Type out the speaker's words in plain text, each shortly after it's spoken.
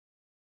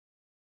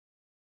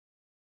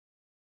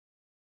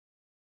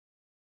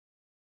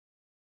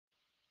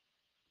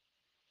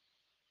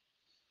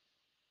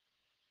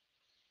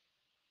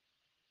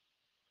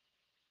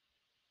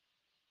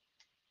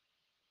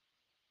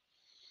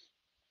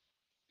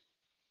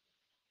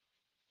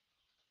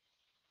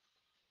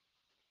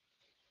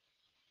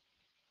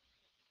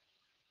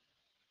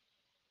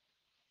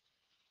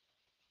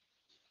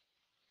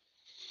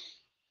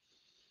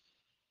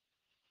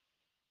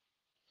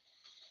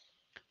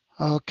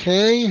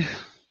Okay,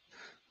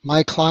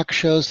 my clock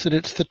shows that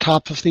it's the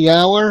top of the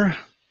hour,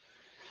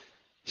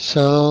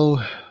 so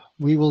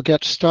we will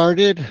get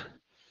started.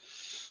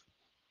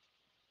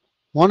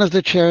 One of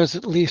the chairs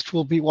at least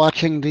will be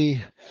watching the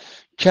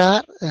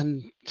chat,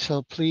 and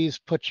so please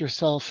put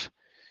yourself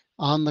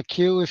on the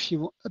queue if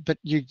you, but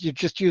you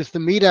just use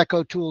the Meet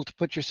Echo tool to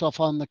put yourself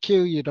on the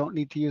queue. You don't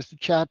need to use the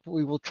chat, but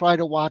we will try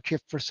to watch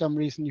if for some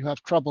reason you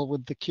have trouble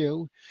with the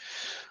queue.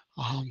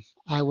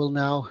 I will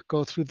now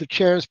go through the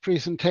chair's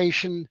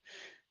presentation,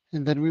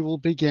 and then we will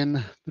begin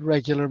the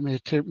regular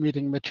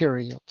meeting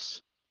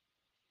materials.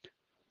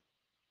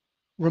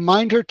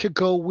 Reminder to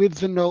go with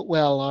the note.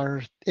 Well,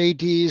 our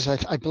ADs,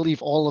 I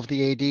believe all of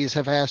the ADs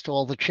have asked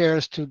all the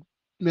chairs to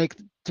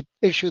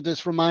issue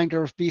this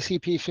reminder of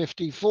BCP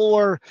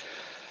 54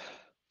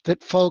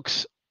 that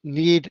folks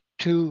need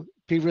to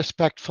be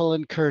respectful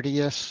and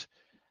courteous.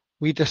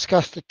 We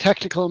discussed the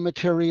technical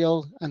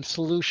material and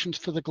solutions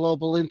for the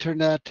global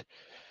internet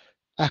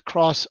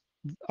across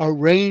a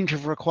range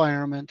of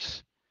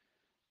requirements,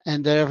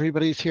 and that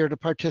everybody's here to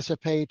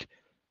participate.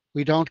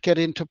 We don't get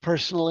into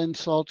personal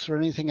insults or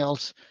anything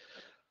else.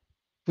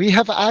 We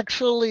have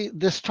actually,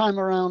 this time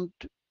around,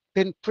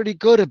 been pretty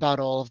good about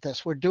all of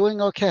this. We're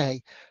doing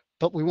okay,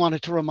 but we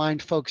wanted to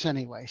remind folks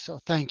anyway, so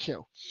thank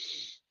you.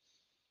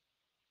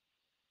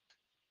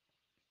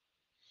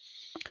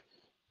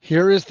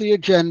 Here is the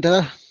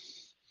agenda.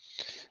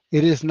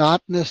 It is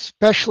not an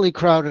especially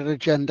crowded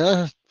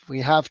agenda. We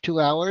have 2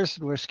 hours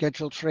and we're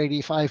scheduled for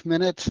 85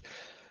 minutes.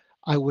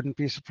 I wouldn't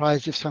be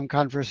surprised if some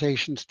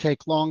conversations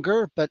take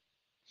longer, but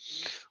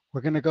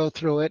we're going to go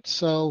through it.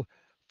 So,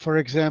 for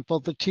example,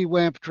 the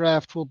TWAMP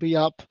draft will be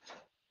up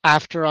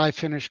after I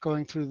finish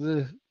going through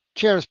the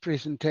chair's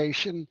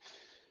presentation,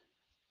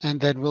 and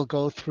then we'll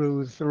go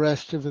through the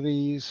rest of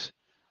these.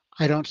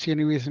 I don't see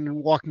any reason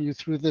in walking you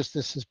through this.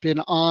 This has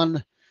been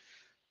on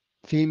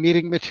the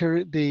meeting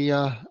material,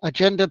 the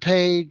agenda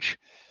page,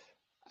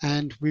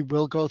 and we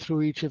will go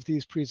through each of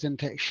these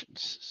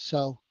presentations.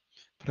 So,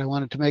 but I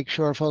wanted to make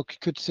sure folks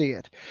could see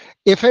it.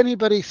 If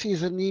anybody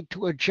sees a need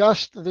to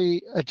adjust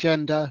the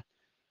agenda,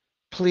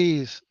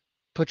 please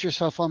put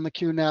yourself on the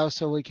queue now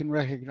so we can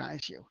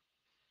recognize you.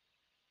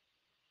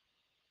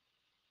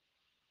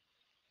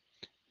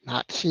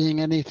 Not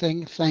seeing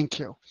anything, thank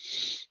you.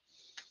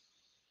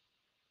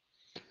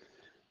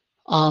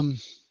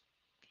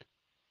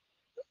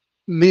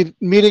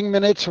 Meeting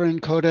minutes are in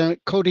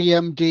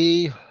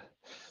CodeMD.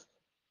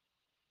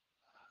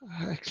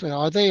 Actually,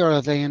 are they, or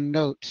are they in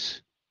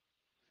notes?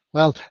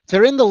 Well,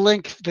 they're in the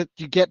link that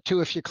you get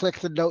to if you click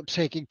the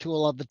note-taking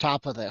tool on the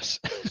top of this.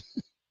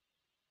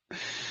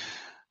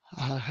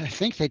 I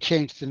think they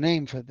changed the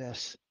name for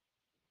this.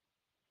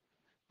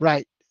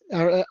 Right.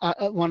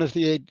 One of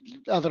the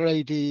other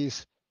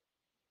ADs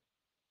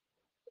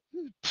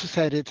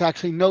said it's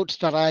actually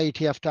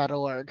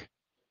notes.ietf.org,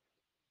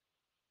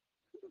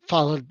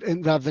 followed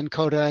rather than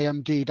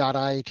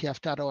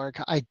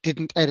codeimd.ietf.org. I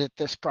didn't edit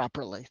this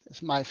properly.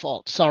 It's my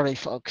fault. Sorry,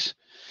 folks.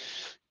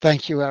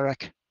 Thank you,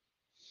 Eric.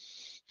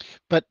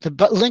 But the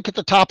link at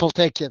the top will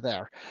take you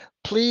there.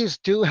 Please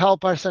do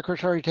help our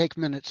secretary take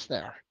minutes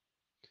there.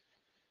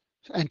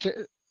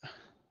 Enter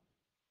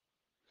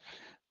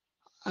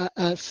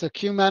so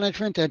queue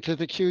management, enter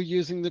the queue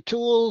using the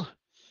tool.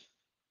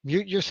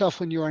 Mute yourself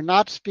when you are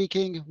not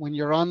speaking. When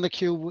you're on the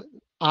queue,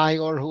 I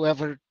or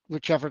whoever,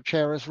 whichever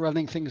chair is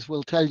running things,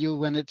 will tell you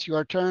when it's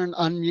your turn.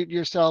 Unmute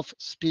yourself,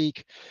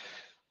 speak.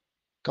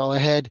 Go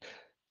ahead.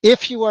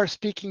 If you are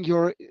speaking,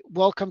 you're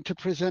welcome to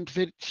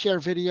share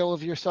video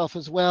of yourself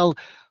as well.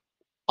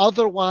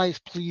 Otherwise,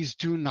 please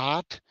do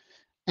not.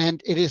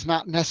 And it is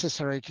not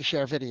necessary to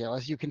share video.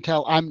 As you can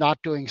tell, I'm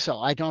not doing so.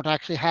 I don't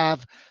actually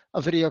have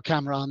a video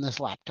camera on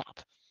this laptop.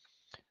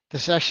 The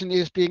session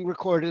is being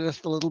recorded, as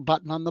the little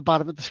button on the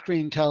bottom of the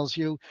screen tells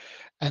you,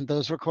 and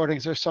those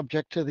recordings are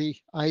subject to the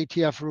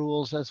IETF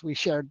rules as we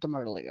shared them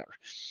earlier.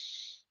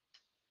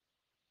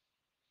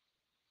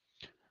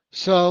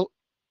 So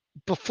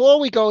before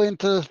we go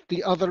into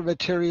the other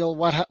material,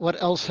 what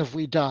else have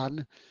we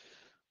done?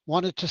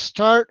 Wanted to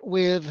start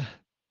with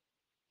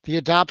the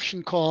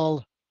adoption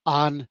call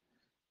on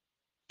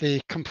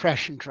the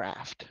compression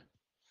draft.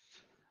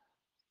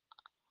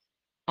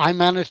 I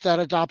managed that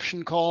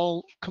adoption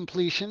call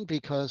completion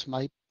because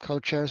my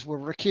co-chairs were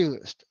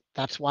recused.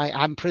 That's why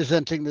I'm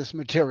presenting this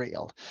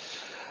material.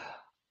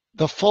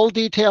 The full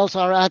details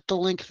are at the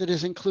link that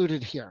is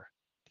included here.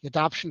 The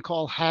adoption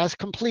call has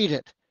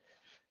completed.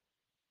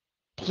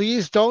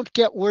 Please don't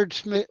get word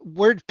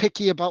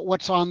picky about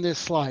what's on this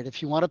slide.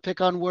 If you want to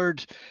pick on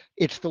words,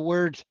 it's the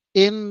words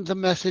in the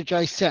message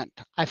I sent.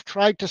 I've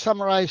tried to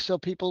summarize so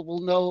people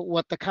will know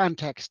what the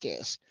context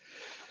is.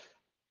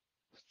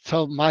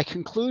 So my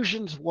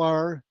conclusions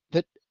were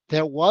that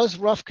there was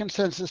rough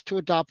consensus to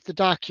adopt the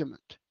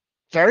document.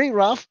 Very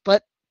rough,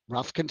 but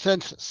rough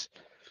consensus.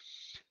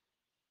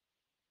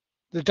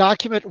 The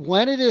document,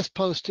 when it is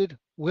posted,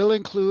 will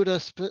include a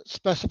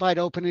specified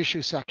open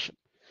issue section.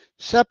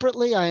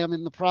 Separately, I am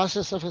in the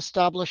process of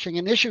establishing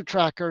an issue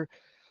tracker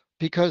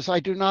because I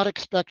do not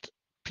expect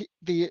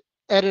the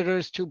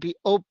editors to be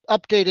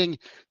updating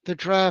the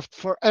draft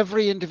for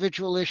every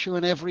individual issue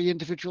and every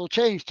individual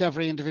change to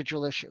every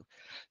individual issue.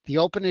 The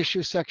open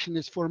issue section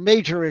is for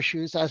major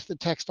issues, as the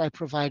text I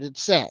provided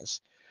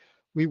says.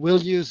 We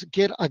will use a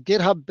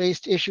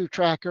GitHub-based issue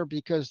tracker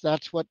because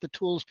that's what the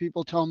tools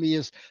people tell me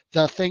is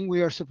the thing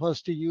we are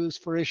supposed to use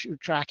for issue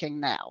tracking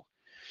now.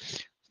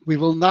 We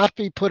will not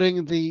be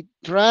putting the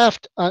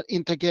draft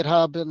into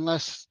GitHub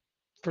unless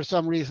for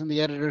some reason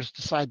the editors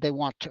decide they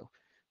want to.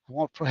 I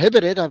won't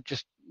prohibit it, I'm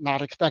just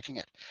not expecting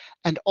it.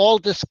 And all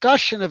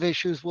discussion of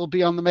issues will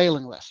be on the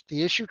mailing list.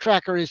 The issue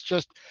tracker is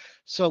just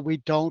so we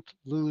don't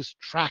lose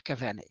track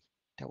of any.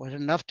 There was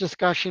enough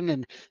discussion,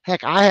 and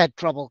heck, I had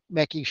trouble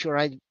making sure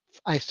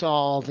I saw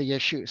all the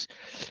issues.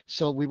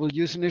 So we will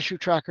use an issue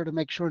tracker to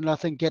make sure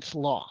nothing gets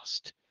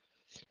lost.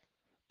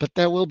 But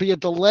there will be a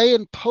delay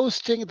in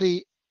posting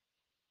the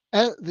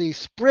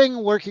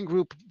spring working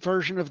group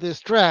version of this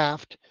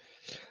draft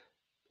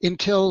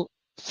until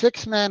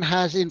 6man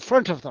has in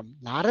front of them,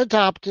 not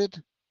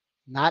adopted,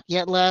 not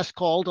yet last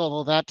called,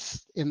 although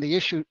that's in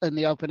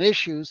the open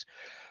issues,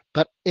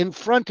 but in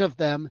front of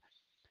them,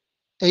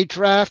 a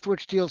draft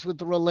which deals with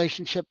the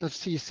relationship of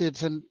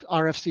CSIDs and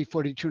RFC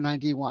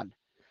 4291.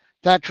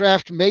 That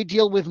draft may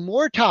deal with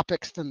more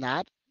topics than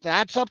that.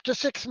 That's up to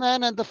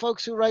 6man and the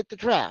folks who write the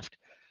draft.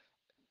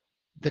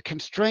 The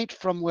constraint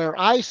from where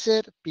I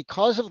sit,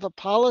 because of the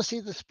policy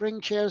the spring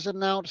chairs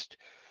announced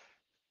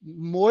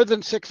more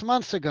than 6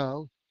 months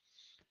ago,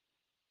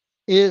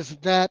 is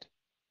that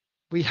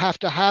we have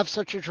to have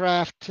such a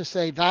draft to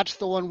say that's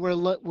the one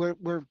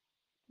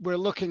we're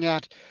looking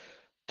at,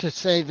 to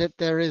say that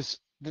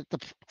that the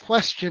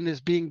question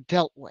is being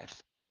dealt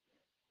with.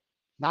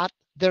 Not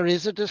there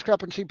is a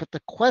discrepancy, but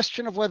the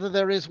question of whether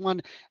there is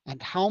one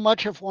and how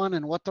much of one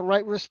and what the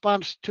right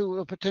response to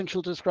a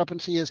potential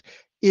discrepancy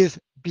is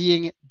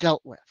being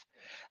dealt with.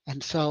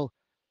 And so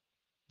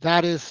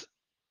that is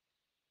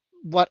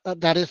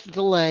that is the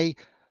delay.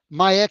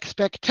 My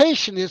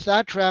expectation is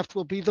that draft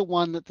will be the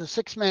one that the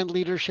 6man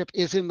leadership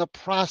is in the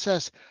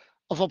process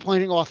of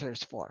appointing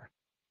authors for.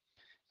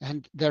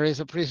 And there is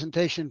a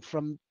presentation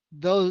from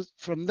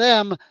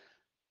them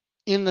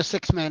in the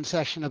 6man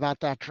session about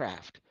that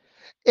draft.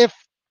 If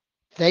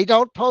they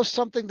don't post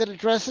something that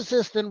addresses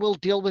this, then we'll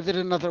deal with it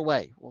another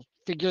way. We'll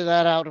figure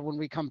that out when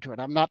we come to it.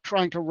 I'm not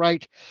trying to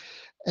write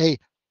a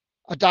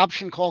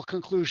adoption call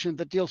conclusion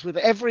that deals with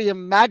every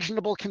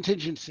imaginable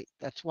contingency.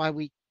 That's why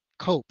we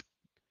cope.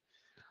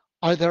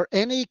 Are there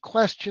any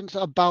questions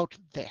about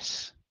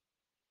this?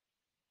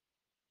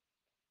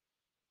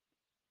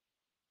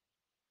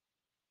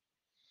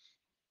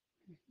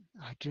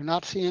 I do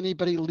not see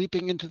anybody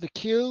leaping into the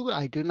queue.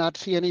 I do not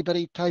see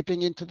anybody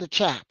typing into the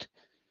chat.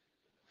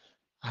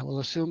 I will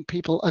assume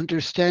people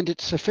understand it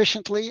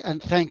sufficiently,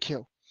 and thank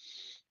you.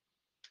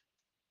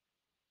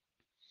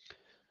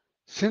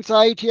 Since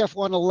IETF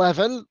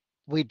 111,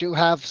 we do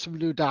have some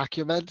new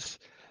documents.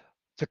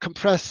 The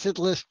compressed SID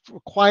list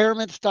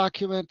requirements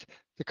document,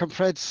 the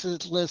compressed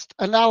SID list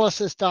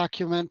analysis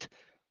document,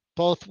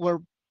 both were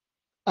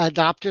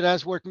adopted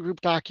as working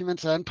group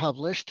documents and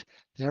published.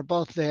 They're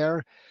both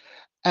there.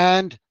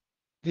 And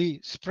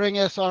the Spring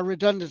SR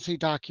redundancy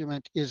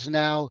document is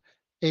now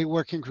a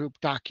working group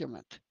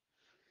document.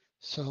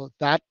 So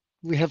that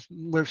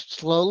we're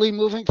slowly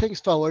moving things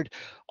forward.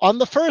 On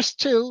the first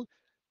two,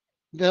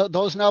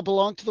 those now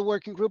belong to the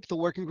working group. The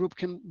working group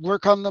can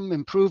work on them,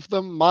 improve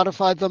them,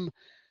 modify them.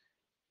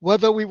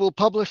 Whether we will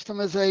publish them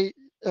as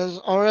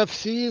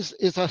RFCs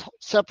is a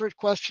separate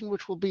question,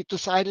 which will be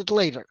decided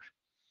later.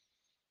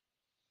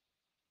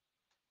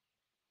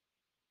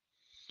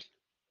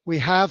 We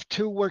have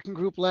two working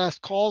group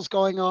last calls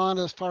going on,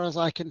 as far as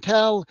I can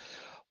tell.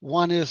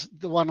 One is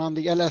the one on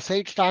the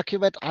LSH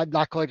document. I'm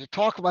not going to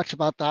talk much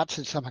about that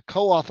since I'm a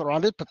co-author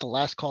on it, but the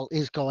last call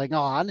is going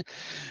on.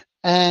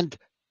 And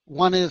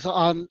one is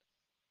on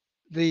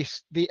the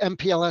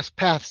MPLS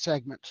path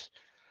segments.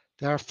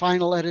 There are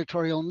final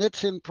editorial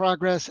nits in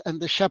progress, and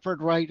the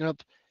Shepherd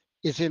write-up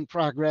is in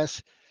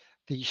progress.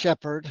 The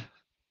Shepherd,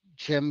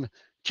 Jim,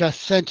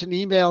 just sent an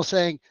email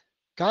saying,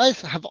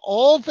 guys, have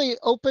all the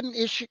open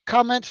issue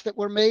comments that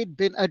were made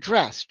been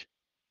addressed?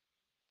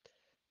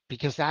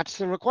 Because that's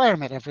the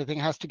requirement. Everything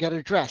has to get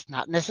addressed,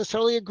 not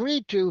necessarily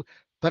agreed to,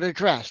 but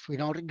addressed. We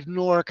don't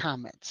ignore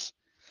comments.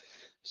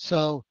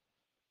 So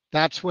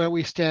that's where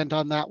we stand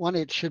on that one.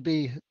 It should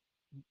be,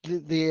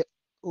 the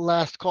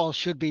last call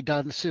should be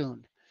done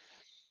soon.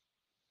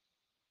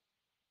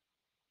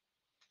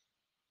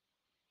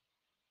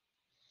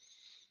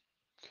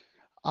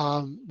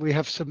 We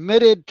have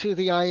submitted to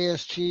the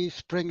ISG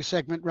Spring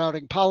Segment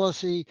Routing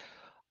Policy.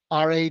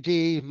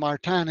 RAD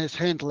Martin is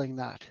handling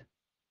that.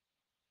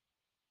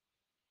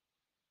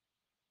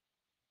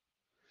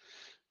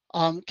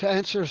 To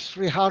answer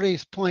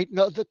Srihari's point,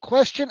 no, the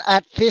question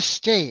at this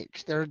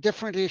stage, there are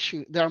different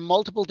issues. There are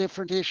multiple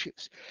different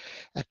issues.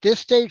 At this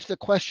stage, the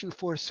question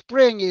for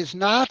Spring is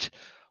not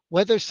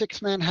whether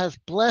 6man has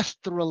blessed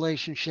the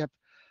relationship,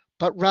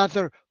 but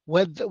rather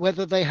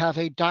whether they have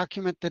a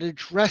document that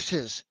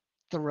addresses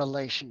the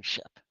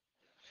relationship.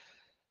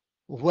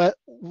 What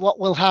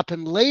will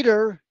happen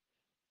later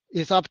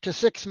is up to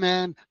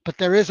 6-man, but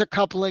there is a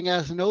coupling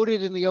as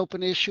noted in the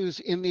open issues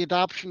in the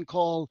adoption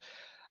call.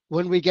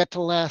 When we get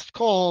to last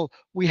call,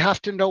 we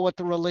have to know what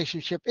the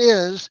relationship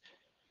is,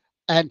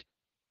 and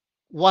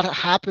what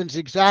happens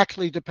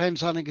exactly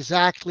depends on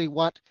exactly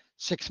what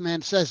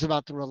 6-man says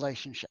about the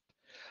relationship.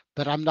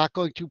 But I'm not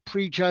going to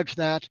prejudge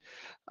that.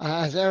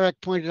 As Eric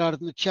pointed out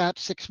in the chat,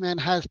 6-man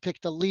has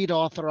picked a lead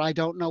author. I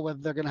don't know whether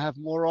they're going to have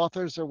more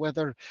authors or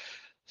whether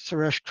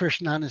Suresh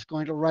Krishnan is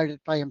going to write it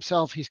by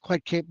himself. He's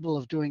quite capable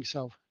of doing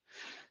so.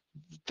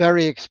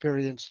 Very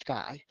experienced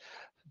guy.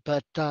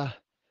 But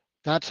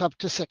that's up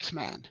to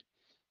 6-man.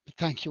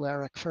 Thank you,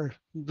 Eric, for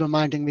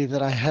reminding me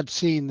that I had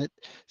seen that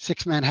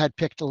 6-man had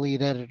picked a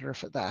lead editor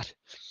for that.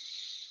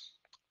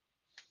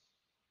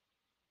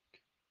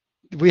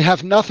 We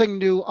have nothing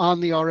new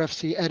on the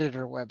RFC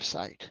editor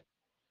website.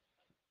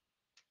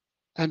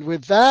 And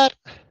with that,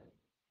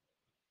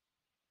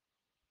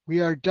 we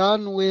are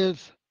done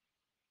with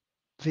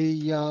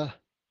the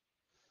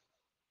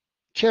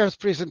chair's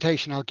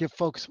presentation. I'll give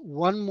folks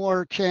one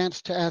more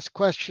chance to ask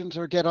questions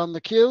or get on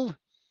the queue.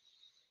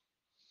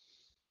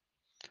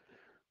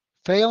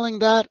 Failing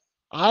that,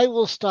 I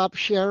will stop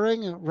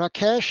sharing.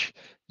 Rakesh,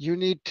 you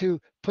need to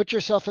put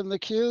yourself in the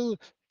queue,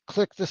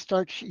 click the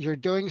start. You're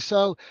doing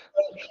so.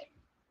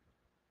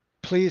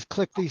 Please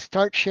click the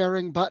start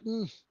sharing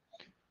button.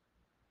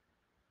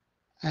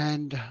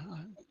 And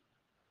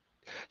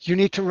you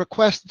need to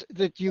request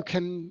that you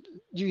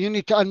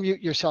need to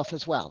unmute yourself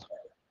as well.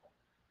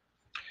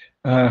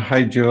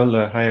 Hi,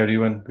 Joel. Hi,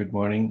 everyone. Good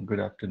morning. Good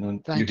afternoon.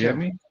 You Thank hear you.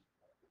 me?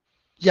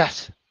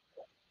 Yes.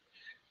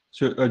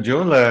 So,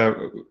 Joel,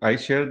 I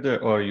shared the,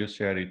 or you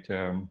shared it.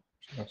 Sorry,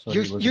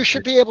 was You it?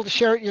 should be able to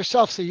share it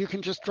yourself so you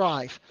can just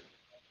drive.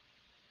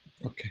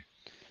 Okay.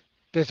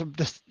 There's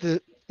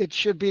it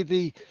should be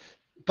the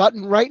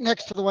button right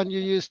next to the one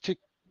you used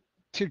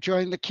to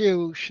join the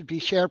queue should be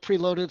share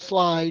preloaded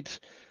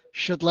slides,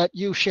 should let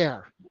you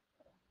share.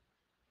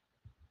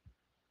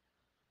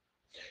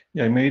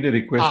 Yeah, I made a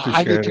request to I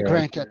need share. to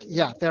grant it.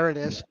 Yeah, there it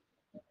is.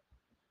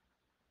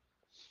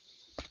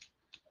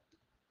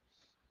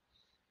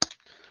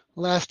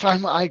 Last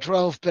time I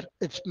drove, but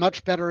it's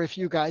much better if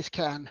you guys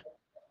can.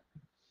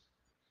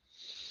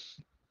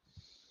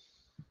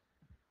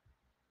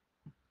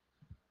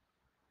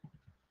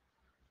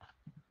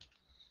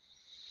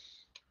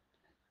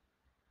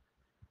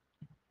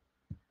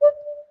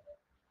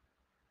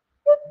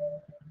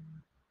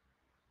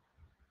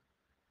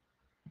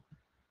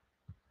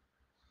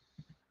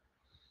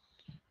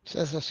 It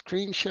says the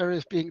screen share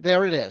is being,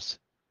 there it is.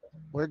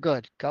 We're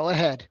good. Go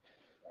ahead.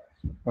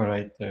 All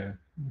right.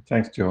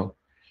 Thanks, Joel.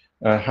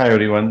 Hi,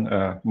 everyone.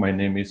 My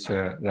name is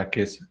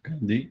Rakesh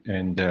Gandhi,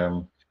 and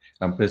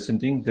I'm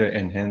presenting the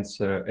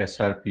enhanced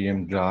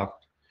SRPM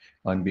draft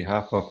on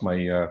behalf of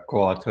my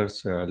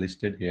co-authors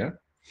listed here.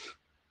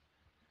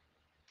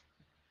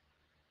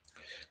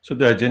 So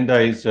the agenda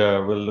is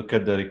we'll look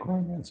at the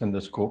requirements and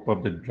the scope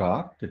of the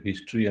draft, the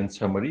history and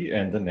summary,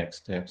 and the next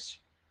steps.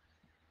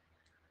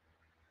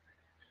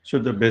 So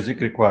the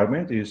basic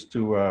requirement is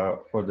to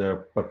for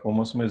the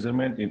performance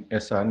measurement in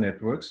SR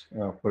networks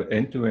for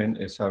end-to-end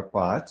SR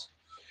paths.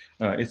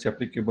 It's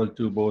applicable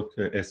to both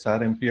SR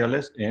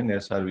MPLS and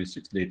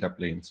SRv6 data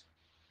planes.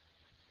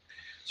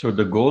 So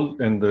the goal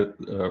and the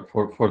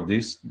for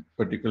this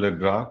particular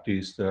draft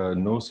is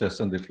no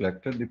session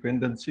reflector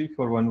dependency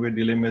for one-way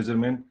delay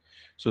measurement.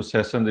 So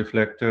session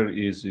reflector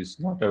is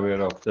not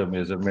aware of the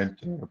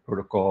measurement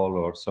protocol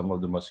or some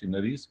of the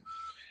machineries.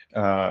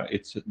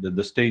 It's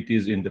the state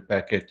is in the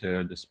packet,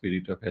 the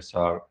spirit of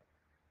SR,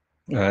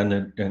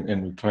 and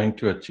we're trying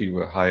to achieve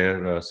a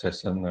higher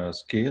session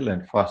scale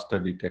and faster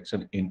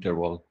detection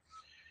interval.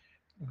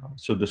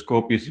 So the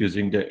scope is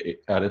using the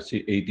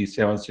RFC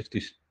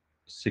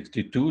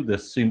 8762, the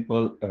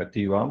simple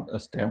TWAM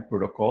stamp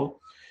protocol,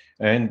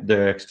 and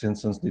the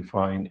extensions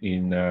defined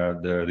in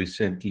the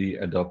recently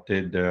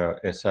adopted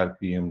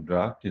SRPM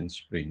draft in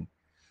Spring.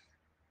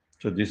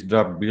 So this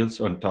draft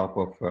builds on top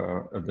of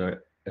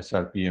the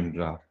SRPM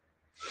draft.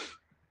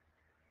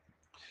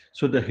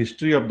 So the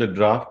history of the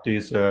draft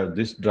is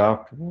this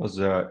draft was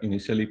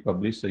initially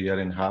published a year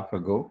and a half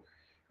ago.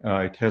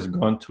 It has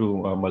gone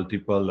through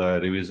multiple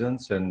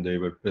revisions, and they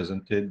were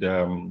presented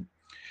in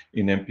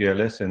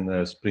MPLS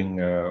and Spring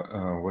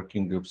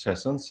working group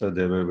sessions. So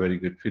there were very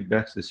good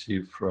feedbacks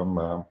received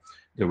from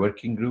the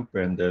working group,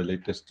 and the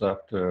latest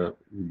draft,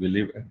 we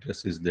believe,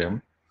 addresses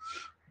them.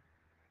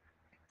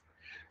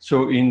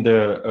 So in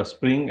the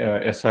Spring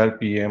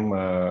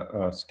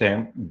SRPM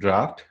stamp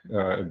draft,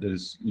 there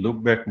is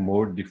loopback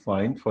mode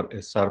defined for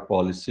SR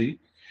policy,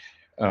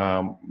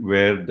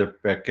 where the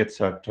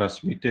packets are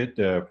transmitted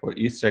for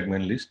each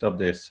segment list of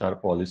the SR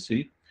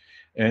policy.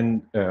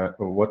 And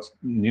what's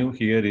new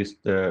here is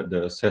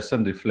the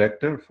session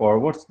reflector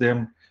forwards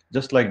them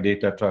just like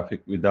data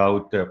traffic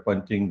without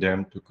punting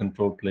them to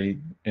control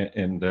plane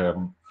and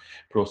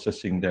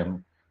processing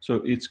them. So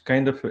it's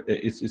kind of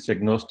it's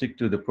agnostic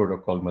to the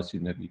protocol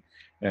machinery,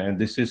 and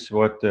this is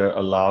what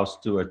allows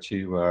to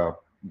achieve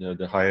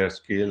the higher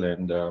scale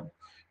and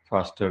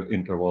faster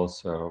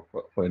intervals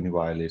for any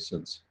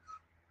violations.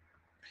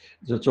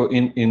 So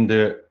in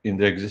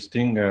the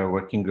existing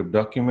working group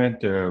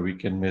document, we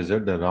can measure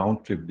the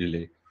round trip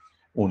delay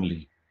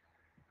only.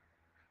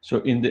 So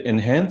in the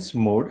enhanced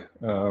mode,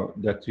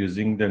 that's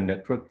using the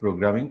network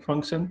programming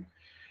function,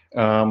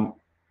 um,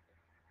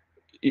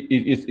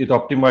 it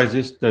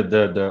optimizes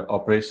the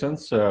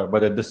operations,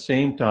 but at the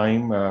same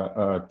time,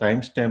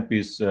 timestamp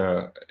is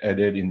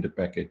added in the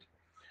packet.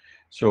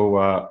 So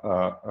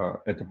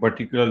at a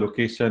particular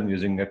location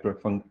using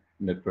network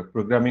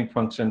programming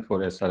function for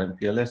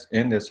SRMPLS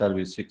and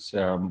SRv6,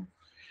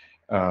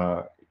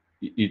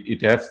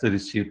 it adds the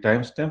received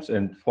timestamps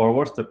and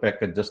forwards the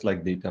packet just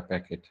like data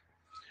packet.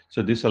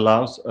 So this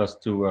allows us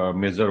to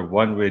measure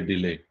one-way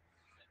delay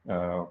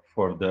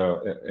for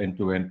the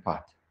end-to-end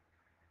path.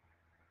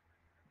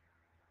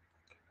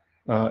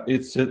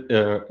 It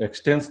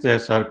extends the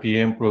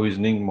SRPM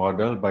provisioning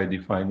model by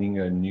defining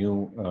a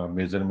new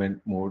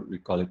measurement mode. We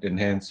call it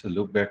enhanced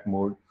loopback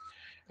mode,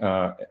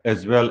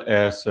 as well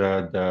as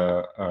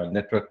the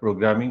network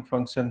programming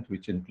function,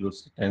 which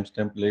includes the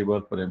timestamp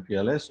label for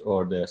MPLS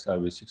or the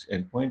SRv6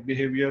 endpoint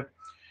behavior.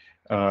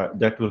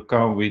 That will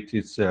come with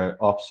its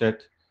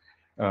offset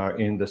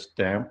in the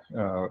stamp,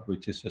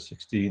 which is a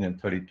 16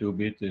 and 32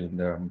 bit in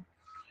the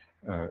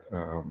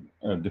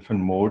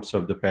different modes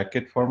of the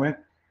packet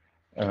format.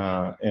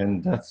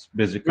 And that's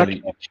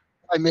basically it.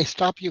 I may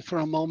stop you for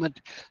a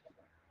moment.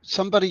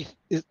 Somebody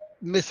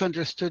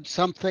misunderstood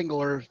something,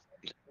 or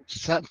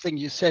something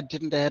you said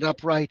didn't add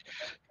up right.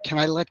 Can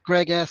I let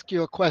Greg ask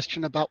you a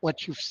question about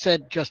what you've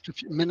said just a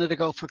minute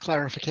ago for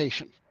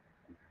clarification?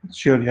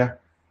 Sure, yeah.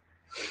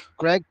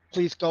 Greg,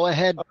 please go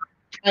ahead.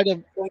 Try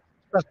to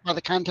specify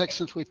the context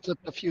since we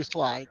flipped a few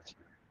slides.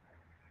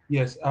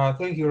 Yes,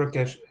 thank you,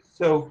 Rakesh.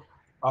 So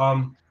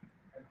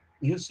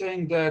you're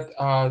saying that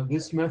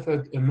this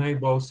method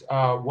enables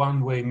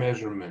one-way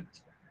measurement.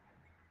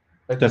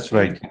 That's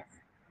right.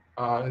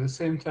 At the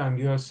same time,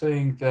 you are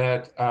saying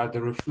that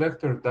the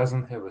reflector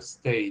doesn't have a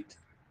state,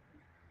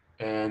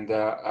 and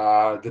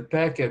the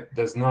packet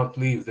does not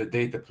leave the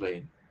data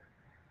plane.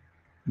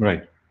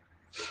 Right.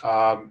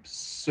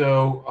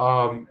 So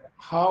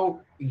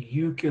how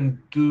you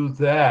can do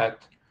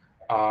that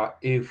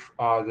if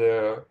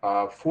the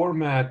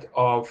format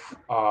of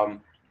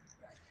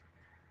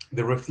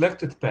the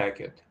reflected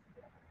packet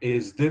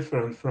is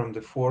different from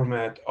the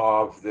format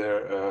of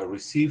the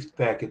received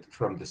packet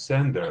from the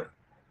sender.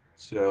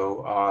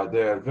 So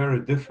they are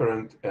very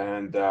different,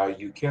 and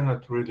you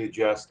cannot really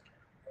just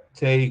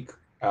take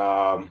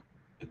a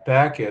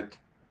packet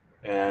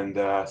and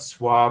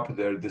swap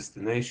their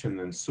destination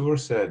and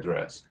source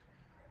address.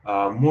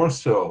 More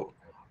so,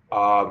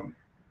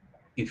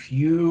 if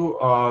you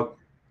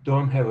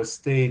don't have a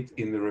state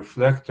in the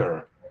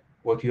reflector,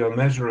 what you are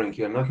measuring,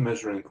 you're not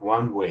measuring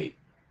one way,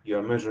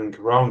 you're measuring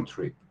round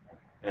trip.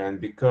 And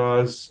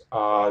because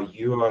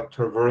you are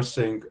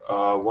traversing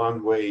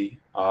one way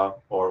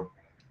or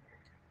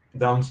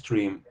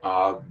downstream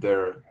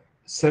their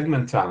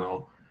segment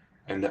tunnel,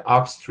 and the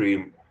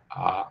upstream,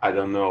 I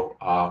don't know,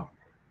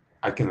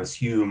 I can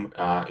assume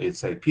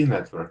it's IP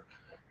network.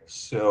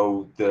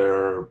 So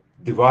they're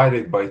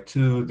divided by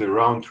 2, the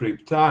round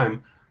trip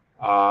time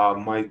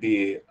might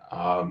be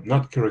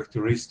not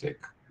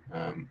characteristic,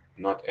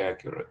 not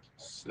accurate.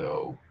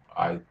 So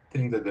I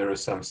think that there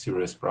is some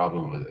serious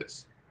problem with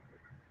this.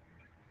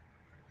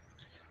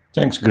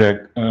 Thanks,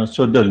 Greg.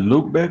 So the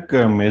loopback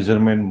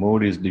measurement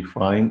mode is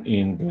defined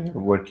in the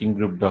working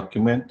group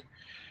document,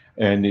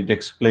 and it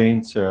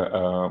explains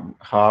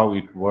how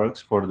it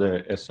works for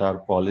the SR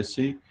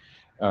policy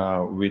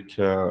with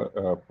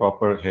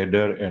proper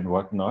header and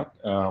whatnot.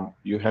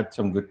 You had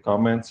some good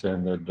comments,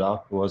 and the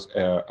draft was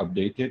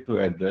updated to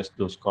address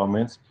those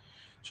comments.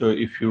 So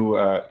if you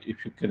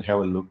can have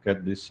a look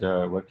at this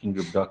working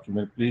group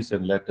document, please,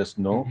 and let us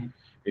know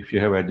if you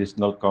have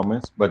additional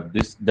comments. But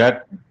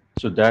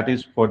that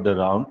is for the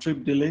round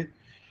trip delay,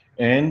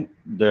 and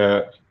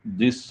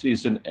this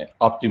is an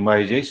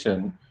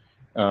optimization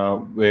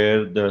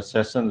where the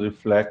session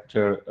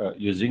reflector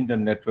using the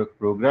network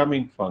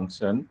programming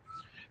function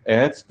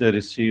adds the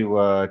receive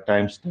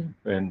timestamp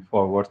and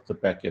forwards the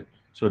packet.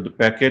 So the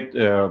packet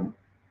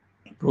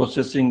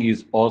processing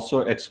is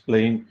also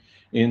explained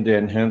in the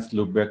enhanced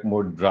loopback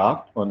mode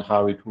draft on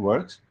how it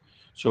works.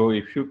 So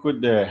if you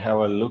could have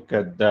a look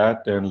at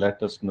that and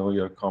let us know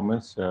your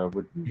comments,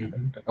 would be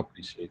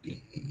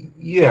appreciated.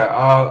 Yeah,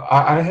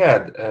 I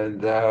had,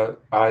 and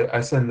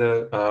I sent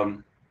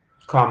a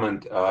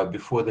comment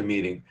before the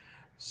meeting.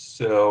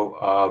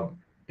 So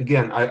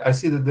again, I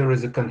see that there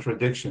is a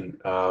contradiction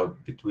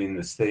between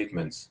the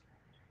statements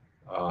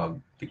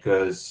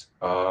because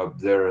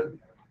their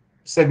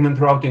segment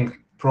routing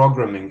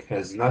programming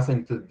has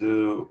nothing to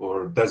do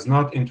or does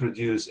not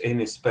introduce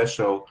any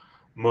special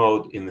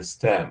mode in the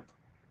stamp.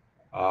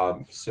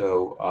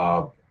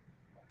 So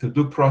to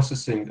do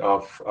processing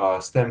of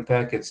stem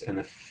packets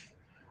in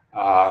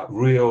a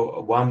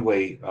real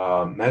one-way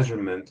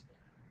measurement,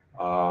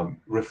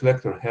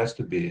 reflector has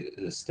to be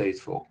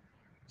stateful.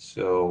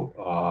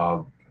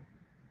 So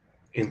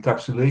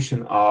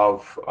encapsulation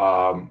of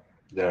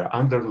the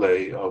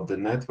underlay of the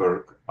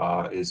network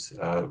is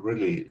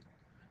really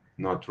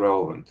not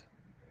relevant.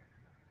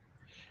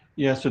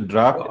 Yeah, so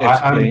draft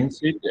I'm explains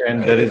it,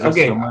 and there is a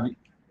okay. summary.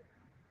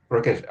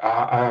 Rakesh,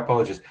 I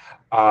apologize.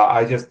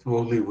 I just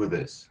will leave with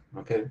this.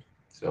 Okay,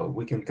 so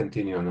we can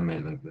continue on the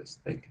mailing list.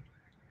 Thank you.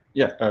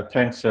 Yeah,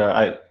 thanks.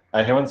 I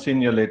haven't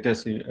seen your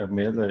latest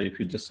mail if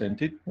you just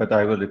sent it, but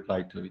I will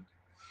reply to it.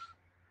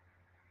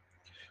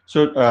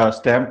 So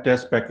stamp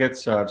test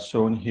packets are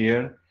shown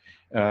here,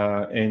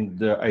 and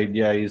the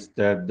idea is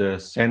that the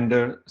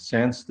sender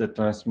sends the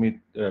transmit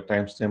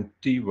timestamp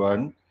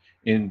T1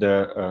 in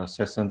the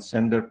session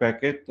sender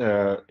packet,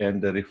 and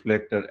the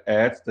reflector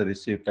adds the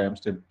receive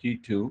timestamp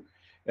T2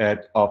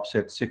 at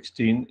offset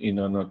 16 in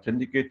an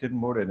authenticated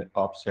mode and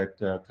offset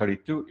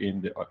 32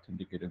 in the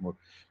authenticated mode.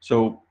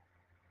 So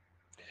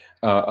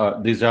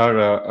these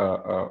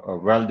are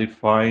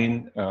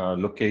well-defined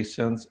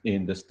locations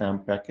in the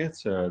stamp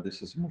packets.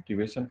 This is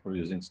motivation for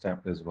using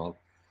stamp as well.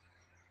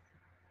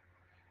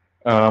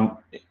 And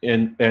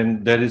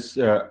there is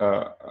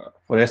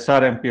for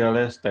SR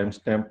MPLS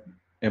timestamp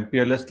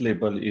MPLS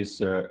label is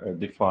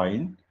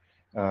defined.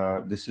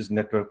 This is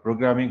network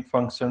programming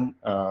function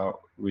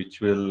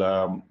which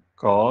will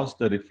cause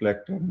the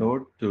reflector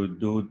node to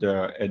do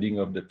the adding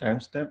of the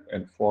timestamp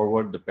and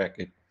forward the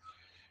packet.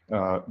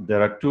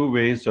 There are two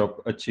ways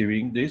of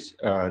achieving this.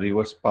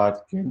 Reverse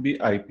path can be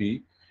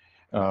IP,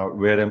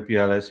 where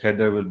MPLS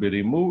header will be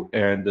removed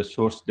and the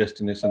source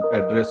destination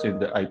address in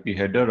the IP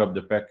header of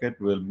the packet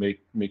will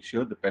make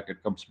sure the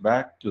packet comes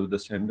back to the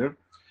sender.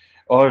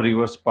 Or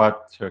reverse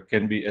path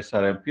can be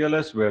SR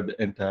MPLS, where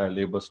the entire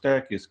label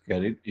stack is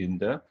carried in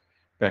the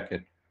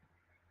packet.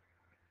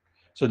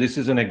 So this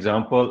is an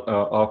example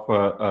of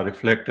a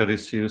reflector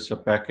receives a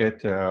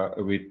packet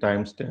with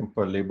timestamp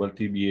label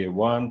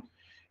TBA1.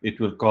 It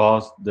will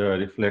cause the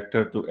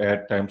reflector to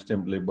add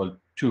timestamp label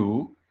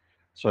 2,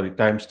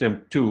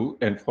 timestamp 2,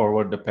 and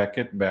forward the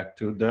packet back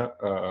to the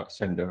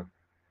sender.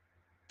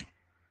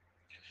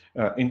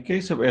 In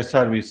case of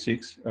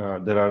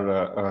SRv6, there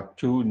are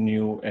two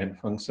new end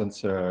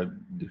functions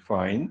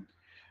defined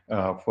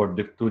for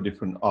two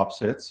different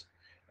offsets.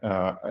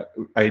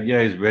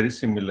 Idea is very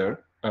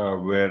similar,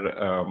 where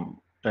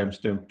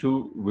timestamp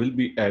 2 will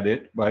be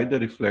added by the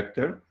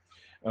reflector,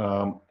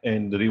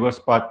 and the reverse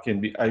path can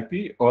be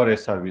IP or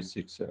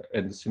SRv6.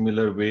 In a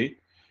similar way,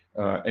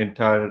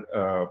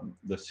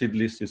 the seed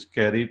list is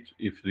carried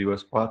if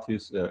reverse path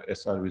is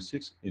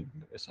SRv6 in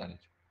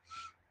SRH.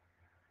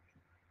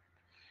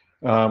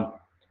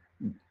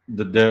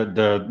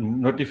 The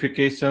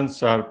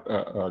notifications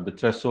are the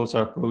thresholds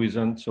are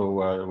provisioned.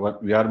 So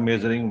what we are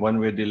measuring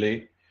one-way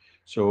delay.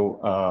 So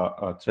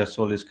a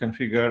threshold is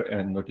configured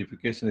and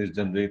notification is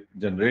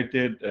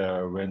generated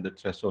when the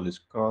threshold is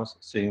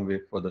crossed. Same way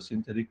for the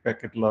synthetic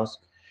packet loss.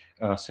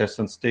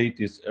 Session state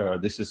is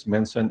this is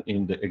mentioned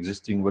in the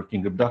existing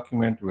working group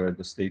document, where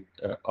the state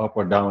up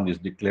or down is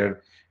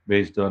declared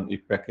based on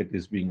if packet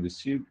is being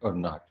received or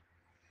not.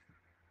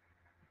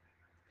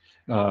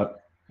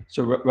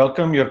 So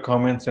welcome your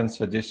comments and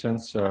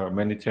suggestions.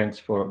 Many thanks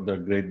for the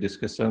great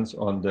discussions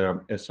on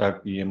the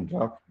SRPM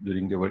draft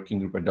during the working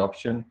group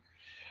adoption.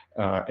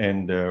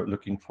 And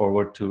looking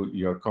forward to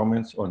your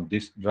comments on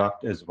this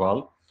draft as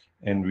well.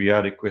 And we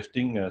are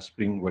requesting a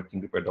Spring working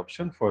group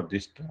adoption for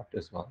this draft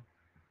as well.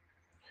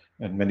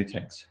 And many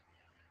thanks.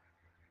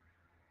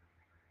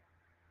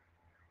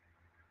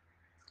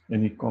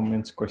 Any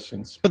comments,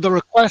 questions? For the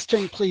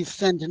requesting, please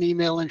send an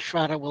email and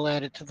Shraddha will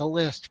add it to the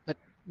list, but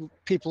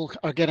people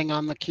are getting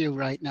on the queue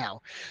right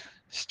now.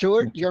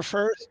 Stuart, you're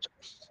first.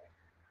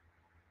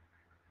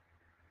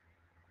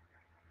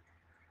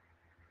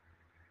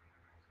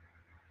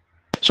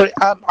 Sorry,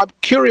 I'm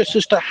curious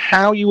as to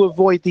how you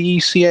avoid the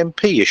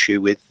ECMP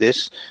issue with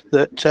this,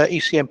 that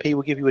ECMP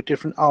will give you a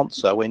different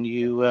answer when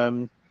you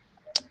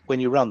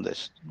run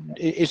this.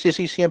 Is this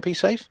ECMP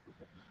safe?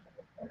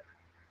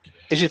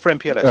 Is it for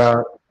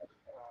MPLS?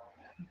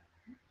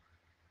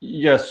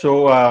 Yes,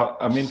 so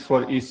I mean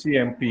for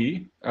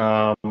ECMP,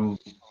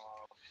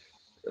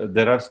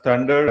 there are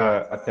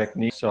standard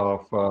techniques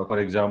of, for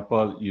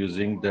example,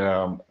 using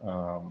the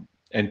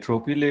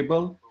entropy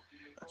label.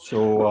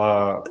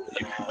 So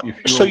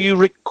so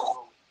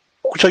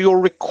you're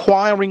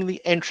requiring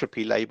the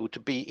entropy label to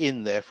be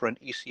in there for an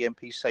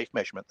ECMP safe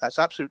measurement. That's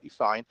absolutely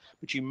fine,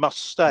 but you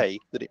must say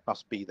that it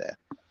must be there.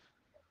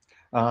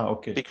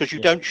 Okay. Because you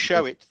don't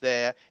show it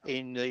there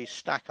in the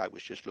stack I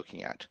was just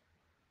looking at.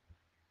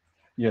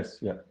 Yes,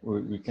 yeah,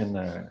 we can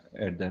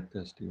add that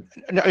test here.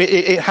 No,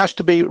 it has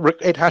to be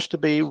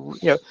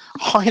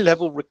high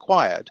level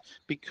required,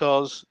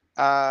 because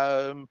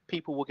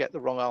people will get the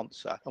wrong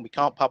answer, and we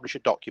can't publish a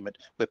document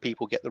where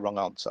people get the wrong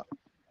answer.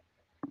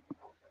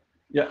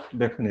 Yeah,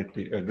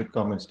 definitely. Good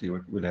comment,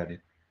 Stuart. We'll add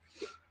it.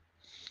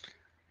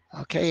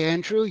 Okay,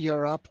 Andrew,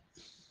 you're up.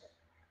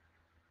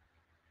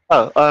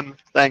 Oh,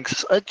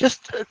 thanks.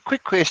 Just a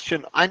quick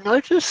question. I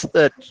noticed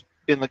that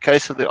in the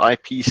case of the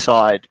IP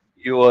side,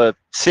 you're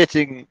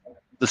setting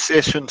the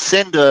session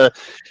sender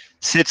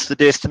sets the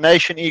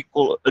destination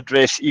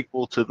address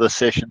equal to the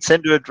session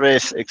sender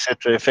address,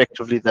 etc.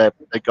 Effectively, they're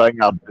going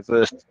out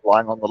reverse,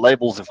 relying on the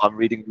labels, if I'm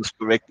reading this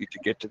correctly, to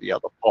get to the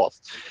other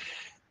path.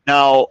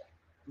 Now,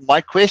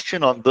 my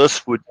question on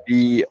this would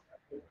be,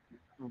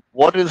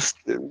 what is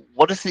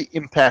the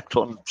impact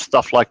on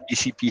stuff like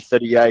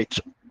BCP38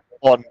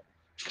 on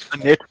a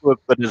network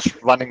that is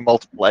running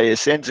multiple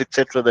ASNs,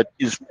 etc., that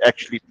is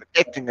actually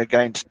protecting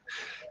against,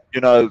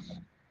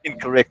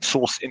 incorrect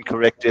source,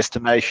 incorrect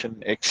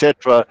destination,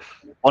 etc.,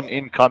 on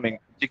incoming,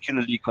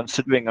 particularly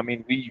considering, I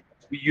mean, we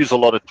use a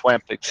lot of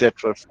TWAMP,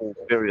 etc., for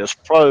various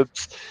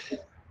probes,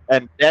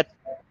 and that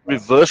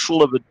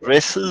reversal of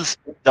addresses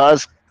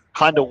does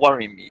kind of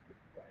worry me.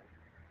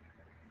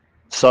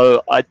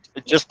 So I'd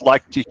just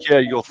like to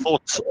hear your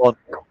thoughts on,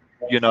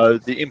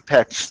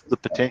 the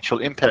potential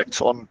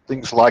impacts on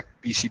things like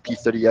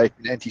BCP38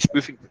 and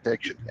anti-spoofing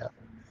protection here.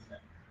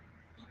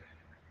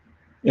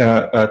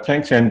 Yeah,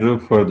 thanks, Andrew,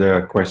 for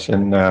the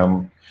question.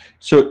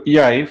 So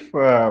yeah, if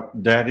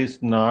that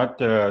is not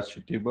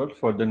suitable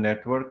for the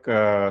network,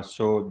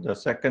 so the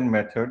second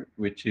method,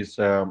 which is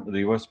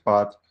reverse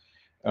path,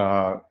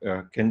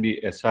 can be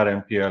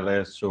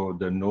SR-MPLS, so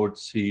the node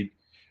seed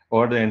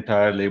or the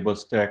entire label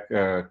stack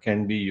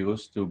can be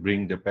used to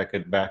bring the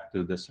packet back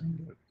to the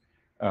sender.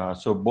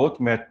 So both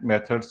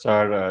methods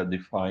are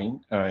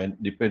defined, and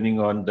depending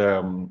on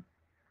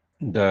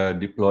the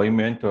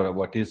deployment or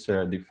what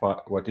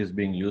is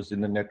being used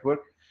in the network,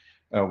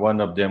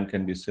 one of them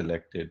can be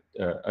selected.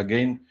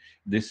 Again,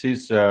 this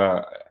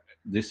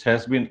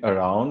has been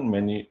around.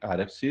 Many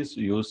RFCs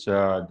use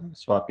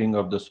swapping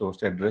of the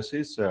source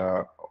addresses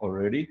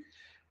already,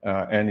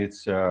 and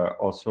it's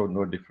also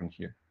no different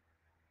here.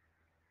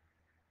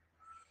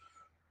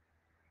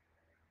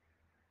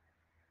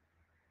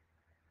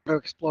 To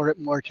explore it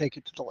more, take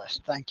it to the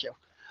list. Thank you.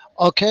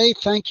 Okay,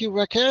 thank you,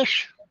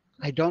 Rakesh.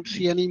 I don't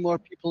see any more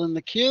people in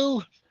the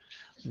queue.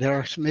 There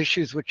are some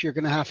issues which you're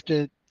going to have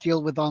to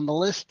deal with on the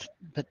list,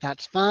 but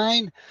that's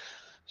fine.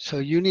 So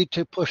you need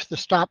to push the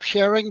stop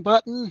sharing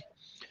button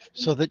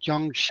so that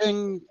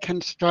Yongxing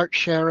can start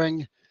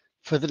sharing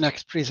for the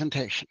next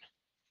presentation.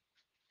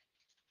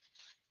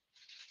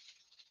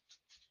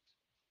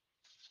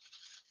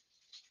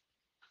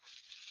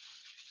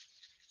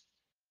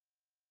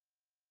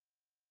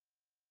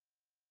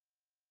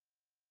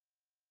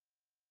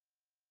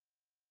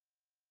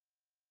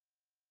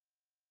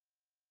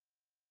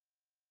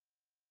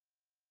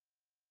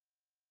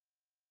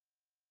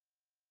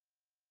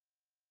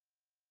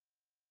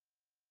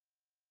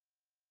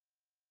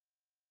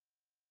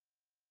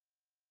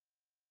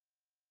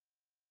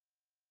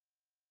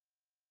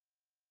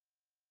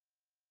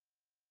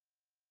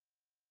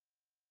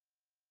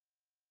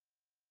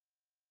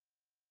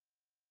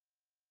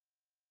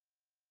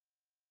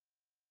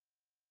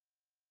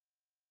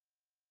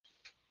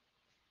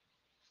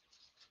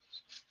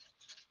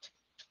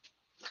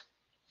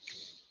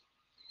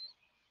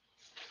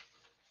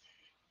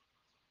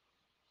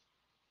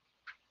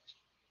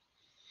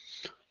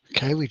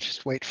 Okay, we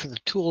just wait for the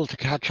tool to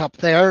catch up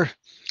there.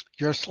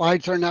 Your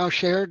slides are now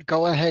shared.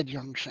 Go ahead,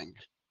 Yongxing.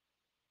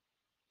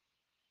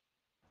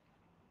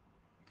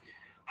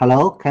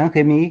 Hello, can you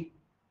hear me?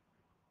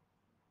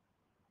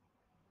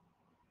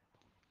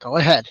 Go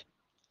ahead.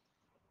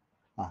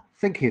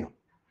 Thank you.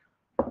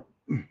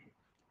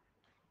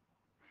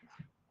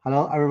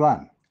 Hello,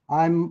 everyone.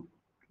 I'm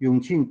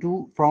Yongqing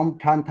Zhu from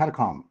China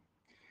Telecom.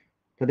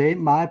 Today,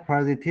 my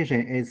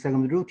presentation is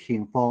segment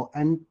routing for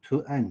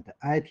end-to-end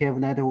IETF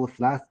network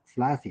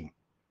slicing.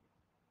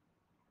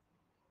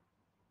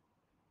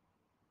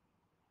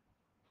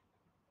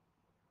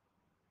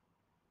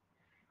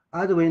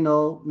 As we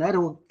know,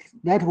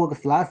 network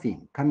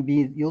slicing can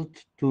be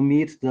used to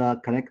meet the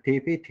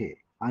connectivity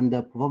and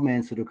the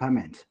performance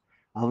requirements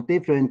of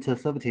different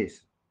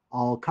services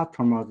or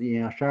customers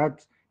in a shared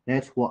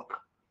network.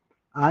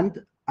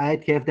 And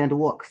IETF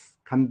networks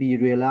can be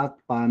realized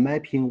by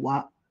mapping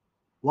one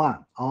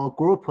or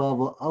group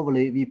of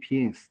overlay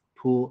VPNs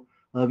to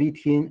a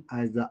VTN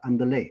as the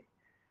underlay.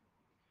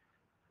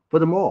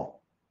 Furthermore,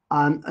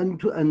 an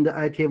end-to-end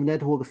IETF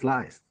network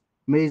slice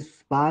may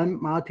span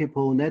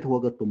multiple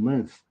network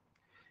domains.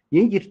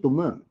 In each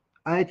domain,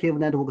 IETF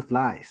network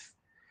slice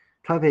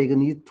traffic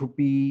needs to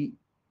be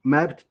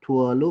mapped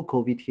to a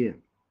local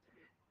VTN.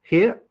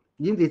 Here,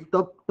 in this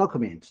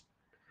document,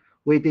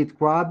 we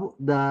describe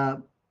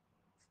the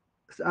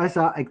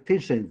SR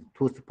extension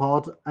to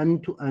support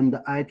end-to-end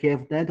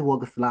IETF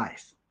network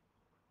slice.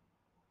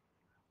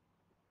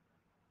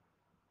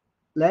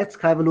 Let's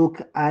have a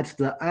look at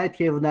the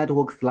IETF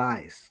network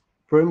slice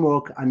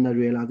framework and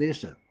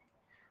realization.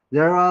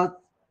 There are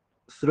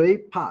three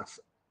parts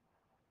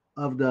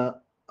for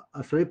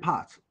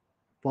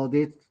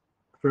this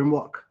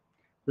framework.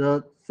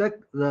 The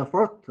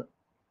first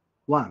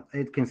one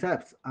is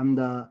concepts and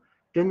the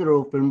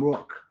general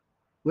framework,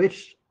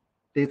 which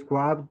is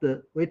described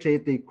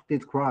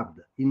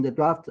in the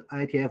draft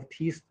IETF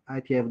TIS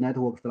IETF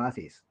network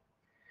slices.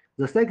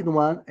 The second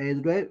one is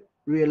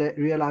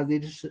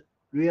realization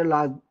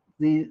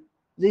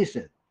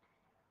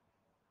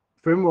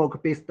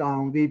framework based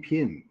on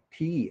VPN,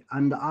 TE,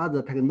 and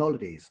other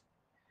technologies,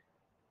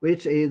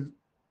 which is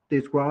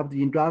described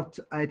in draft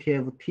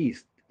IETF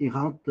text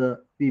enhanced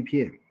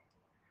VPN.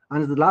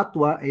 And the last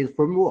one is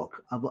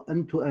framework of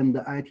end-to-end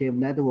IETF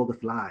network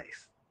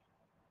slice.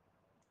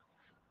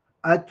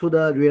 As to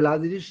the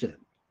realization,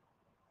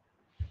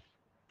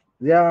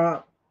 there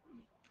are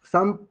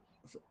some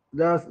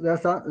drafts.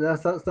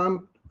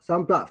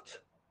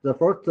 The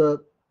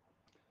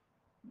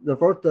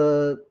first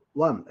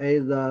one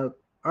is the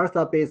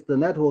ARSA-based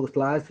network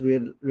slice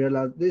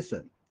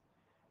realization.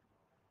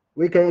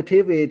 We can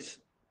achieve it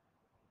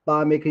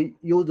by making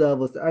use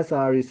of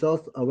SR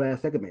resource-aware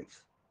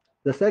segments.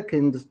 The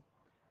second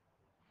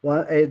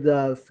one is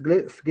the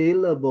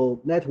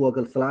scalable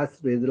network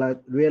slice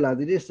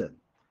realization.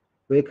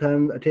 We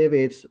can achieve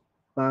it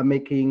by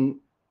making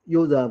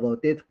use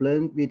of data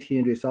plane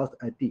between resource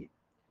ID.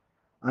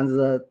 And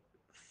the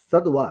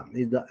third one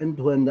is the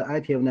end-to-end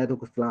IETF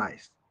network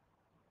slice,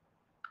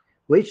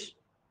 which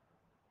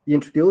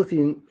introduce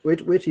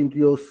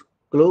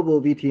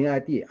global VTN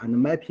ID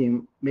and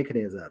mapping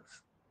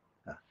mechanisms.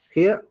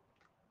 Here,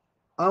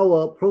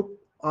 our proposed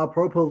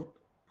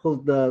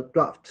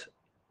draft.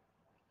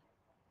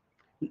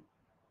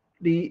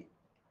 The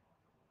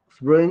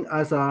Spring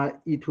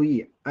SR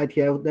E2E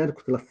IETF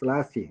network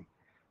slicing.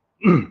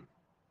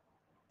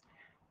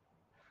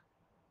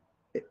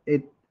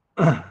 It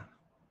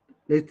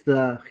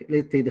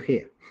listed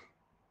here.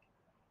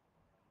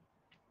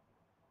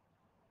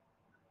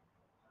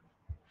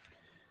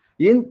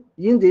 In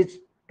this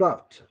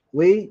draft,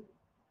 we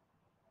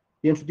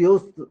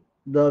introduced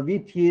the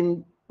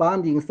VTN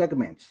binding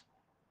segments.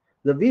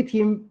 The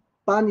VTN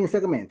binding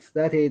segments,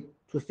 that is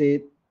to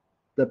say,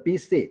 the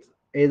B-seed,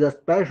 is a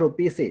special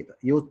B-seed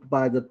used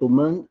by the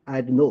domain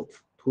ad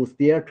nodes to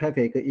steer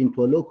traffic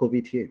into a local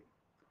VTN.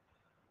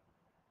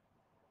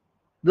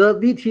 The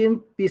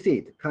VTN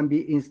B-seed can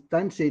be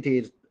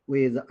instantiated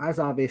with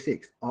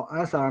SRv6 or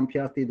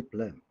SRMPR seed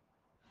plane.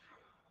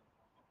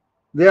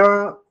 There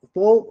are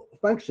 4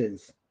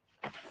 functions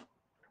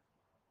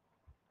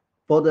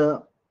for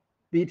the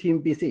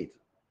VTN B-seed.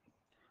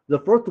 The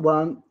first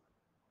one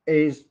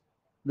is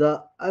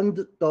the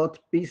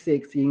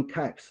end.b6 in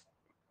caps,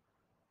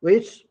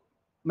 which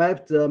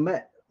maps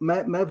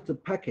the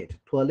packet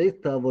to a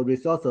list of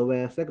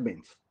resource-aware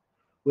segments,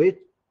 which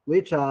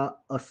are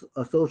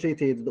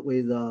associated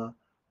with a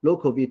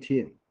local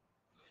VTN.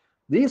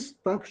 This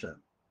function,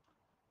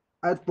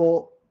 as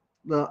for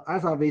the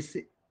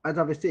SRv6,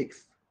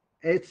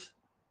 it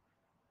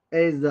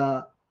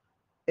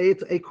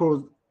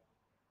equals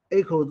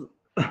to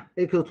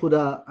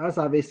the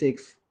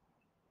SRv6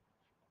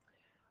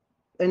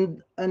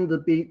 and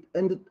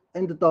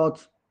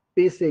dot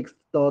b6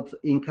 dot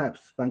in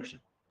caps function.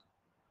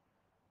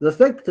 The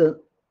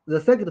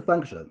second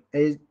function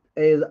is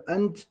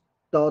end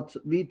dot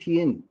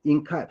VTN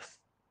in caps.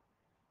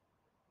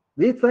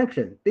 This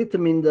function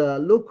determines the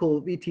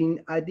local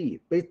VTN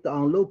ID based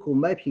on local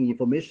mapping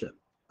information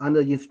and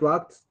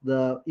instructs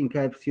the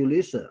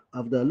encapsulation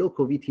of the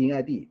local VTN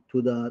ID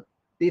to the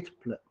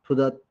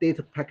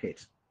data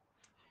packet.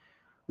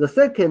 The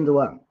second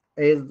one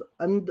is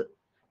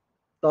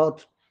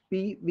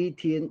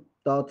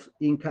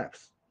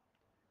end.bvtn.incaps.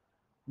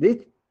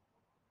 This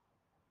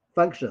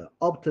function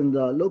obtains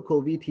the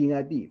local VTN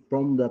ID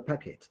from the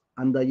packet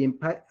and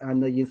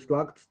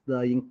instructs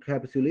the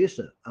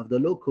encapsulation of the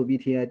local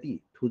VTN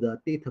ID to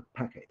the data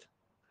packet.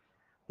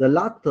 The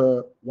last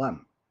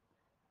one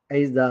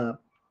is the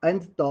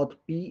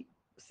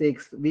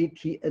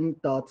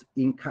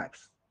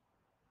end.b6vtn.incaps.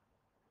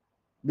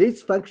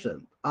 This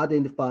function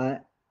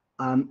identifies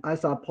an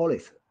SR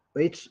policy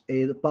which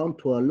is bound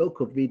to a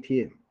local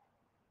VTN.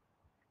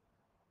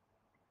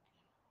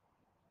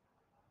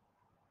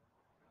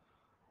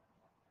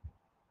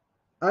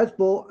 As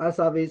for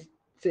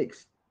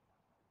SRv6,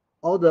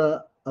 all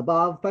the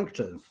above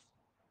functions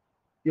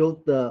use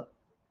in the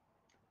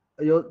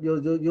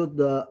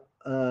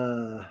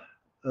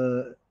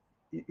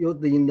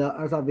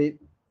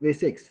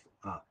SRv6.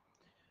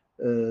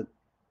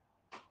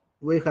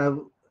 We have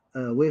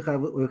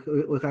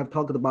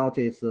talked about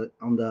it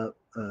on the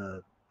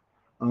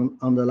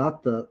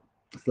last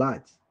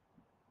slides.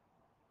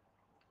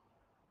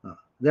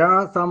 There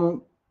are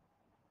some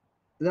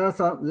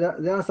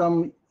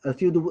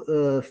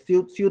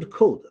pseudo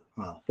code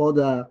for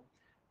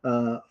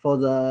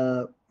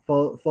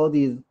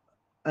these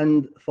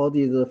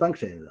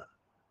functions.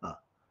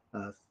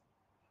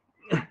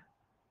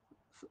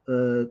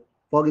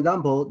 For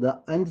example,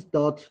 the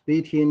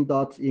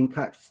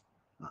end.vtn.incaps.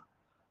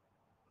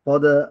 For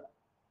the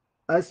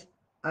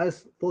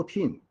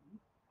S14,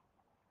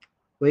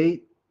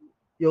 we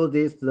use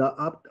this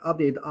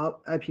update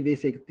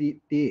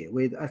IPv6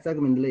 with a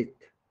segment list,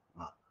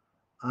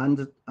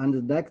 and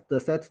next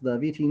set the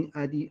VTN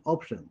ID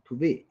option to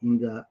V in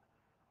the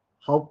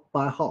hop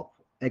by hop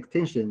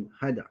extension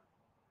header.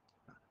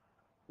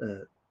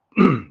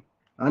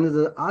 And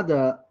the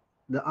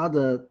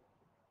other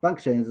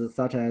functions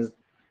such as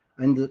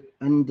and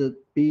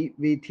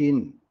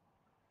bvtn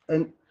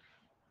and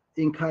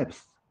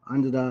incaps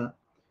and the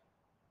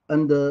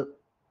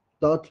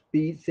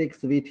 .b6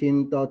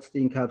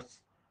 v10.encaps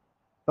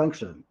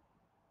function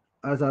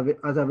as a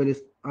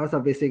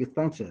v6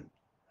 function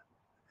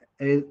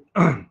is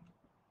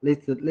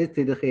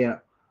listed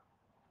here.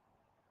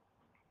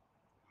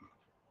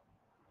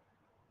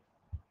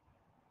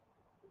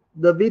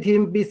 The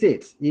v10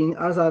 b6 in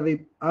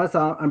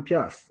alpha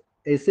amperes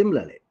is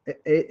similarly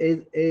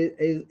is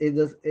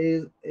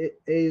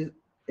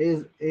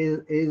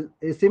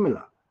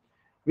similar.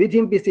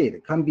 V10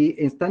 b6 can be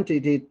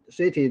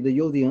instantiated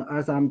using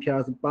alpha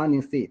amperes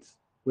binding seeds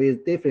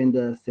with different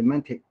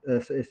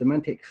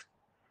semantics.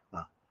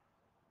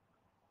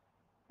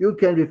 You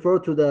can refer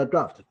to the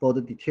draft for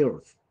the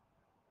details.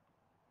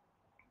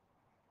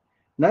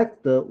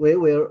 Next, we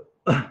will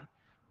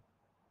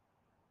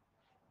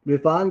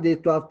refine this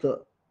draft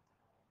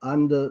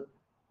and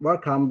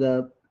welcome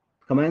the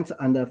comments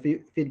and the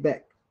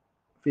feedback.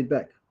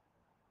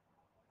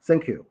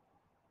 Thank you.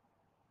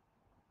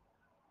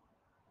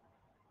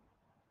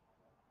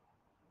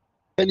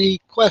 Any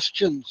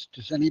questions?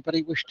 Does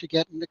anybody wish to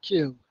get in the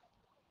queue?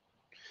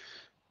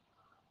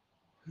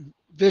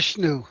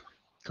 Vishnu,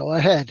 go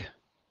ahead.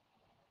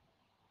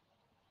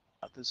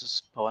 This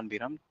is Pawan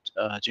Biram.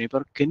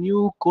 Juniper, can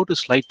you go to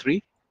slide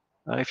 3,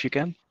 if you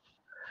can?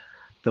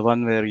 The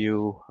one where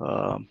you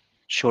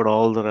showed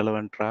all the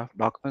relevant draft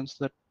documents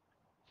that.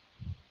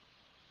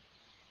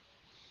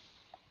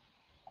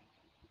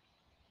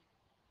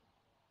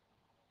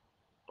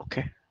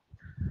 Okay.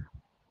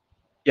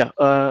 Yeah.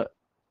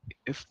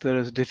 If there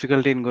is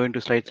difficulty in going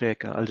to slide 3,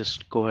 I'll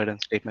just go ahead and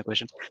state my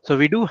question. So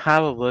we do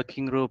have a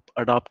working group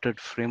adopted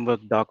framework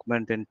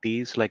document in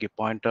T's, like you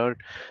pointed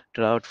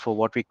out, for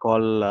what we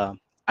call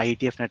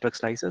IETF network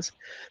slices.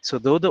 So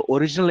though the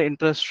original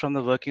interest from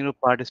the working group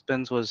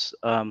participants was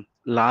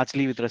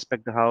largely with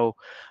respect to how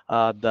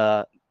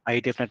the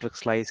IETF network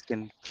slice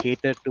can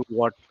cater to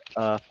what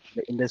the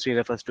industry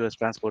refers to as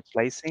transport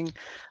slicing,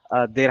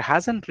 there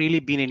hasn't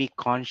really been any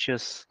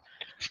conscious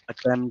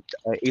attempt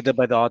either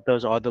by the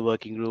authors or the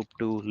working group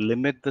to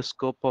limit the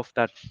scope of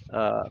that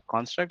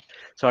construct.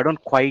 So I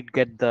don't quite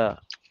get the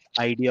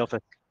idea of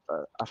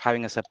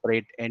having a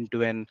separate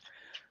end-to-end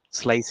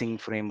slicing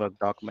framework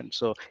document.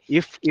 So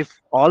if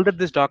all that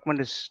this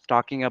document is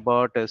talking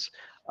about is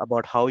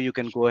about how you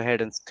can go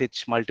ahead and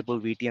stitch multiple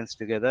VTNs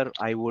together,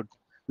 I would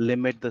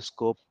limit the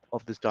scope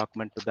of this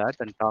document to that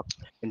and talk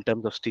in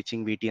terms of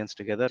stitching VTNs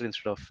together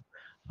instead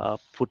of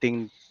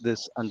putting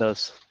this under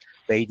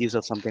the aegis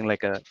of something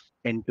like a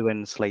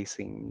end-to-end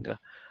slicing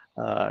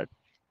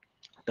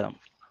term.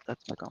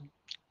 That's my comment.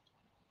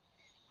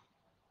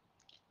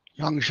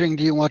 Yongxing,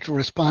 do you want to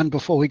respond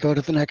before we go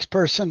to the next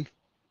person?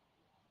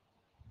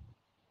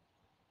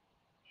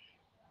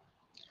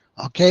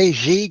 Okay,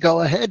 Xi,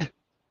 go ahead.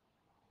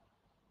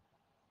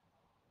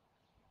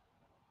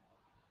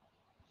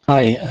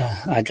 Hi,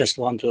 I just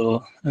want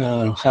to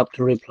help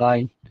to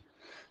reply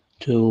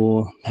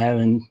to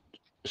Heaven's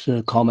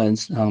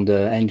comments on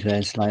the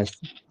end-to-end slice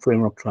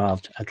framework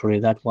draft. Actually,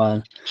 that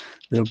one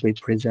will be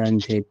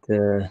presented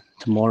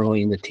tomorrow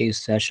in the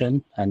TIS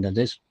session, and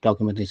this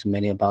document is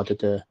mainly about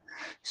the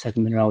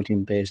segment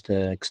routing-based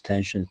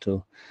extension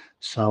to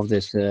solve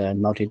this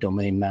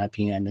multi-domain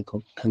mapping and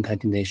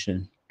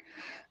concatenation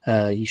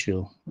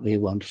issue we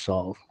want to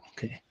solve.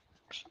 Okay.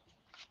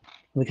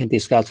 We can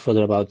discuss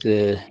further about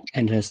the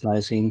end-to-end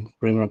slicing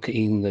framework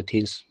in the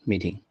TIS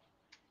meeting.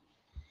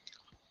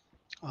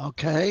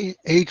 Okay,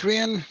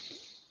 Adrian.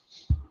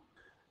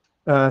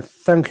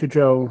 Thank you,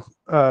 Joel.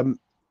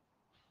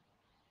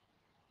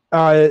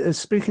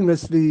 Speaking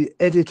as the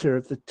editor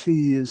of the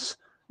TIS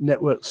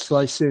network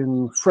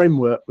slicing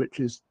framework, which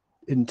is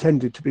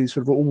intended to be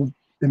sort of all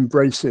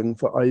embracing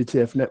for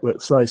IETF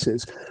network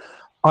slices,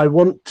 I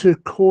want to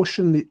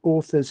caution the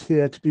authors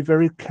here to be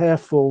very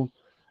careful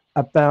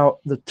about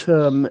the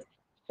term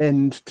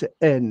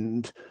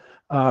end-to-end,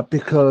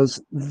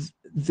 because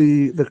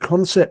the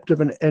concept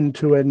of an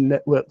end-to-end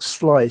network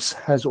slice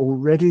has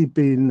already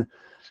been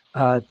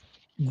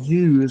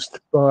used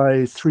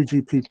by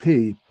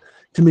 3GPP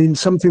to mean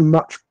something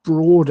much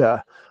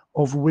broader,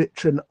 of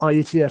which an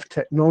IETF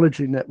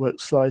technology network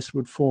slice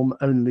would form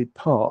only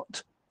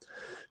part.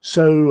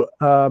 So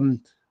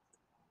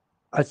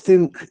I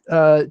think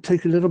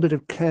take a little bit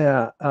of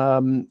care,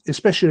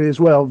 especially as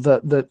well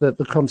that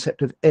the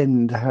concept of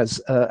end has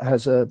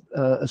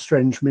a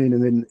strange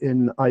meaning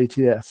in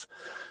IETF.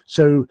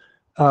 So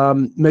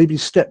maybe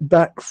step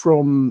back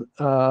from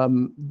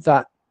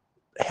that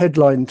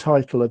headline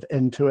title of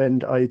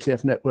end-to-end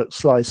IETF network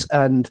slice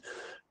and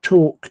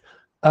talk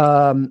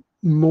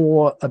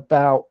more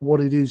about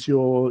what it is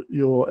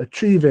you're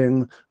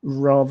achieving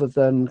rather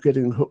than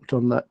getting hooked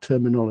on that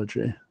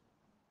terminology.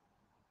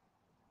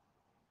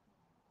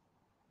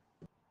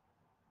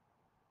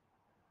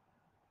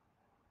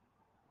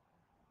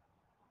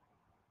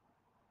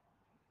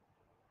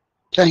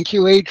 Thank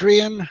you,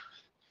 Adrian.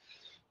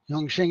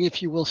 Yongxing,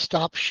 if you will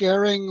stop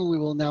sharing, we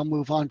will now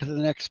move on to the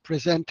next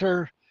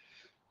presenter.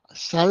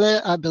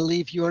 Saleh, I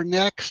believe you're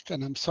next,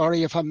 and I'm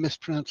sorry if I'm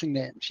mispronouncing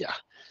names. Yeah,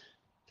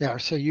 there.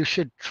 So you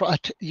should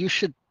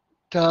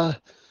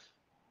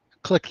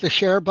click the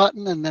share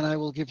button, and then I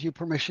will give you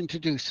permission to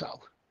do so.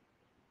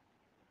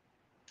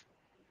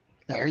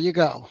 There you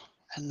go.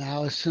 And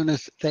now as soon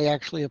as they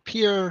actually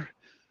appear,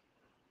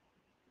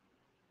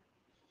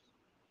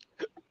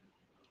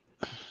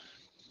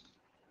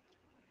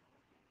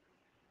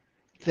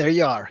 there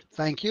you are.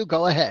 Thank you.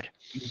 Go ahead.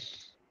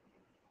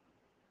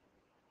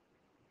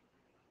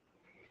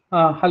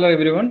 Hello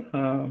everyone,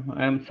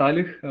 I am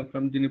Salih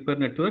from Juniper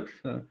Networks.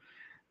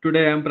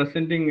 Today I am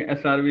presenting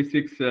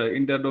SRv6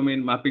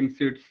 interdomain mapping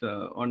sheets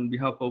on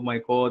behalf of my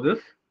co-authors.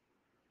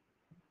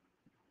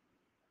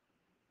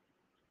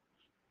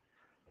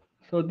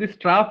 So this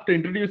draft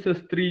introduces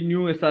three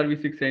new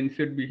SRv6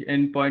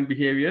 endpoint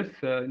behaviors,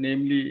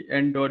 namely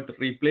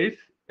end.replace,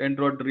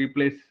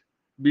 end.replace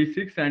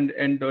b6, and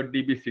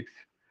end.db6.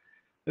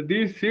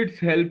 These sheets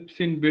helps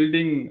in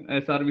building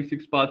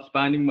SRv6 path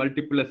spanning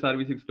multiple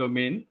SRv6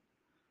 domain.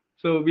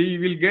 So we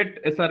will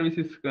get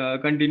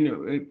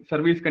SRv6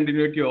 service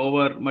continuity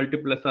over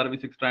multiple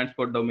SRv6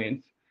 transport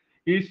domains.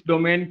 Each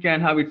domain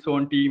can have its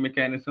own TE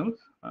mechanisms.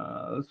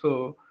 Among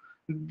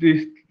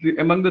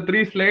the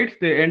three slides,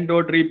 the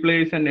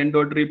end.replace and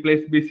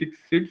end.replace b6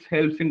 sheets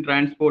helps in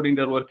transport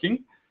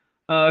interworking.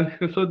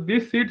 So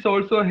this sheets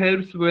also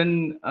helps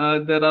when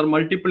there are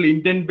multiple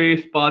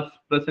intent-based paths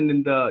present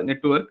in the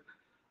network.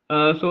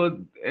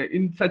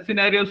 In such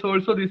scenarios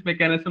also, this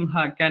mechanism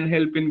can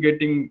help in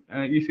getting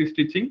easy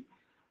stitching.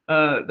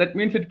 That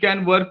means it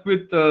can work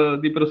with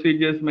the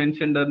procedures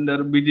mentioned under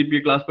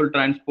BGP classical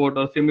transport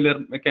or similar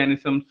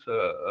mechanisms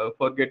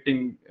for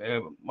getting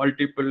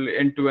multiple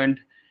end-to-end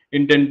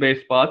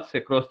intent-based paths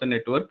across the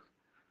network.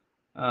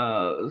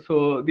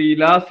 So the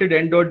last sheet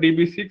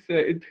end.db6,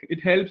 it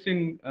helps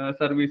in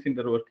service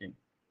interworking.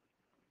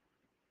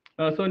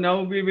 So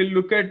now we will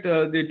look at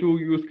the two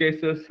use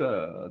cases.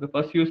 The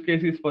first use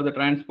case is for the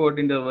transport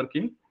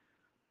interworking.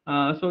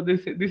 So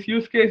this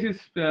use case is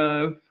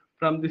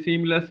from the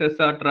seamless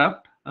SR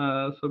draft.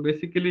 So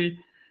basically,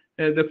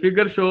 the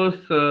figure shows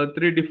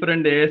three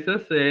different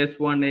ASs: AS1,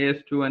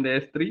 AS2, and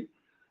AS3.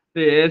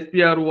 The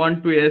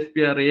ASPR1 to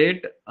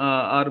ASPR8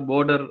 are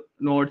border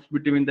nodes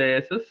between the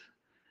ASs.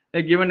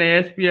 A given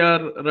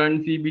ASPR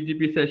runs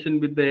eBGP session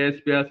with the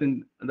ASPRs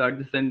in the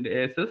adjacent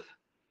ASs.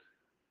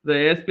 The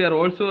ASPR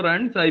also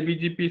runs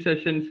IBGP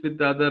sessions with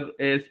the other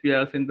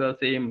ASPRs in the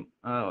same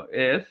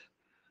AS.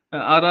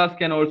 RRs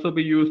can also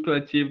be used to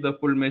achieve the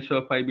full measure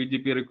of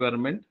IBGP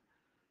requirement.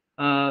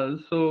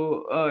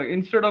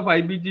 Instead of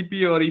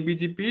IBGP or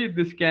eBGP,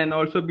 this can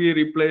also be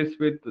replaced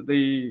with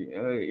the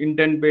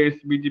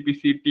intent-based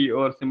BGP-CT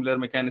or similar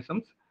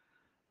mechanisms.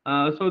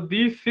 So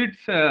these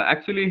sheets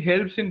actually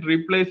helps in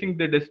replacing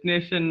the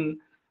destination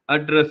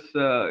address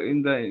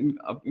in the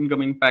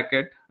incoming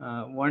packet.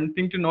 One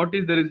thing to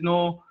notice, there is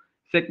no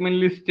segment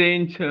list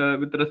change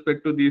with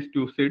respect to these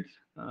two sheets.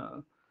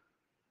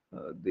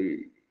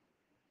 The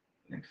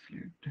next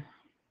slide.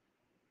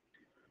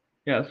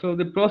 Yeah, so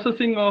the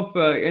processing of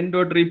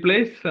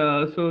end.replace.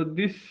 So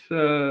this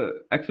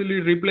actually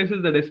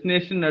replaces the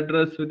destination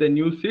address with a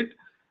new sheet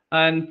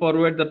and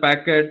forward the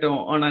packet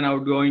on an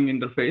outgoing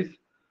interface.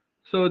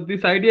 So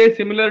this idea is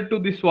similar to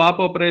the swap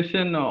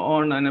operation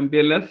on an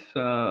MPLS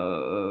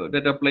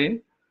data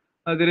plane.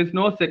 There is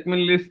no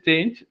segment list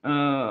change,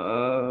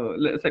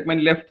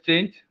 segment left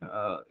change,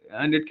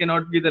 and it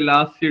cannot be the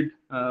last seed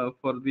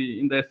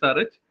in the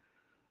SRH.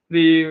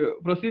 The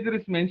procedure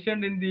is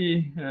mentioned in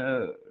the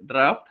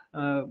draft.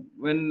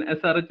 When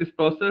SRH is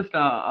processed,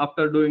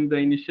 after doing the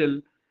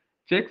initial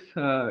checks,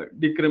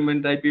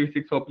 decrement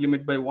IPv6 hop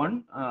limit by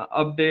 1,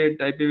 update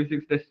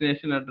IPv6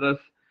 destination address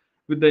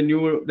with the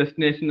new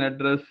destination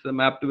address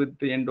mapped with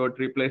the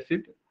end.replace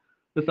it,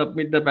 to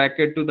submit the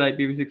packet to the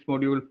IPv6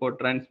 module for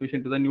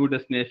transmission to the new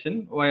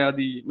destination via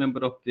the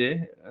member of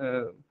J,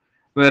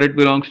 where it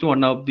belongs to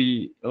one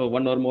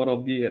or more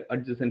of the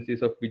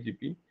adjacencies of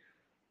BGP.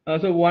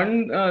 So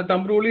one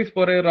thumb rule is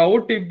for a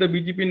route, if the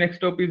BGP next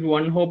stop is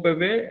one hop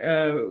away,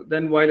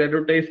 then while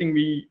advertising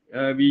we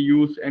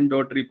use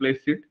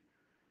end.replace it.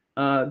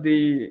 A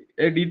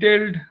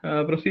detailed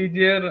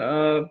procedure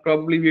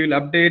probably we will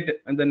update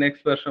in the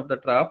next version of the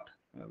draft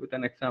with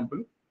an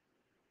example.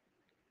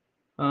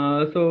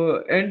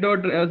 So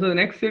the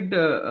next sheet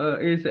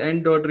is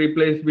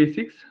end.replace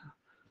b6.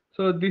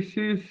 So this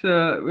is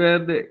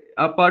where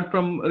apart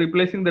from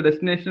replacing the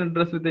destination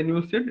address with a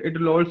new sheet, it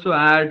will also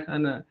add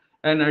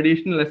an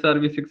additional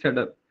SRv6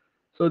 header.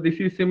 So this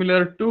is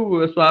similar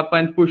to swap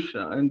and push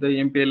in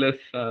the MPLS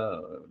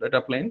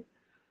data plane.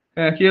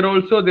 Here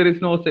also there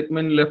is no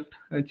segment left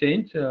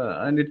change,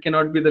 and it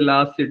cannot be the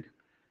last seed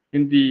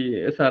in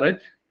the SRH.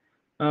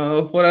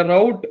 For a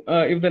route,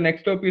 if the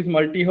next stop is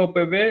multi-hop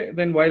away,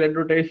 then while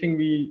advertising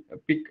we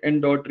pick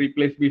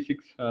end.replace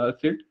b6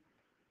 seed.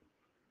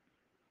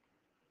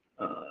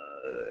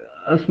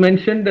 As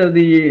mentioned,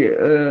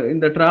 in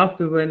the draft,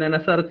 when an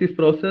SRH is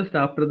processed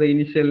after the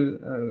initial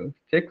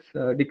checks,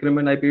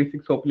 decrement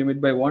IPv6 hop limit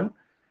by 1,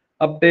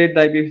 update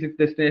the IPv6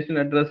 destination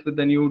address with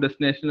the new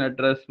destination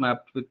address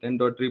mapped with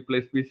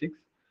end.replace b6.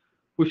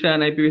 push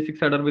an IPv6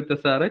 header with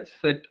SRH,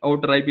 set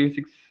outer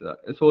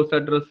IPv6 source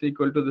address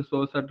equal to the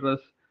source address,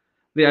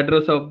 the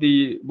address of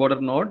the border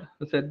node,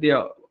 set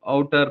the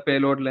outer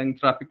payload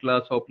length, traffic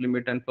class, hop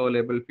limit, and flow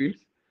label fields,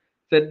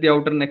 set the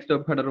outer next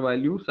hop header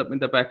value, submit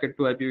the packet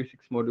to IPv6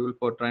 module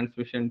for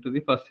transmission to the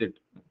first hit.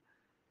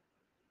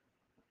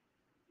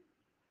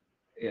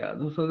 Yeah,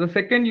 so the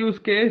second use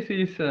case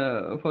is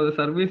for the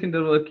service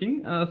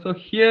interworking. So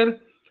here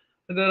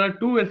there are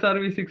two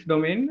SRv6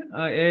 domain,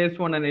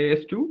 AS1 and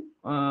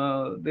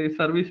AS2. The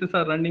services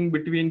are running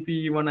between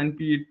PE1 and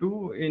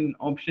PE2 in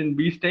option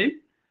B style.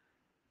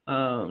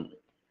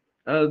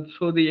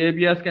 So the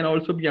ABRs can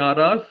also be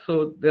RRs.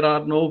 So there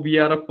are no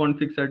VRF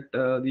configs at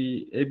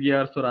the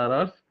ABRs or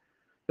RRs.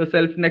 The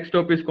self next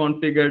hop is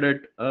configured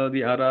at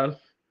the RRs.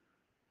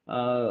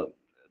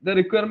 The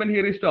requirement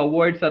here is to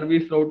avoid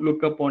service route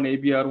lookup on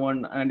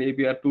ABR1 and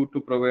ABR2 to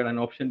provide an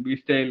option B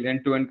style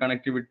end-to-end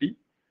connectivity.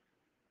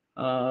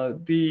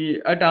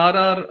 At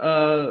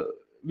RR,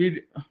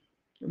 we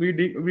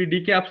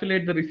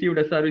decapsulate the received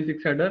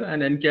SRv6 header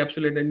and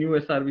encapsulate a new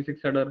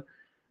SRv6 header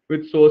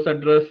with source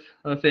address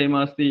same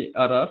as the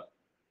RR.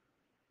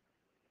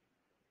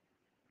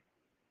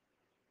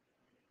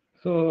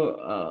 So,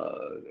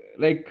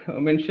 like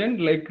mentioned,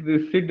 like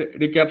the SID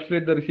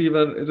decapsulate the received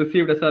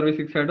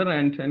SRv6 header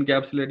and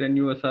encapsulate a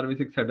new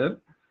SRv6 header.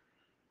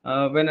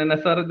 When an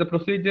SRH, the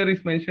procedure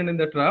is mentioned in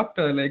the draft,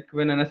 like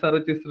when an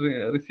SRH is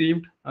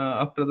received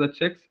after the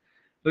checks,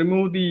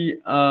 remove the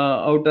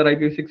outer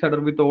IPv6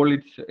 header with all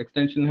its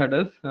extension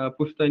headers,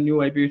 push the new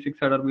IPv6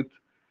 header with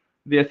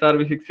the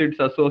SRv6 SIDs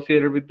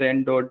associated with the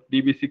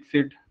end.db6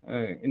 SID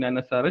in an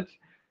SRH.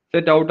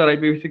 Set outer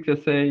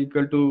IPv6 SA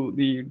equal to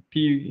the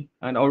T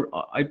and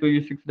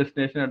IPv6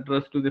 destination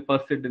address to the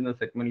first SID in the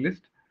segment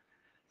list.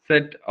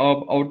 Set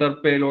outer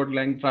payload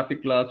length,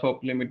 traffic class,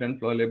 hop limit, and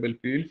flow label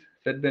fields.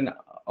 Set the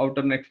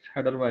outer next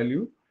header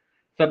value.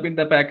 Submit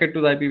the packet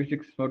to the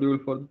IPv6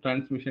 module for the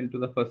transmission to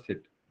the first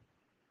SID.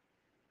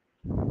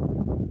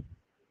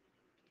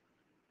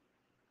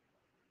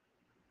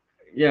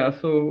 Yeah,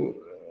 so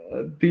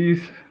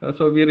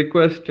so we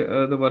request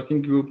the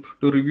working group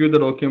to review the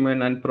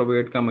document and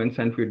provide comments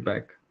and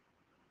feedback.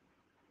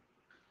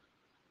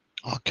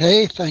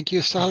 Okay, thank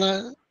you,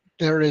 Salah.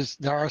 There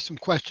are some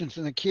questions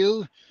in the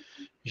queue.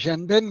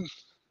 Zhenbin.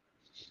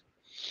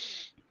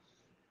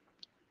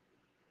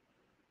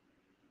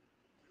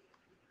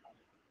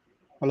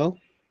 Hello?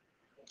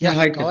 Yes,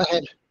 hi, go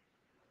ahead.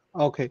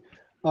 Okay.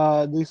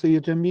 This is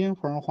Zhenbin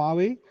from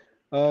Huawei.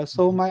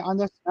 So my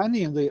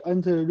understanding, the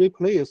enter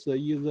replace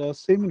is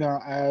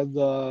similar as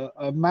the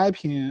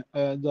mapping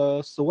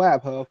the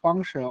swap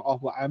function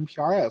of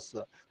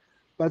MPRS,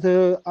 but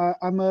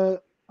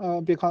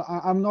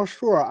I'm not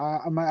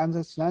sure my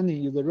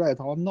understanding is right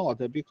or not,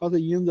 because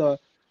in the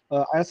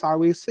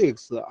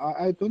SRv6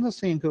 I don't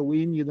think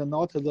we need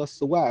not the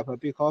swap,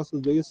 because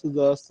this is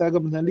the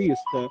segment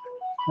list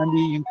can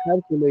be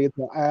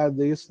encapsulated as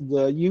this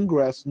the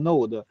ingress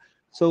node.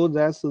 So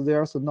there's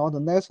not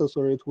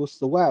necessary to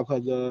swap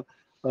the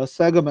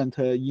segment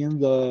in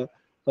the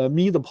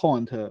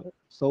midpoint.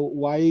 So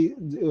why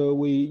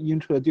we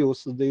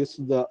introduce this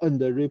the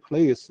end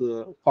replace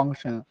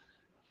function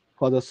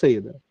for the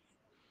SID?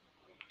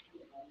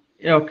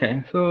 Yeah,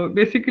 okay. So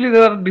basically,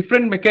 there are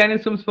different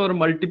mechanisms for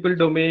multiple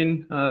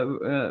domain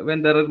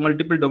when there are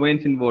multiple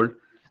domains involved.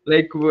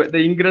 Like the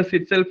ingress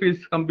itself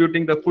is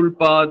computing the full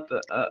path,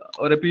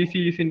 or a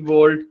PC is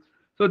involved.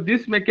 So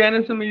this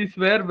mechanism is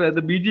where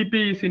the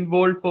BGP is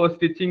involved for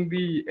stitching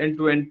the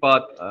end-to-end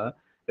path.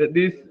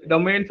 These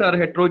domains are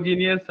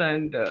heterogeneous,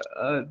 and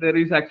there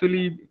is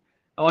actually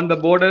on the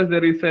borders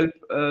there is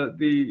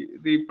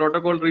the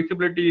protocol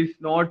reachability is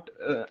not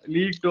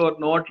leaked or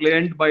not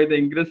learned by the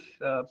ingress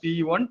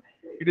PE1.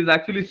 It is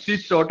actually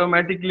stitched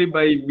automatically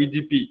by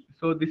BGP.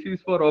 So this is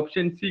for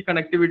option C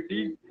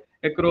connectivity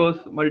across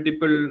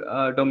multiple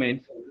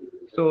domains.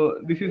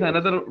 So this is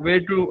another way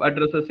to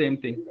address the same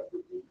thing.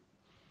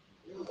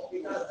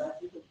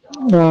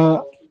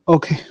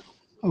 Okay.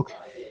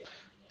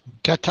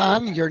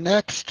 Katan, you're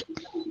next.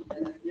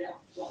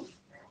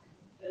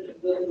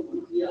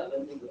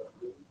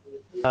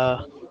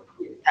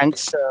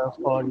 Thanks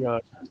for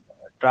your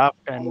draft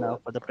and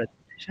for the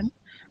presentation.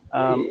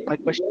 My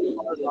question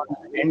was on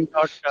the end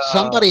dot.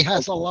 Somebody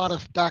has a lot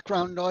of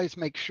background noise.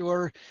 Make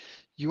sure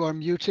you are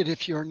muted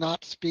if you're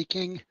not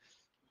speaking.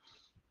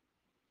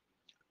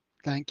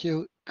 Thank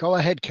you. Go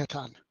ahead,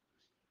 Ketan.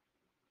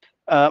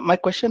 My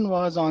question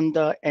was on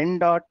the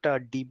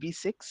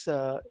n.db6,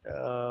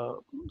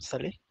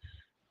 Saleh,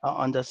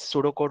 on the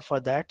pseudocode for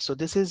that. So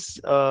this is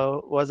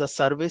was a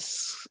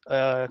service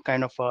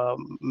kind of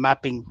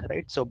mapping,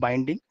 right? So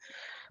binding.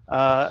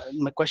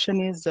 My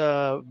question is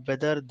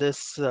whether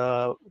this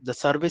the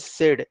service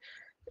SID,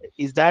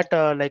 is that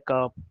like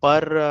a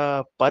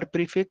per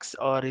prefix,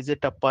 or is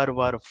it a per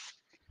verb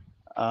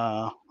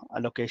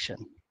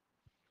allocation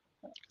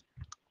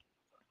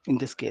in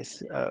this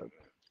case?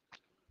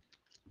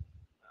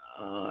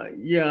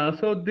 Yeah,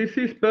 so this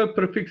is per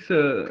prefix,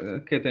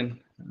 Ketan.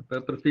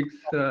 Per prefix,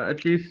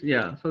 at least,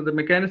 yeah. So the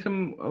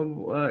mechanism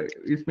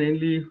is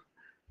mainly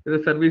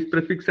the service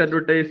prefix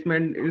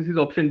advertisement. This is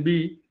option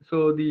B.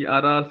 So the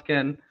RRs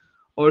can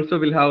also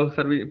will have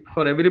service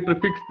for every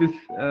prefix. This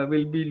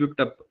will be looked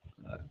up.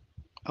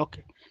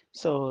 Okay.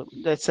 So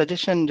the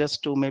suggestion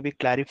just to maybe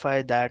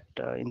clarify that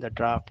in the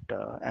draft,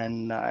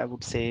 and I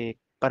would say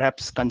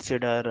perhaps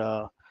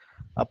consider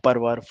upper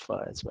verb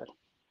as well.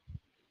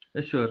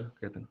 Sure,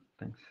 Ketan.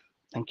 Thanks.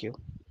 Thank you.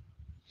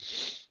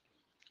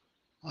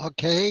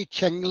 Okay,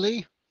 Cheng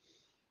Li.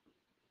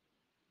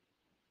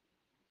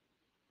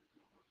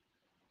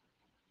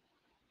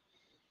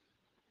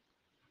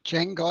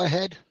 Cheng, go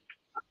ahead.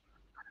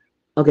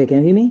 Okay, can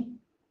you hear me?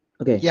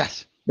 Okay.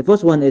 Yes. The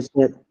first one is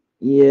that,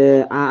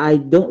 yeah, I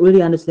don't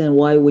really understand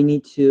why we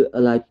need to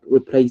like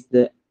replace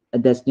the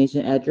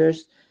destination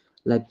address.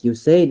 Like you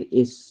said,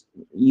 is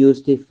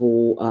used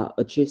for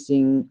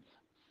achieving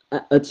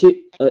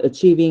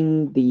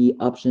the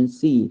option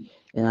C,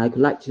 and I would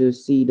like to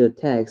see the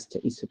text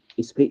is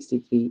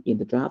explicitly in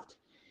the draft.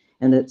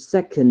 And the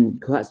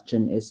second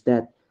question is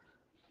that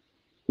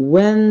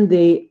when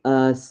the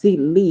seat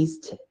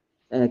list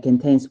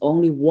contains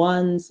only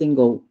one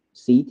single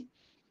seat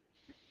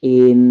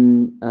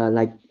in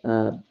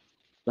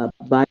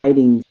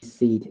binding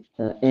seat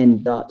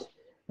n dot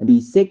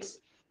b6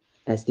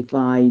 as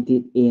defined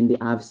in the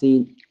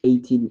RFC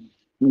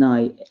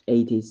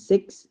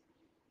 8986,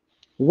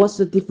 what's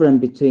the difference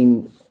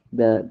between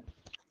the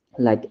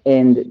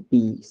end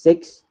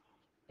b6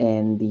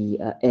 and the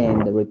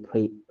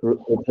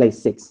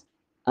replace 6?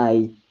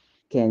 I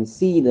can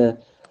see the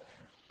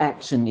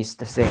action is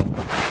the same.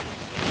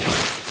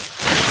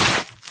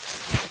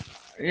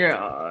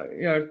 Yeah.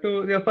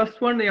 To the first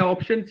one, yeah,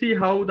 option C,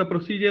 how the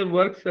procedure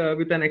works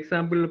with an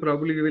example,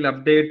 probably we will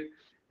update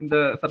in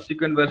the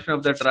subsequent version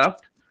of the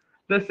draft.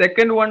 The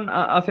second one,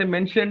 as I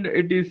mentioned,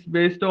 it is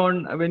based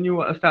on when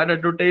you start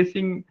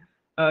advertising.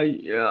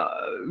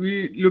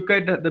 We look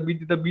at the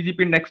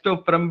BGP next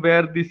hop from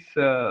where this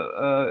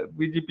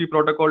BGP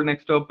protocol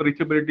next hop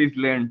reachability is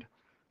learned.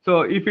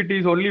 So if it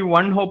is only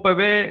one hop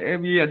away,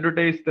 we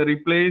advertise the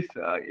replace.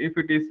 If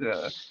it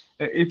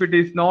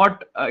is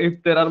not,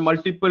 if there are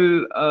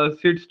multiple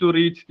seeds to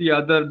reach the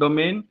other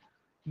domain,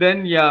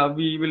 then yeah,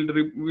 we will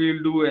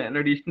do an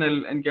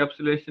additional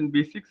encapsulation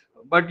B6.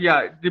 But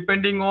yeah,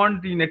 depending on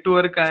the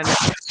network and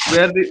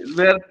where this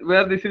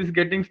is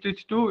getting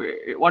stitched to,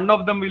 one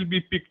of them will be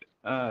picked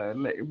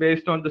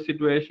based on the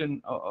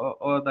situation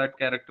or that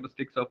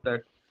characteristics of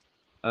that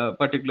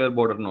particular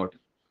border node.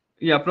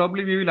 Yeah,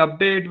 probably we will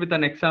update with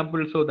an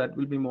example so that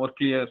will be more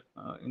clear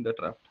in the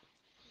draft.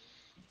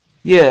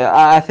 Yeah,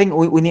 I think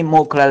we need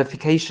more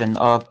clarification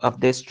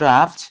of this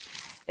draft.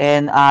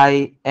 And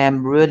I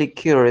am really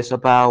curious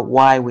about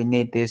why we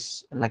need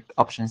this like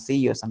option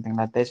C or something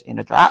like this in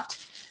the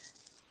draft.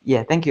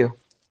 Yeah, thank you.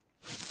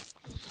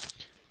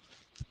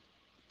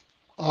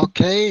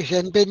 Okay,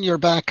 Zhenbin, you're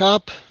back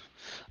up.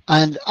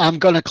 And I'm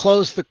going to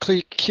close the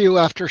queue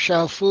after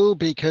Xiaofu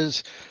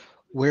because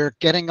we're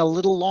getting a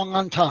little long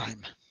on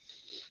time.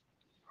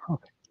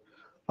 Okay.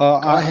 Go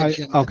ahead,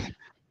 Zhenbin. Okay.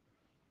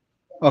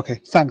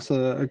 Okay. Thanks,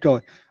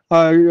 Joy.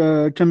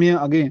 Zhenbin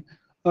again.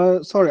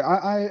 Sorry,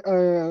 I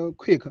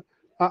quick.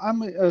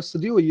 I'm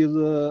still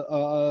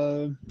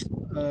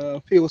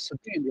feel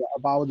strange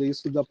about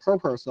this the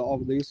purpose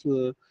of this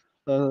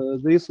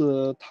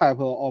type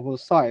of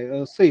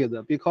seed,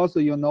 because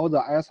you know the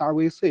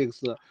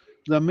SRv6,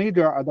 the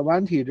major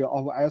advantage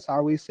of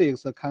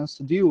SRv6 can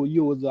still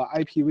use the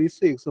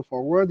IPv6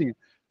 forwarding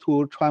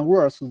to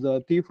traverse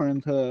the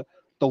different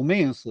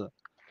domains,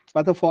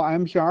 but for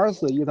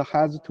MPRs it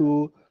has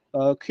to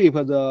keep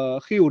the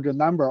huge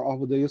number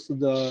of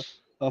the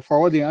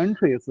forwarding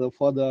entries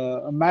for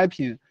the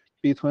mapping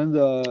between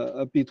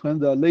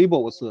the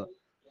labels.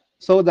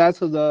 So that's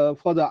for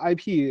the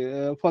IP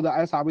for the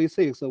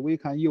SRv6 we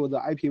can use the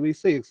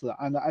IPv6,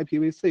 and the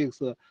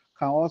IPv6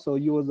 can also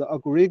use the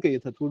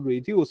aggregate to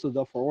reduce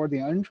the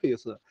forwarding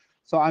entries.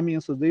 So I mean,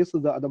 so this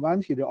is the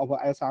advantage of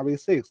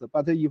SRv6.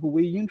 But if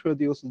we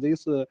introduce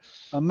this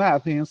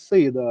mapping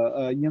seed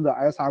in the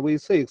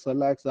SRv6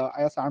 like the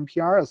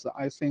SMPRs,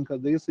 I think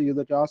this is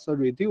just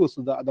reduce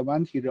the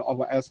advantage of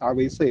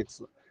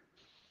SRv6.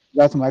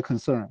 That's my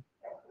concern.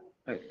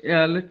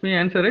 Yeah, let me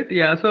answer it.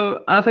 Yeah,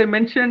 so as I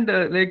mentioned,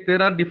 like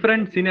there are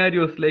different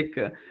scenarios. Like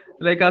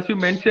as you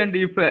mentioned,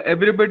 if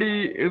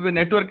if a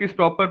network is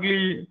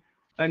properly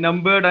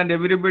numbered and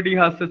everybody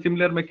has a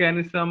similar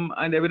mechanism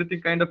and everything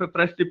kind of a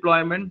fresh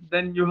deployment,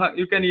 then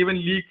you can even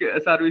leak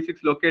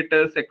SRv6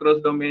 locators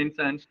across domains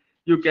and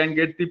you can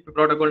get the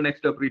protocol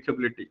next up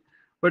reachability.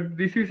 But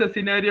this is a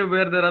scenario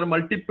where there are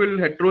multiple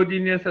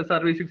heterogeneous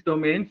SRv6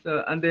 domains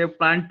and they have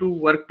planned to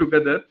work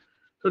together.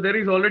 So there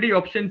is already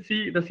option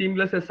C, the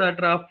seamless SR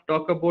draft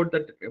talk about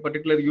that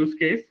particular use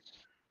case.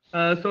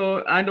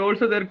 And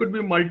also there could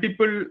be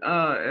multiple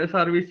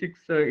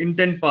SRv6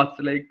 intent paths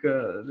like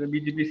the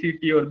BGP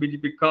CT or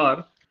BGP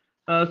car.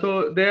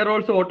 So there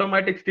also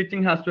automatic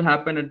stitching has to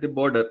happen at the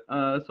border.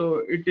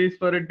 So it is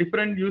for a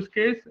different use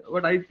case,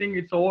 but I think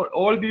it's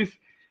all these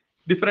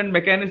different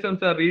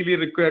mechanisms are really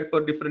required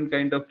for different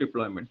kind of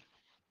deployment.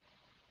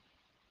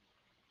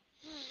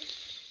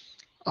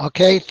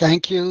 Okay,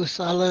 thank you,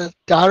 Sala.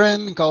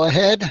 Darren, go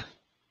ahead.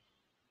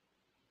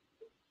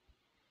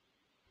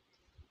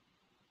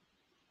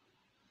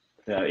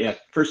 Yeah,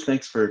 first,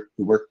 thanks for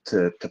the work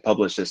to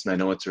publish this, and I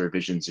know it's a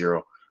revision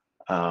 0.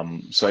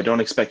 So I don't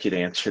expect you to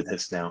answer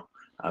this now,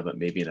 but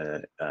maybe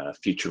in a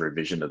future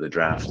revision of the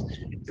draft.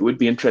 It would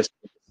be interesting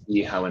to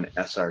see how an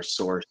SR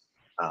source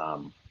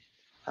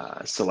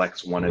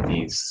selects one of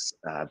these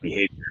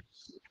behaviors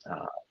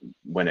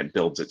when it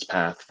builds its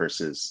path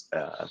versus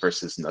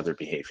another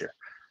behavior.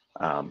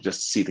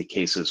 Just to see the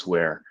cases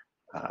where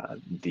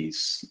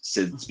these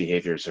SIDS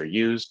behaviors are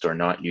used or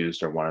not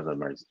used, or one of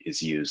them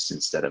is used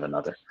instead of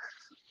another.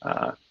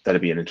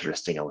 That'd be an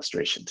interesting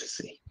illustration to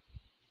see.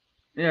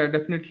 Yeah,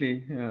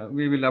 definitely.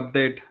 We will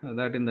update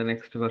that in the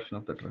next version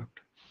of the draft.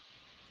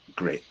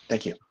 Great,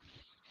 thank you.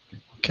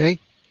 Okay,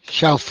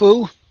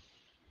 Xiaofu.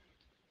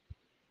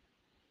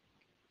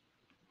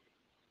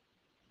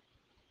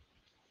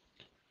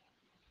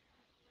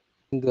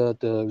 The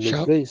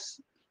Xiao, replace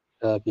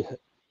can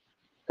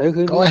you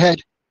hear go me?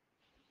 ahead.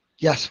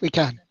 Yes, we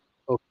can.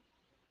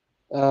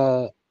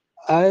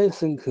 I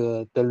think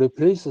the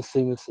replace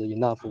seems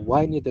enough.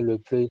 Why need the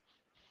replace?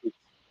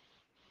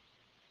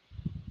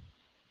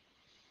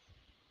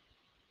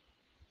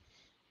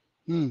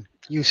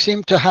 You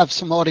seem to have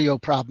some audio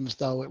problems,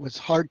 though. It was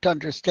hard to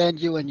understand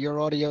you, and your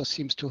audio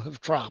seems to have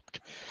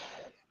dropped.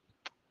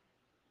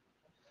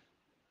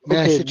 May I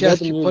Okay, let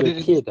suggest you me put it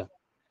in? repeat.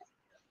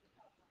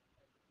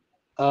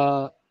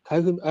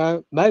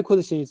 My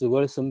question is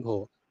very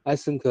simple. I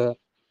think the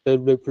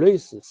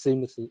replace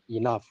seems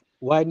enough.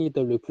 Why need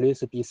the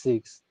replace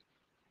B6?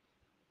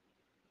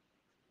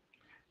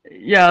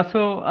 Yeah,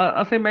 so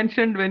as I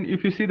mentioned,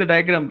 if you see the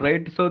diagram,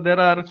 right? So there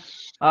are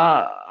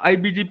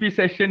IBGP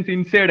sessions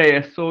inside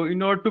AS. So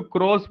in order to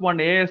cross one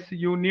AS,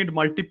 you need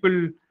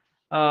multiple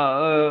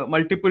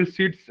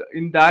seats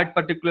in that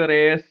particular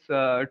AS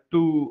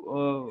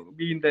to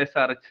be in the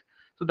SRH.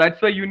 So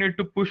that's why you need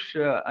to push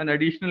an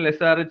additional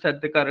SRH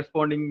at the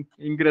corresponding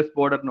ingress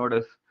border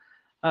nodes.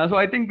 So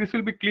I think this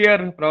will be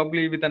clear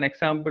probably with an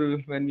example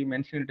when we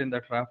mention it in the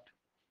draft.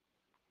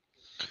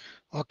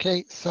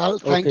 Okay, so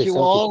thank you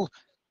all.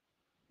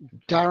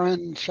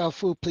 Darren,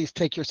 Xiaofu, please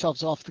take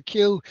yourselves off the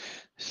queue.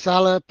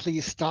 Sala,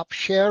 please stop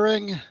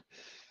sharing.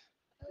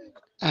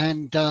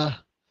 And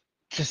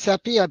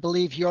Giuseppe, I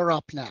believe you're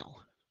up now.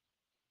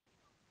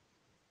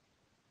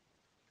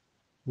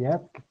 Yeah,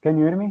 can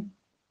you hear me?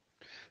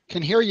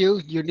 Can hear you.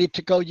 You need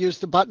to go use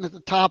the button at the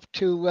top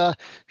to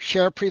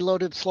share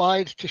preloaded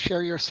slides to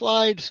share your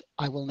slides.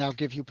 I will now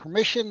give you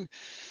permission.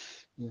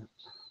 Yeah.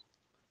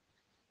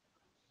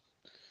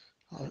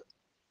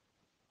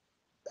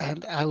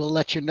 And I will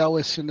let you know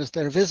as soon as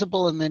they're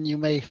visible, and then you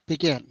may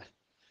begin.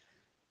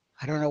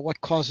 I don't know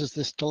what causes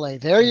this delay.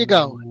 There you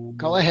go.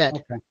 Go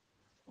ahead.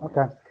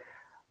 Okay.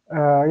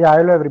 Yeah,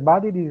 hello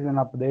everybody. This is an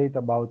update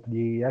about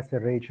the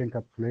SRH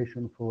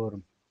encapsulation for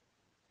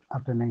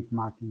alternate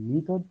marking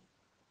method.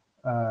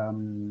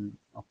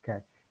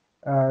 Okay.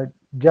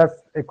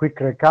 Just a quick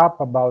recap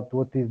about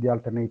what is the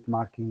alternate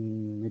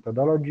marking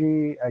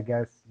methodology. I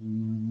guess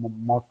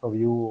most of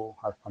you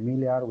are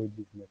familiar with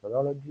this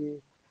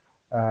methodology.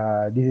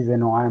 This is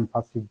an OM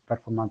passive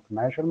performance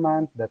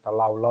measurement that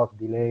allow loss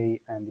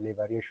delay and delay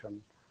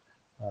variation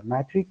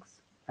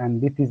metrics,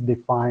 and it is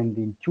defined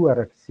in 2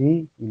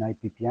 RFC in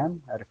IPPM,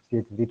 RFC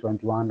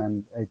 8321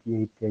 and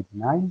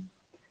 8889.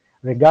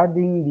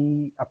 Regarding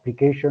the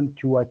application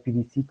to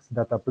IPv6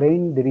 data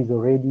plane, there is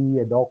already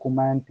a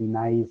document in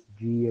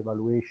ISG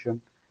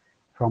evaluation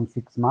from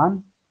 6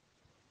 months.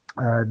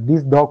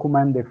 This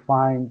document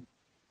defines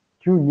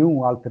 2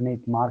 new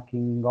alternate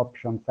marking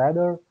options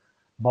header,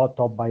 both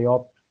op by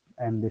op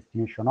and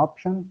destination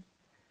option.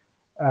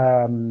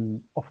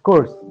 Of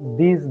course,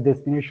 this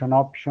destination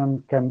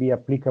option can be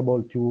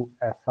applicable to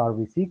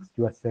SRv6,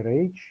 to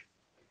SRH,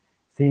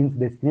 since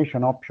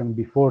destination option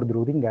before the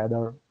routing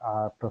header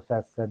are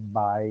processed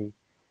by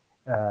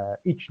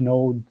each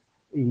node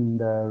in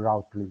the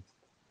route list.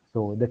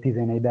 So that is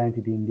an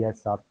identity in the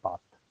SR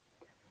path.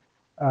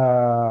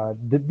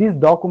 This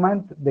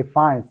document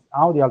defines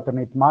how the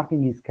alternate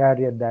marking is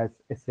carried as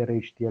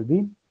SRH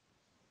TLV.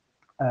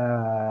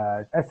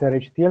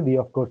 SRH TLV,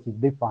 of course, is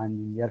defined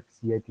in the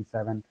RFC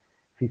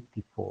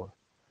 8754.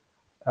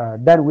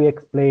 Then we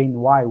explain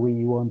why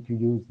we want to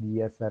use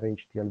the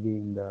SRH TLV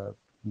in the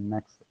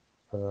next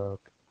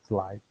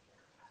slide.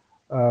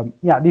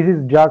 Yeah, this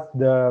is just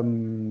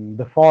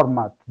the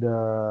format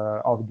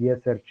of the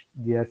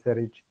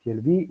SRH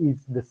TLV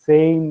is the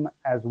same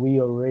as we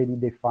already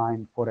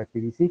defined for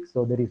IPv6,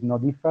 so there is no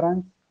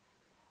difference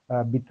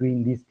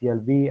between this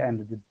TLV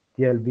and the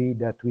TLV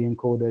that we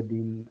encoded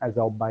in as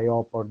op by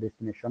op or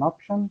destination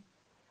option.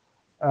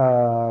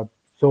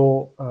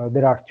 So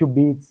there are 2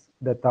 bits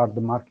that are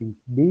the marking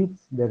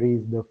bits. There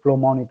is the flow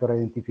monitor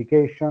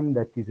identification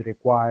that is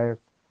required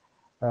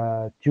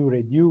to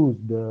reduce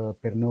the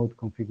per node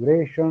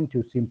configuration,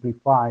 to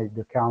simplify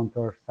the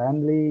counters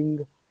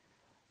handling,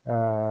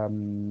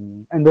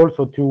 and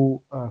also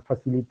to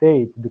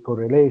facilitate the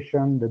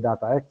correlation, the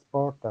data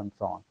export, and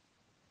so on.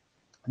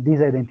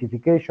 This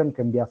identification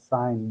can be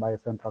assigned by a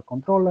central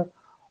controller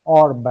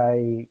or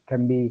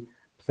can be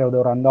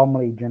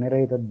pseudo-randomly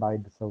generated by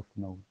the source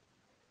node.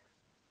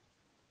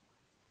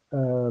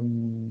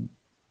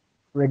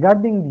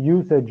 Regarding the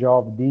usage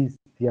of this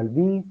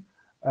TLV,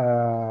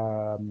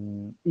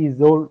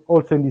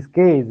 also in this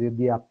case,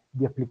 the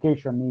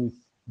application is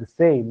the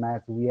same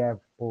as we have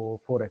for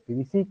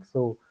IPv6.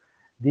 So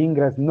the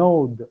ingress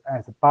node,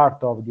 as a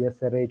part of the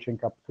SRH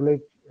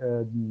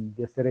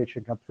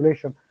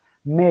encapsulation,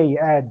 may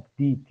add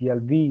the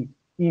TLV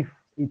if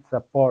it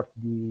supports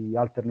the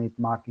alternate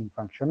marking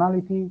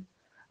functionality.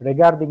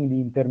 Regarding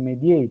the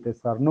intermediate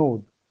SR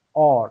node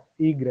or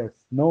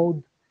egress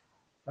node,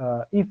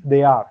 if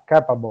they are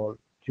capable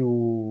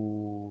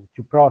to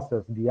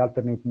process the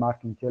alternate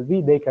marking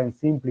TLV, they can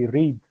simply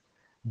read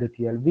the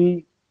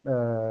TLV.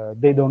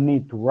 They don't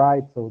need to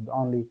write, so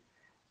only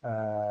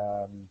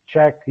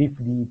check if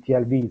the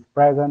TLV is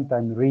present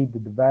and read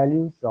the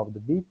values of the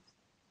bits.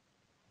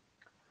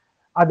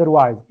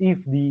 Otherwise,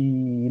 if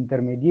the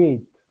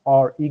intermediate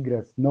or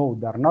egress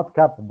node are not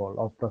capable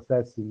of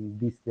processing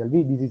this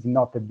TLV, this is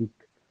not a big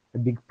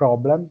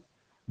problem,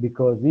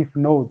 because if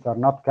nodes are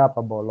not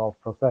capable of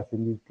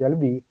processing this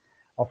TLV,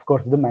 of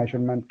course the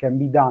measurement can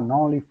be done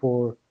only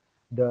for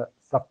the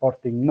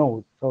supporting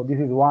nodes. So this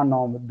is one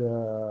of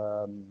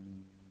the,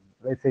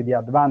 let's say, the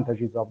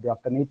advantages of the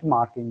alternate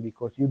marking,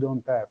 because you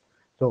don't have,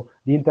 so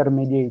the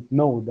intermediate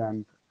node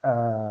and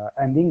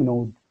ending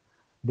node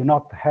do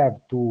not have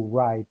to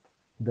write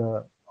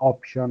the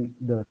option,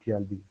 the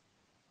TLV.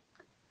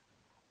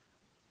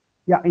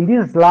 Yeah, in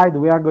this slide,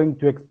 we are going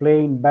to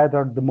explain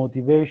better the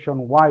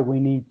motivation why we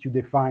need to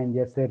define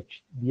the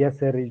SRH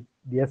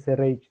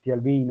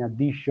TLV in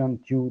addition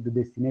to the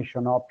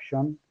destination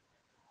option.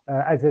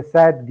 As I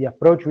said, the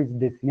approach with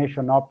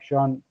destination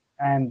option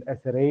and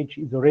SRH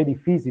is already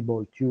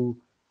feasible to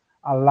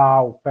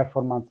allow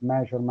performance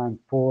measurement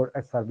for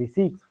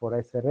SRv6, for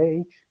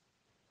SRH.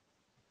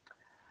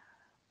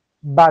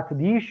 But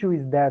the issue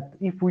is that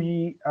if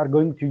we are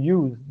going to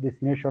use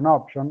destination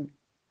option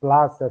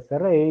plus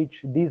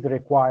SRH, this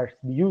requires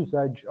the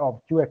usage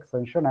of 2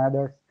 extension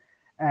headers.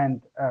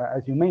 And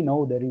as you may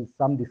know, there is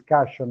some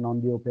discussion on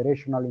the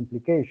operational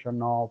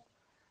implication of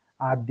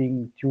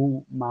adding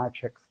too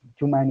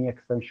many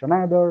extension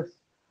headers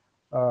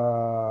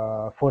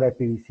for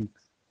IPv6.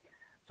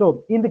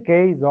 So in the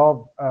case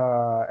of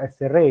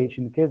SRH,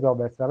 in the case of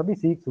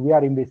SRv6, we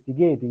are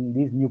investigating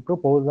this new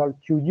proposal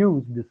to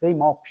use the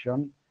same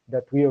option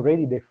that we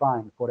already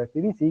defined for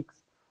IPv6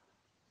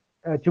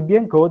 to be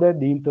encoded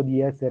into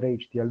the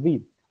SRH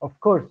TLV. Of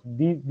course,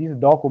 this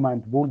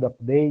document would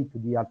update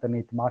the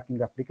alternate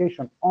marking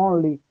application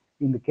only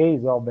in the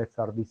case of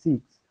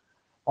SRv6,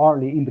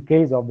 only in the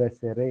case of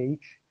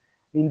SRH.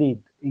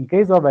 Indeed, in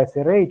case of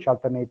SRH,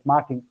 alternate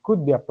marking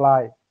could be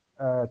applied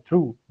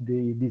through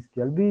this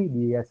TLV,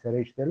 the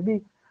SRH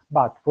TLV,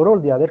 but for all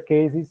the other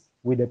cases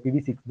with the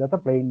IPv6 data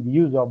plane, the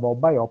use of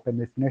by-open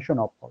destination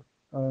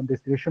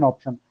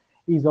option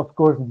is, of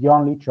course, the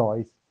only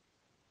choice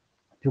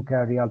to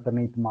carry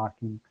alternate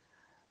marking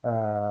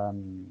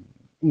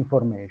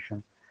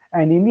information.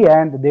 And in the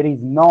end, there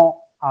is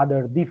no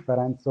other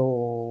difference,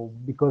 so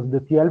because the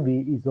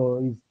TLV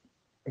is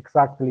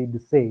exactly the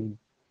same.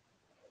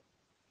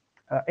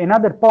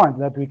 Another point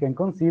that we can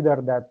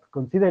consider, that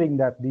considering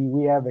that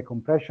we have a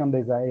compression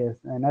design,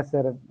 an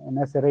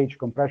SRH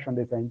compression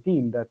design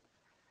team that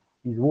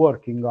is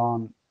working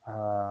on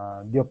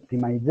the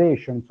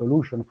optimization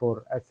solution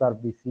for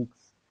SRv6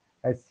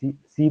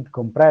 seed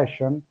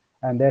compression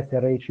and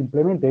SRH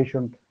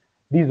implementation,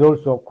 this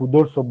could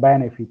also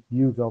benefit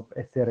use of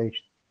SRH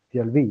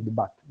TLV,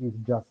 but it's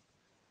just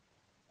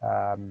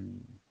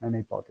an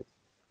hypothesis.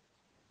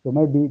 So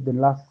maybe the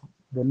last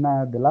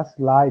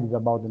slide is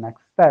about the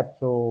next step.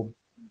 So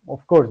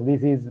of course,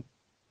 this is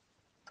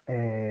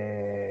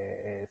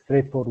a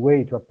straightforward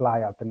way to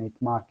apply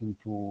alternate marking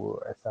to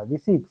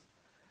SRv6.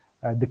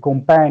 The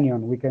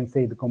companion, we can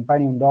say the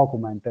companion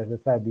document, as I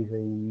said, is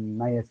an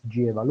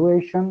ISG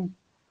evaluation.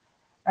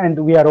 And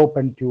we are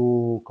open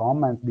to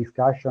comments,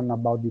 discussion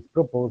about this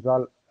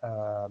proposal.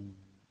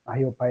 I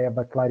hope I have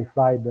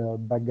clarified the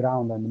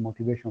background and the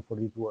motivation for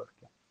this work.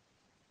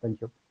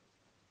 Thank you.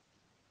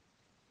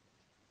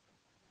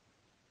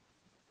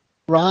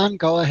 Ron,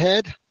 go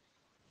ahead.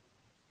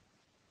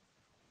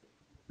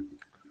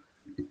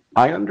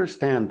 I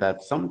understand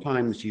that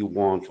sometimes you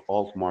want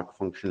alt-mark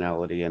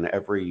functionality in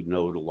every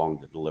node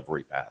along the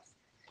delivery path.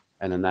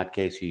 And in that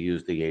case, you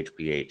use the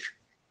HPH.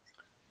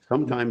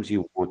 Sometimes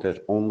you want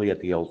it only at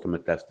the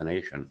ultimate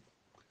destination,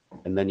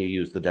 and then you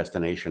use the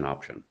destination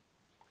option.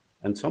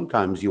 And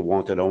sometimes you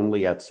want it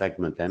only at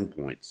segment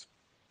endpoints.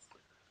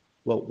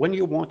 Well, when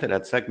you want it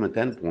at segment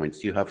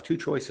endpoints, you have two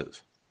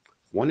choices.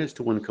 One is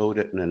to encode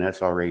it in an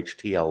SRH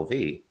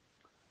TLV.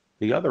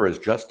 The other is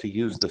just to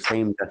use the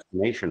same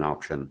destination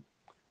option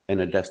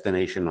in a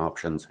destination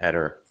options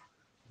header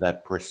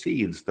that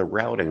precedes the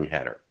routing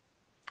header.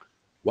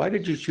 Why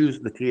did you choose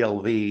the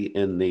TLV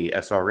in the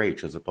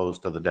SRH as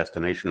opposed to the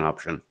destination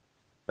option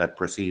that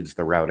precedes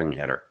the routing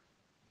header?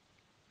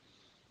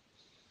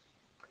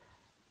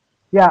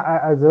 Yeah,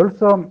 as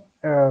also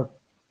I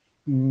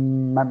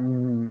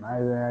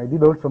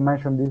did also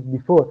mention this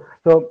before.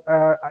 So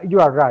you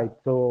are right.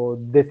 So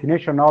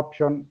destination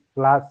option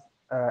plus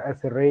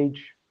SRH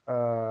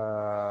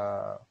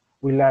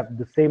will have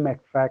the same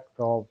effect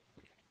of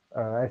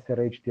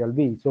SRH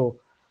TLV. So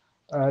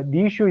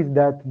the issue is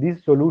that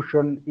this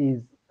solution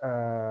is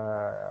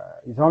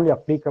only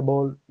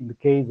applicable in the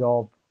case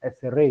of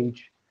SRH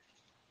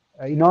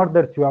in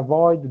order to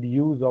avoid the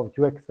use of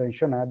two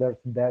extension headers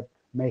that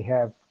may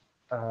have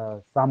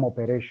some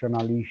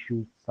operational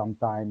issues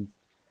sometimes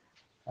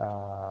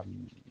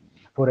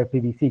for a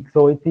PV6.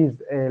 So it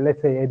is,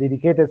 let's say, a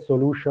dedicated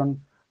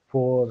solution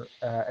for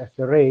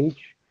SRH.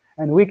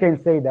 And we can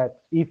say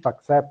that if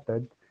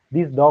accepted,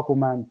 this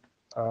document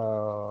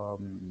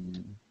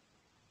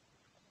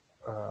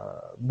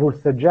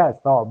would suggest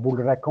or would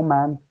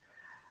recommend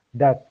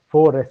that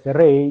for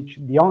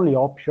SRH, the only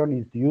option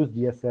is to use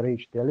the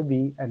SRH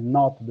TLV and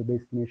not the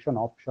destination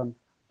option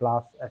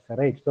plus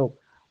SRH. So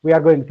we are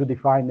going to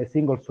define a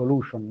single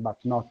solution, but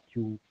not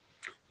two.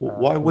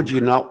 Why would you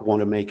not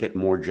want to make it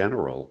more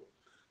general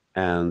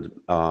and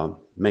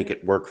make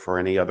it work for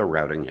any other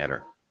routing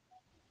header?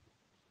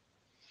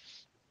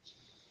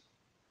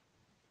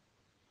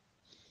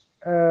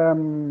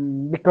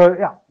 Because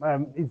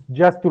it's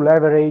just to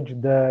leverage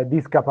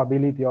this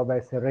capability of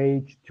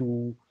SRH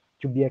to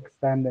be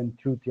extended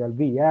through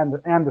TLV.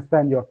 And I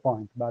understand your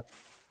point, but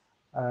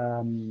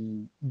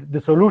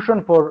the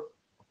solution for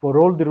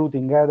all the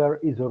routing header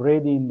is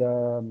already in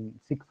the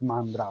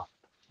 6-month draft,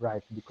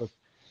 right? Because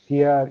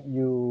here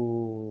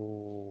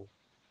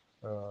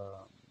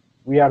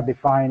we are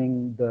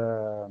defining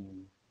the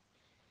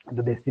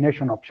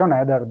destination option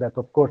header that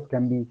of course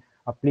can be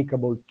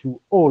applicable to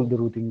all the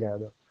routing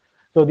header.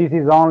 So this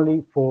is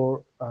only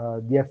for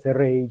the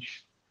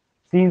SRH.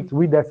 Since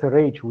with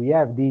SRH we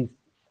have this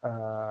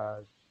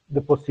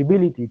the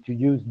possibility to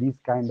use this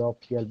kind of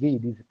TLV,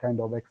 this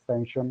kind of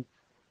extension,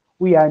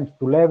 we aim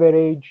to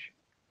leverage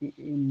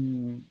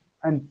and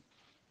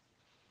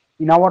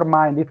in our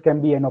mind it can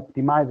be an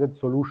optimized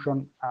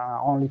solution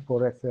only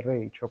for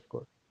SRH, of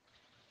course.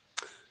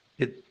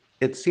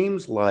 It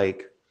seems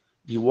like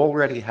you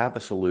already have a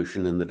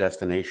solution in the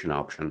destination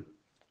option,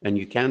 and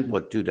you can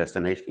put a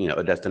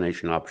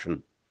destination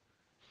option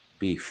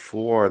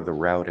before the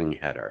routing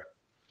header.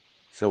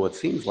 So it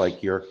seems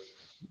like you're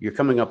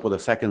coming up with a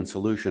second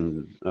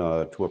solution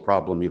to a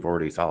problem you've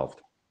already solved.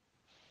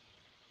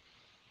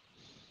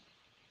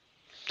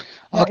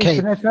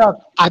 Okay,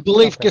 I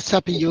believe,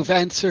 Giuseppe, you've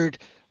answered.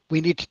 We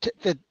need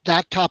to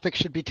that topic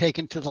should be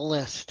taken to the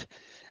list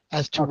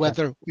as to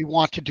whether we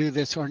want to do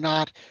this or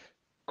not.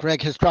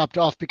 Greg has dropped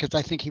off because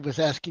I think he was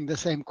asking the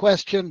same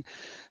question.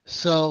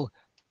 So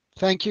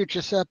thank you,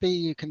 Giuseppe.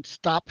 You can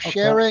stop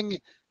sharing.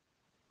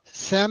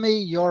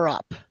 Sammy, you're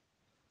up.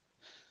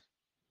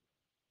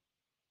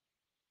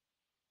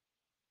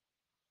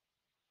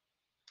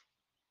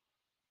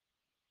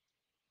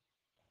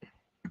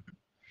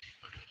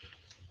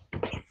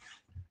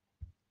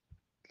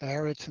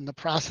 There, it's in the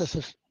process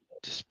of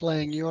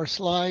displaying your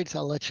slides.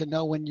 I'll let you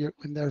know when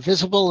they're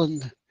visible,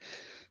 and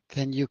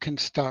then you can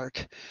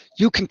start.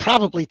 You can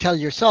probably tell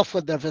yourself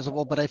when they're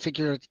visible, but I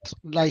figure it's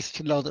nice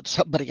to know that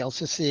somebody else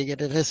is seeing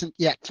it. It isn't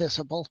yet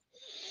visible.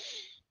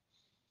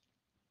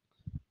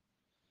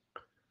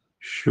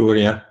 Sure,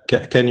 yeah.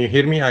 Can you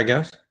hear me, I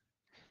guess?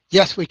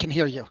 Yes, we can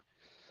hear you.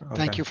 Okay.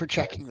 Thank you for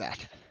checking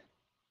that.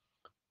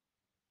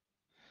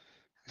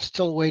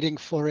 Still waiting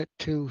for it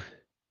to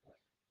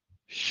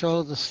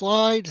show the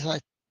slides.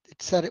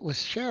 It said it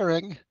was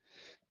sharing,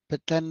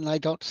 but then I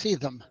don't see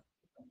them.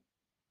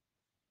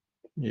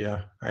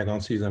 Yeah, I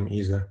don't see them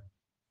either.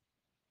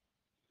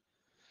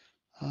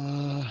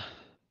 Why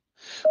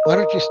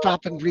don't you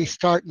stop and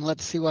restart and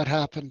let's see what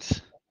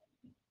happens.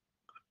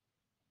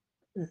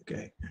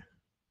 Okay.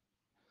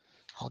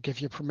 I'll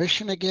give you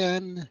permission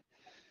again.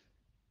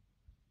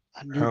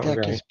 A new deck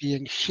Okay. is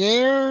being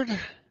shared.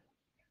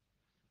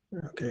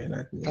 Okay,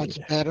 That's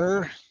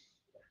better.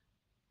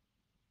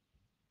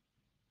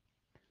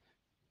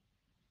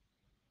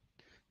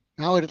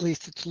 Now at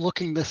least it's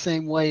looking the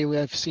same way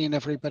I've seen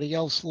everybody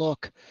else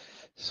look,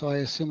 so I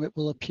assume it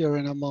will appear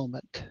in a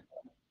moment.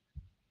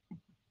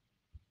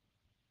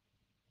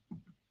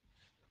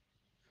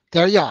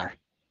 There you are.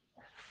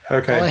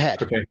 Okay. Go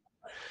ahead.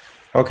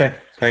 Okay,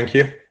 thank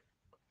you.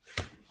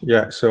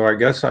 Yeah, so I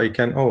guess I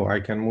can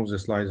move the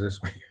slides this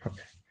way.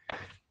 Okay. I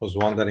was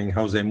wondering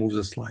how they move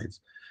the slides.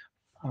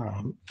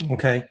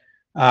 Okay.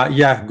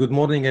 Yeah, good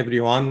morning,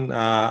 everyone.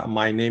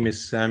 My name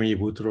is Sami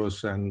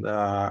Boutros, and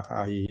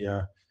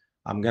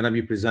I'm going to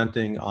be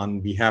presenting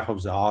on behalf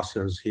of the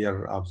authors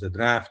here of the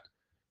draft.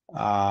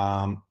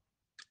 How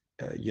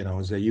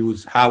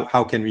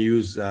can we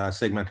use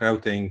segment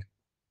routing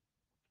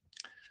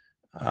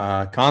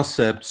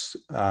concepts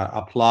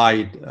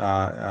applied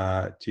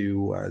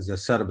to the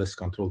service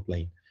control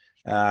plane.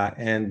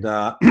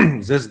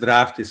 This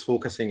draft is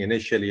focusing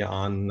initially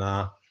on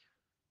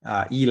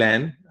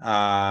ELAN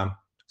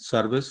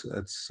service.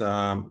 It's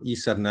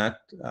Ethernet,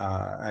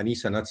 an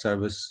Ethernet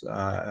service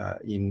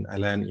in a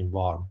LAN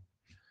environment.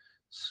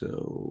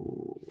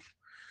 So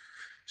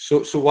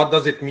what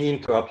does it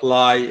mean to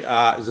apply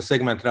the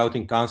segment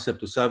routing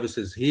concept to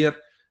services here?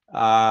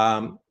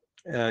 It's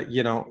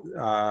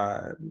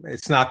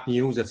not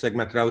new that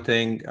segment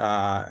routing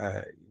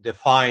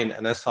define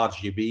an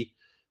sRGB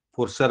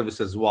for service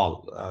as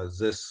well.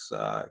 This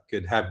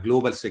could have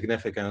global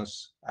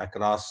significance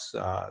across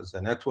the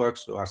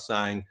networks. So are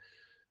saying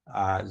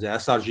the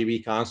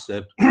sRGB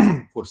concept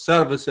for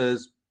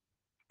services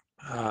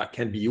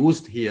can be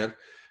used here,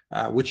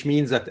 which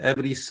means that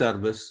every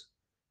service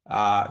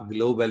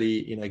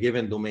globally in a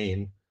given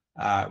domain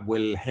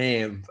will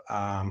have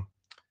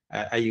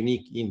a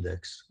unique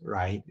index,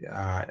 right,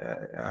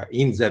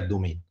 in that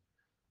domain.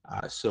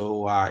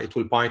 So it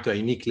will point to a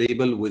unique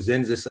label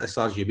within this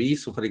sRGB.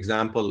 So for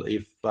example,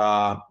 if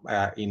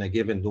in a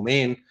given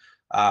domain,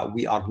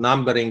 we are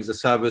numbering the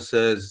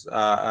services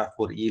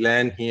for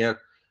ELAN here,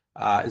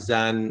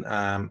 then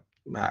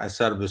a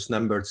service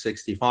numbered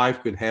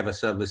 65 could have a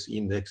service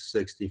index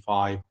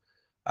 65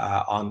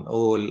 on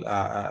all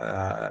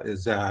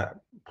the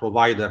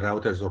provider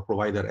routers or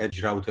provider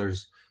edge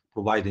routers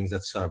providing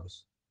that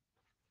service.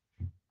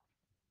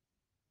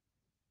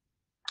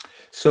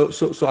 So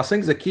I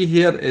think the key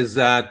here is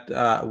that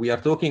we are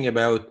talking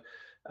about,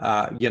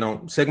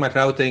 segment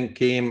routing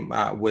came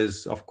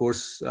with, of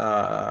course,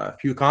 a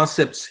few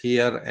concepts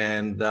here,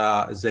 and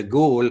the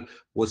goal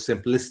was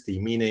simplicity,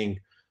 meaning,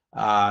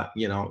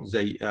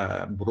 they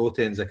brought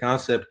in the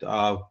concept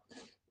of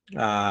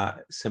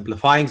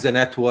simplifying the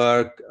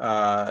network.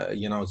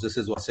 This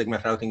is what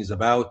segment routing is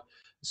about.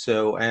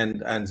 So,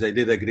 and they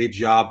did a great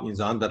job in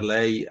the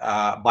underlay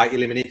by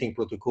eliminating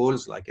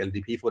protocols like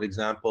LDP, for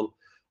example,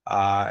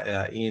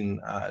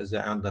 in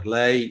the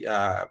underlay,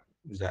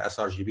 the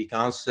sRGB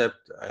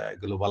concept,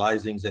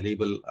 globalizing the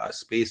label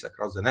space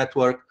across the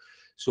network.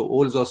 So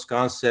all those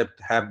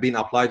concepts have been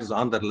applied to the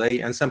underlay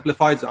and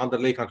simplified the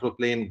underlay control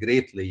plane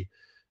greatly.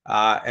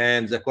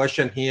 And the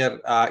question here,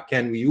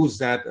 can we use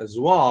that as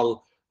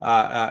well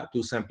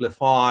to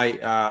simplify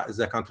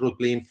the control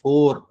plane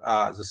for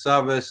the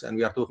service? And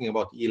we are talking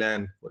about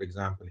ELAN, for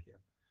example,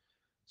 here.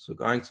 So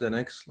going to the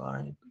next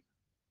slide.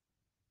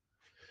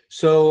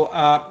 So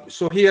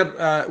here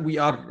we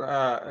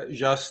are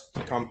just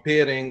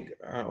comparing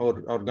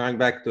or going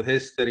back to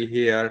history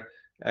here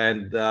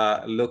and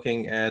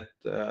looking at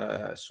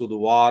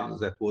pseudo-WAR,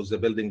 that was the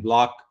building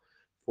block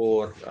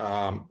for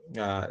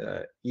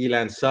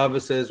ELAN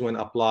services when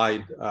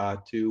applied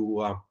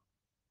to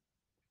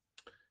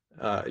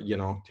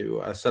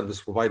a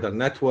service provider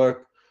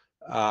network.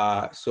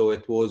 So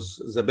it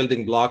was the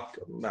building block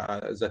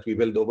that we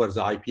built over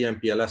the IP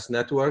MPLS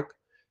network.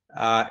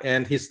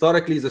 And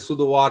historically, the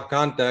pseudo-WAR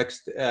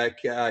context,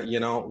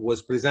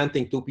 was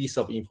presenting two pieces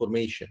of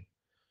information.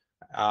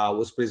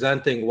 Was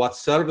presenting what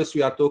service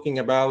we are talking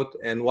about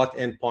and what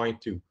endpoint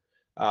to.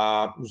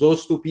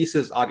 Those two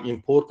pieces are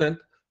important,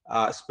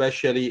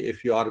 especially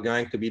if you are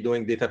going to be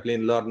doing data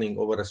plane learning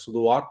over a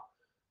pseudo-WAR.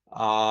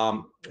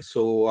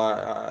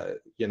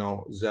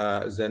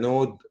 The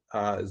node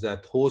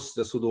that hosts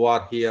the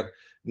pseudo-WAR here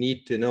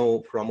need to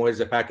know from where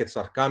the packets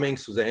are coming.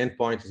 So the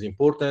endpoint is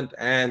important,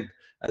 and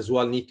as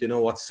well need to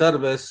know what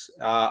service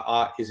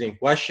is in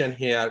question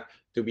here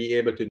to be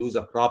able to do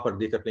the proper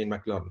data plane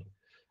McLearning.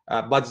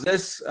 But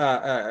this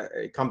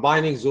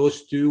combining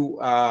those two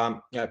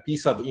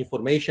pieces of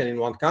information in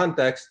one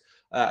context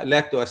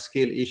led to a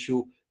scale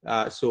issue.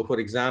 So for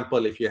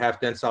example, if you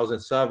have 10,000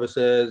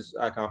 services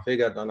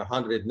configured on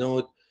 100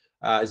 node,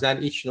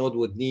 then each node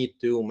would need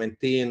to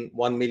maintain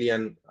 1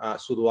 million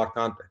pseudo-WAR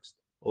context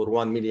or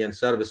 1 million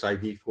service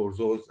ID for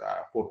those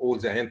for all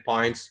the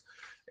endpoints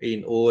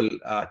in all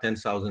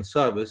 10,000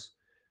 service.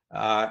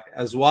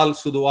 As well,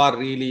 pseudo-WAR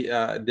really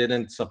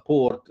didn't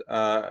support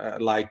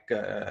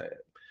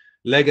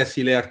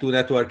legacy layer 2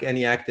 network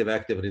any active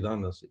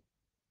redundancy.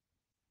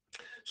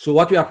 So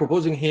what we are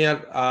proposing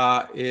here,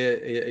 as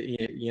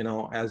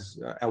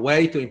a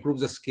way to improve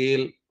the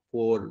scale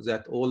for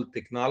that old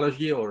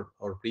technology or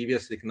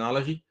previous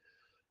technology,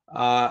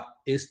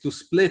 is to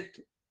split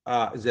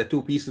the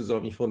two pieces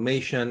of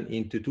information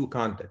into two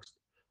contexts.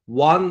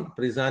 One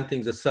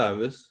presenting the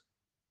service,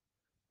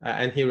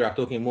 and here we are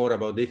talking more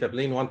about data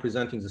plane, one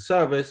presenting the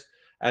service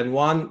and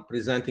one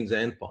presenting the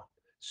endpoint.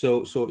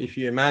 So if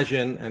you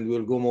imagine, and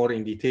we'll go more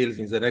in details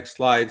in the next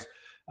slides,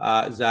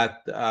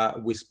 that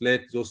we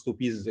split those two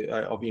pieces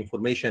of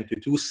information to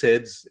two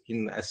SIDs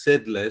in a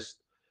SID list,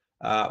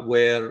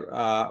 where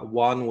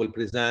one will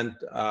present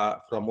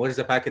from where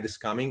the packet is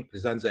coming,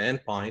 present the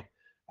endpoint,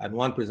 and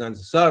one presents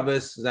the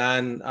service,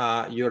 then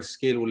your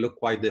scale will look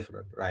quite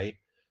different, right?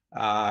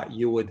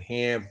 You would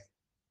have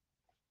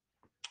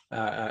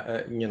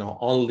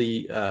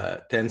only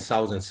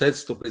 10,000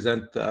 SIDs to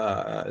present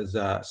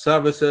the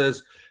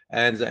services,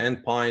 and the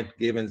endpoint,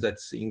 given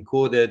that's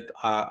encoded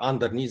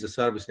underneath the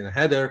service in a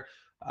header,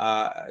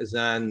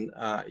 then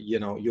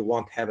you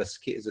won't have the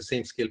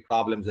same scale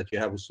problems that you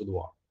have with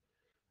pseudo-WAR.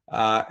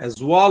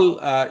 As well,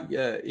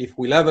 if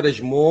we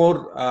leverage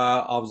more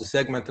of the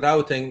segment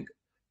routing,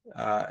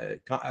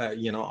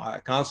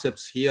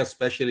 concepts here,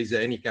 especially the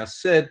Anycast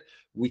SID,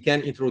 we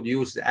can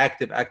introduce the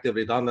active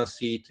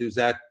redundancy to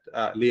that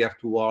layer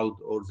 2 world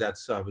or that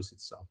service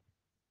itself.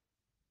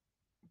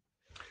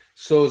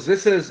 So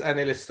this is an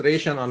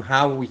illustration on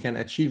how we can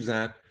achieve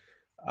that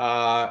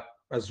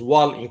as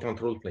well in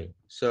control plane.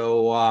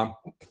 So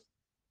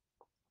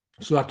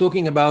so we're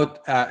talking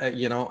about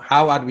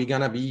how are we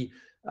going to be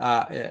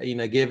in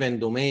a given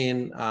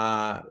domain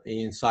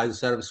inside the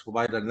service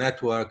provider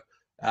network,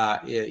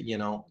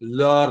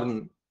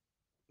 learn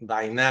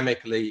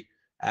dynamically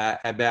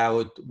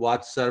about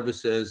what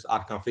services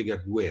are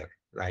configured where,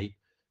 right?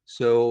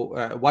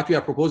 So what we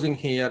are proposing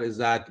here is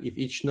that if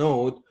each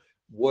node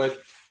would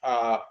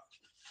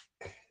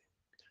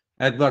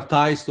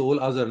advertise to all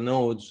other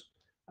nodes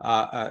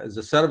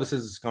the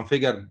services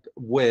configured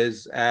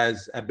with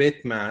as a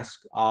bit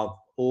mask of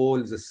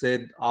all the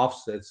SID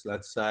offsets,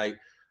 let's say,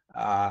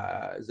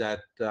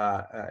 that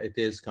it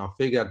is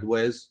configured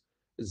with,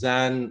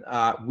 then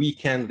we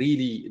can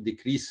really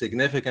decrease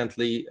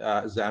significantly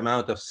the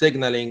amount of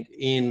signaling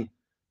in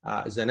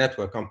the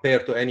network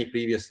compared to any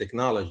previous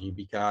technology.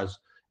 Because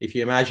if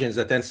you imagine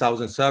the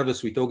 10,000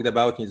 service we talked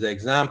about in the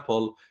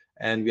example,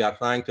 and we are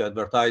trying to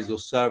advertise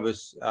those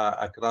services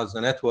across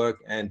the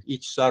network, and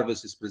each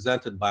service is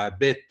presented by a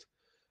bit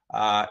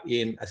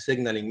in a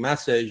signaling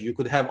message, you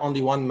could have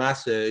only one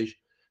message,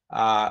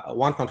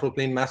 one control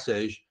plane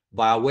message,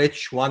 by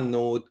which one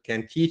node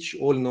can teach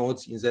all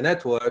nodes in the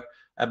network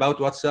about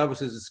what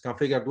services it's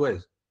configured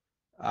with.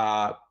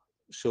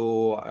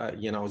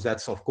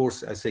 That's of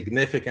course a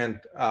significant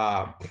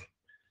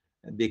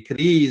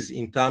decrease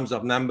in terms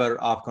of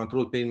number of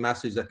control plane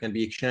messages that can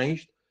be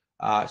exchanged.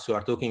 So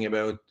we're talking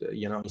about,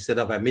 instead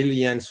of 1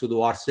 million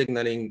pseudo-R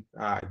signaling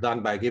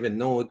done by a given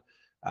node,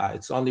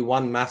 it's only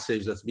one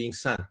message that's being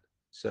sent.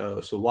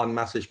 So one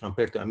message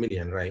compared to 1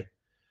 million, right?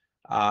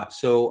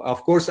 So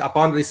of course,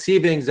 upon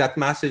receiving that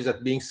message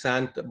that's being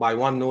sent by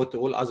one node to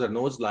all other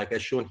nodes, like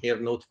as shown here,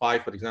 node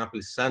 5, for example,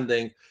 is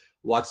sending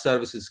what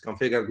service is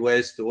configured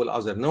with to all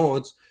other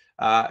nodes,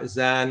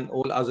 then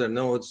all other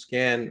nodes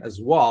can as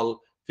well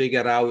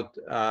figure out,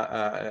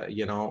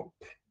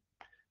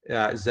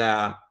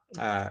 the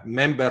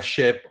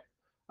membership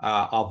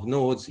of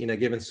nodes in a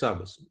given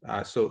service.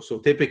 So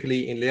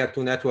typically in layer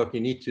 2 network, you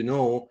need to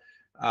know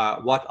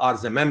what are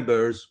the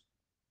members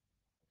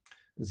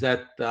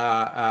that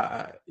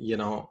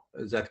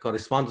that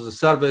correspond to the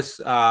service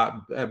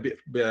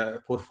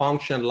for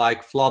function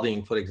like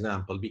flooding, for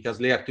example, because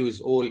layer 2 is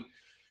all,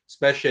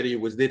 especially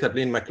with data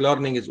plane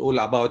McLearning, is all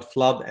about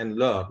flood and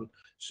learn.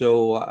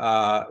 So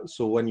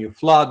so when you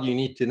flood, you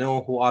need to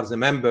know who are the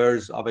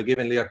members of a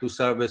given layer 2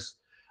 service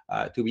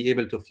to be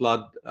able to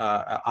flood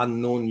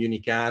unknown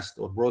unicast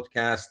or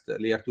broadcast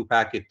layer 2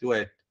 packet to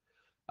it.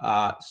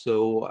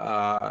 So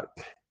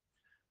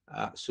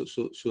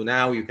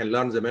now you can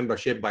learn the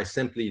membership by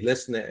simply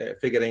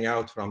figuring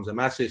out from the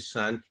message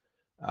sent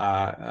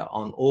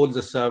on all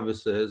the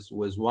services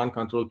with one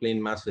control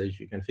plane message.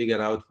 You can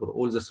figure out for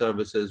all the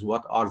services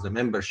what are the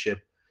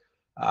membership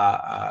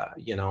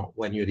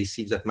when you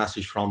receive that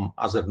message from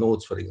other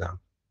nodes, for example.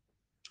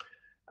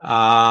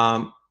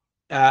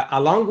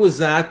 Along with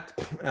that,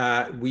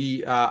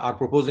 we are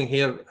proposing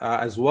here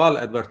as well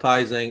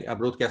advertising a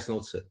broadcast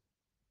node SID.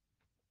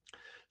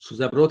 So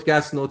the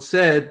broadcast node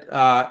SID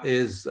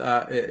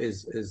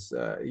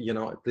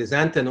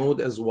present a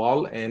node as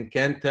well and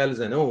can tell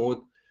the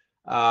node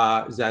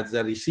that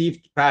the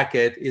received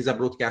packet is a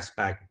broadcast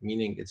packet,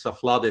 meaning it's a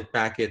flooded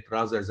packet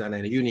rather than a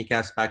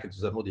unicast packet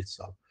to the node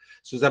itself.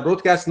 So the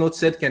broadcast node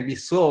SID can be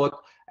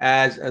thought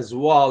as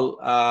well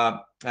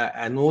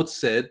a node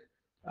SID,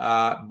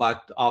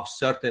 but of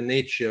certain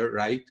nature,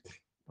 right?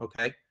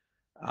 Okay.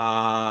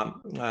 That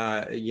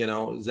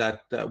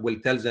will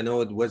tell the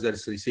node whether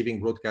it's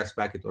receiving broadcast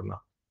packet or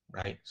not,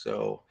 right?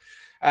 So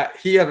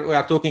here we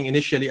are talking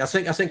initially. I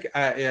think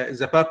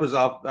the purpose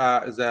of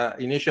the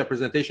initial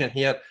presentation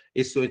here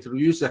is to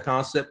introduce the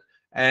concept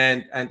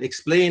and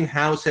explain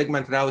how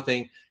segment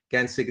routing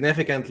can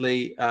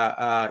significantly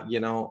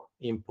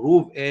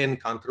improve in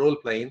control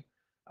plane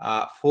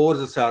for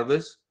the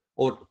service,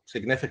 or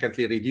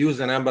significantly reduce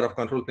the number of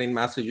control plane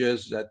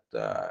messages that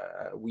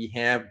we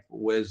have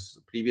with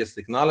previous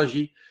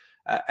technology,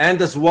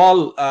 and as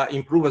well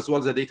improve as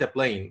well the data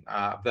plane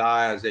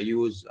via the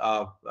use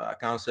of a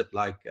concept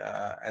like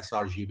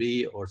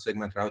sRGB or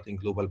segment routing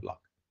global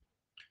block.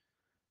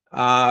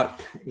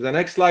 The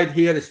next slide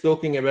here is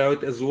talking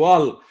about as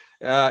well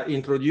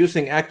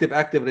introducing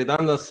active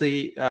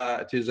redundancy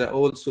to the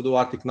old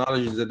pseudo-R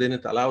technologies that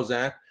didn't allow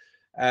that.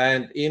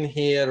 And in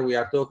here, we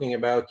are talking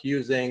about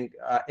using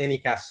any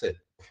SID.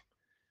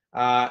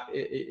 I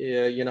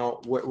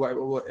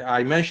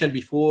mentioned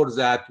before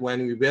that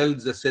when we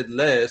build the SID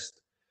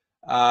list,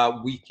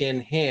 we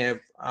can have,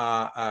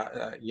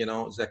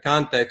 the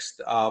context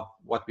of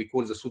what we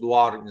call the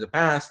pseudo-R in the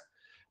past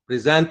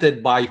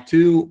presented by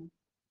two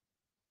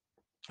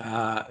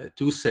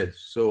SIDs.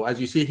 So as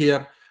you see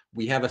here,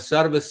 we have a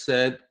service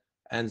SID,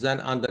 and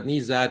then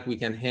underneath that, we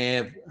can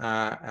have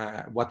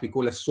what we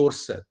call a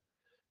source SID.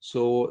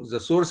 So the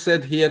source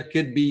SID here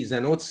could be the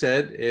node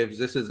SID if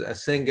this is a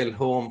single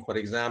home, for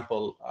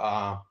example,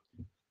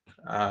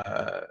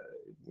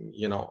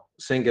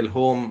 single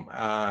home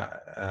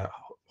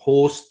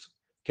host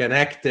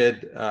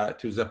connected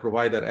to the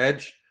provider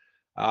edge,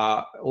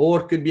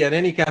 or could be an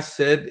anycast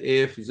SID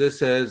if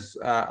this is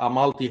a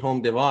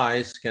multi-home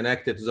device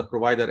connected to the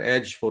provider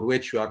edge, for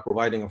which you are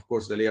providing, of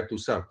course, the layer 2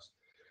 service.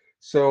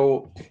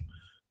 So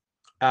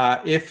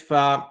if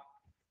the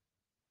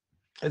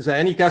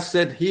anycast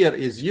SID here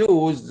is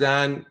used,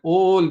 then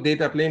all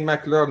data plane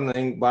MAC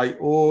learning by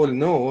all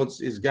nodes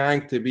is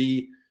going to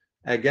be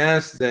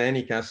against the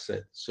anycast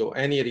SID. So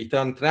any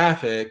return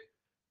traffic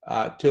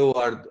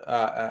toward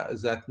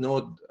that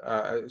node,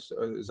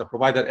 the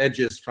provider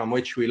edges from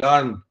which we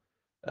learned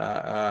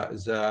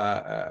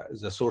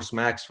the source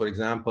MACs, for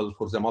example,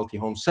 for the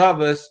multi-home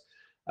service,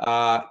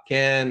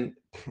 can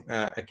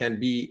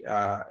be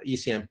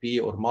ECMP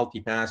or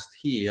multipassed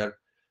here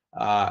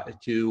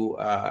to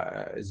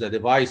the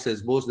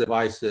devices, both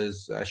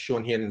devices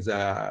shown here in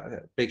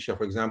the picture,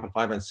 for example,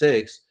 5 and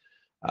 6,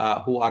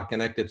 who are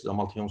connected to the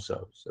multi-home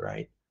service,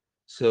 right?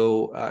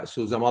 So,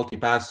 so the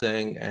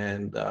multipassing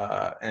and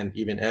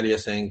even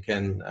aliasing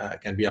can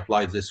be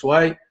applied this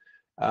way.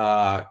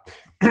 And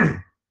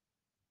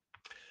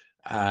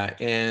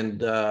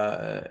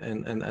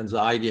the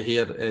idea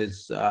here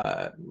is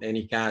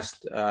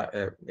Anycast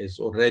is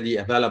already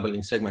available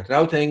in segment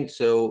routing,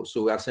 so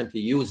we are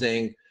simply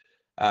using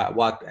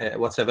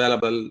what's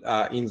available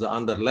in the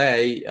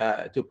underlay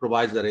to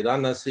provide the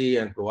redundancy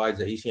and provide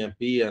the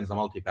ECMP and the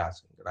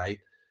multipassing, right?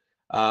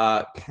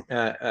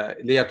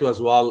 Layer 2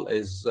 as well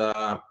is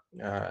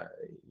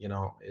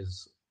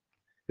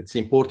it's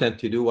important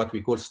to do what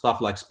we call stuff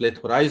like split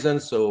horizon.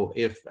 So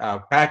if a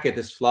packet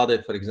is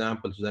flooded, for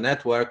example, to the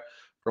network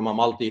from a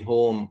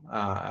multi-home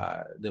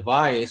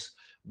device,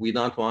 we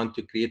don't want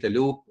to create a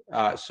loop.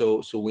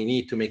 So we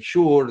need to make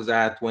sure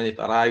that when it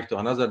arrives to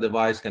another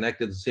device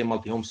connected to the same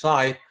multi-home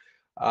site,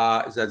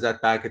 that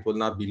packet will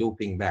not be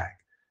looping back.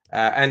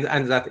 And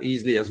that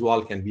easily as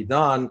well can be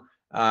done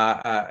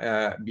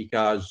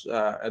because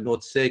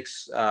Node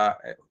 6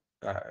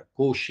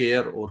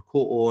 co-share or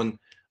co-own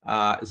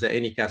the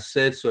Anycast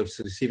SID. So if it's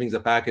receiving the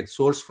packet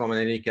source from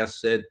an Anycast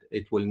SID,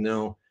 it will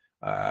know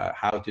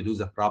how to do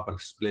the proper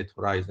split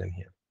horizon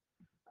here.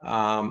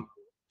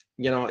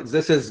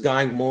 This is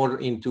going more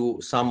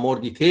into some more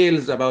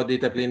details about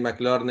data plane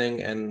MAC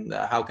learning and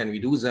how can we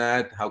do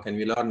that? How can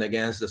we learn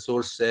against the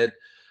source SID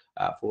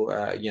for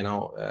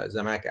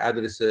the MAC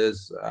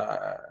addresses,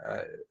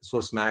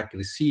 source MAC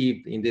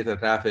received in data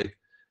traffic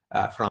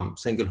from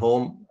single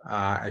home,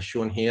 as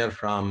shown here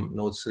from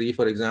node 3,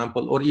 for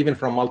example, or even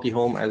from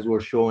multi-home, as we're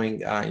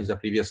showing in the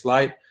previous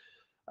slide.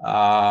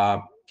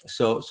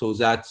 So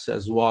that's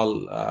as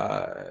well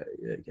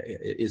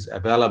is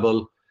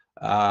available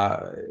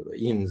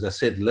in the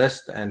SID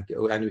list, and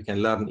we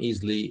can learn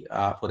easily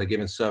for a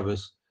given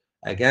service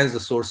against the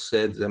source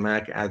SID, the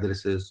MAC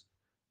addresses,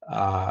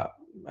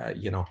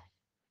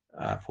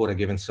 for a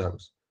given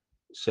service.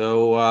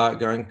 So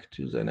going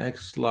to the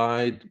next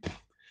slide.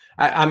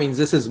 I mean,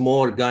 this is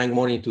going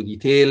more into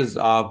details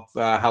of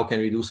how can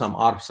we do some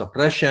ARP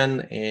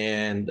suppression.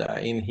 And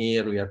in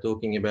here, we are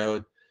talking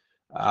about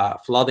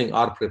flooding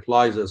ARP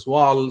replies as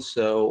well.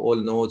 So all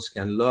nodes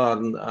can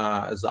learn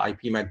the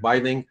IP MAC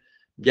binding.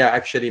 Yeah,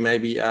 actually,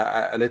 maybe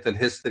a little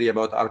history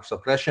about ARP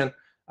suppression.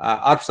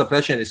 ARP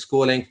suppression is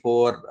calling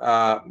for,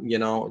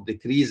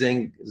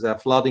 decreasing the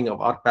flooding of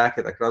ARP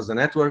packet across the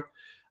network.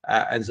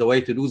 And the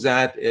way to do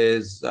that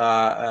is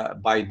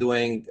by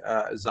doing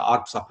the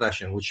ARP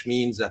suppression, which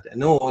means that a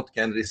node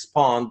can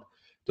respond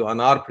to an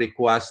ARP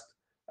request,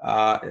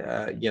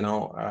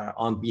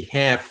 on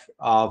behalf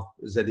of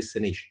the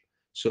destination.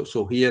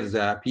 So here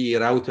the PE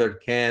router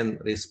can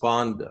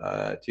respond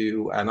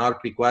to an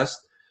ARP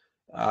request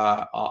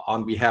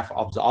on behalf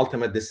of the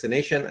ultimate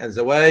destination. And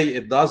the way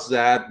it does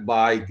that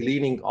by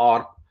gleaning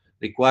ARP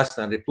requests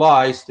and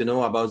replies to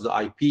know about the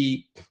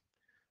IP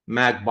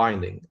MAC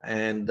binding.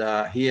 And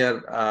here,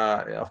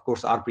 of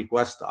course, ARP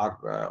requests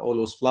are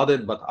always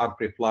flooded, but ARP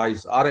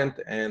replies aren't.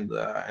 And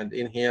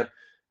in here,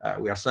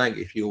 we are saying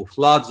if you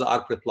flood the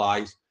ARP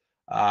replies,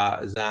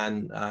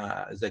 then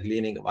the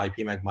gleaning of IP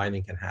MAC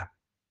binding can happen.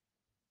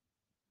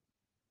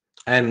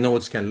 And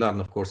nodes can learn,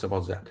 of course,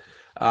 about that.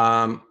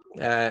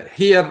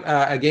 Here,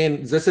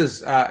 again, this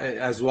is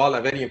as well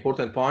a very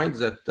important point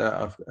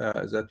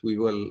that we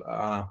will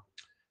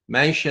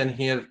mention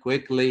here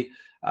quickly.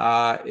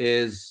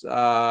 Is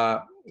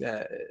the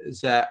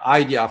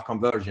idea of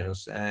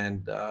convergence.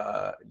 And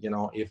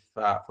if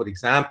for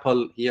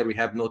example here we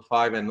have node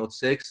 5 and node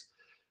 6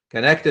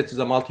 connected to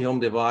the multi-home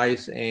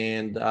device,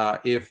 and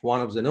if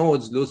one of the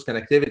nodes lose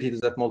connectivity to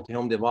that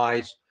multi-home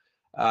device,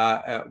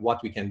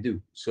 what we can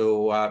do.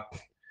 So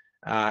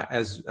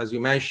as you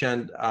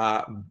mentioned,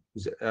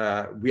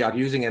 we are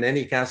using an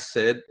Anycast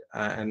SID,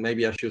 and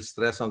maybe I should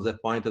stress on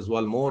that point as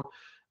well more,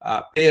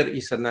 per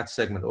Ethernet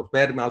segment or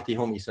per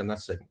multi-home Ethernet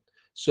segment.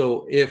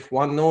 So if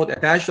one node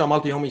attached to a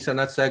multi-home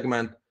Ethernet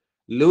segment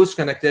lose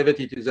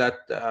connectivity to that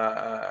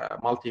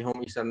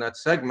multi-home Ethernet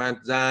segment,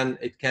 then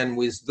it can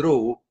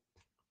withdraw,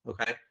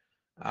 okay,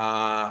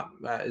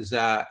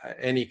 the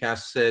any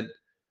cache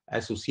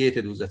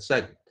associated with that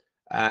segment.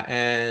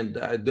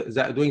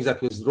 Doing that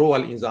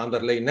withdrawal in the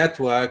underlay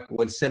network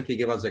will simply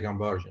give us the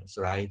conversions,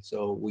 right?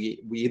 So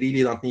we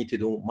really don't need to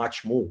do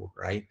much more,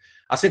 right?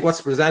 I think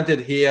what's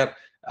presented here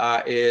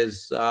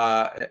is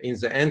in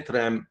the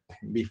interim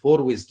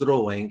before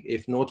withdrawing,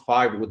 if node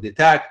 5 would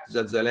detect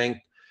that the link,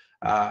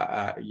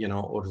 you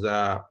know, or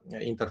the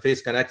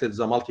interface connected to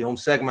the multi-home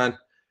segment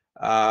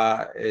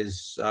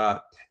is,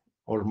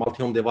 or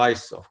multi-home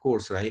device, of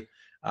course, right,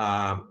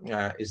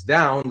 is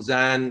down,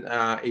 then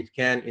it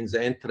can, in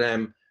the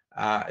interim,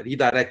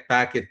 redirect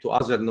packet to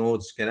other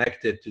nodes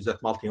connected to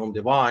that multi-home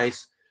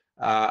device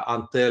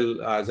until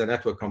the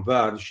network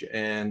converge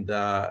and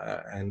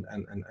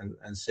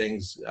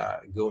things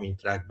go in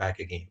track back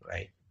again,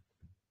 right?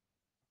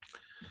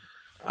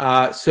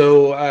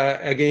 So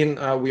again,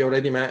 we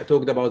already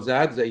talked about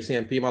that, the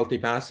ECMP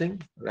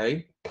multipassing,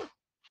 right?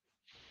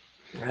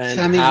 And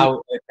Sammy,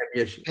 how it can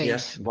be achieved. thanks.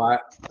 Yes,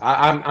 but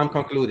I'm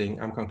concluding.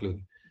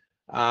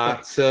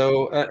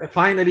 So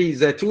finally,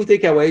 the two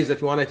takeaways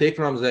that we want to take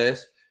from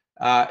this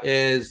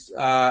is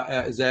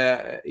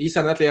the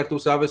Ethernet Layer 2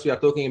 service we are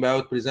talking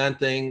about,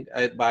 presenting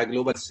it by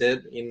global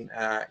SID in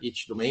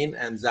each domain,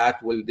 and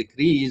that will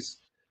decrease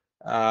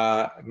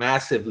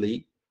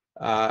massively,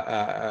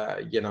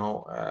 you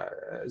know,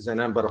 the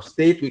number of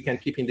states we can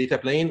keep in data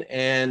plane,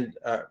 and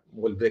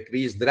will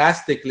decrease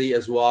drastically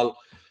as well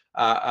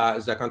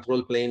the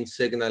control plane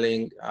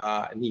signaling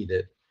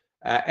needed.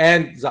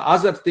 And the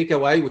other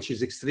takeaway, which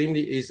is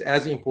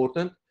as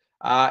important,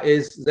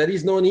 is there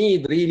is no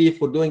need really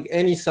for doing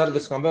any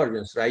service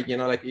convergence, right? You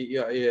know, like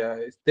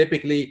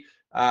typically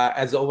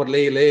as the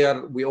overlay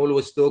layer, we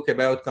always talk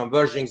about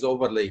convergence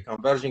overlay,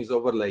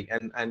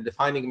 and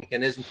defining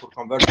mechanism for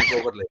convergence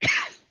overlay.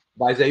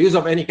 By the use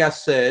of any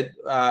cache SID,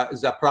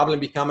 the problem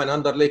become an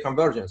underlay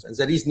convergence, and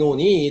there is no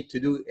need to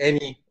do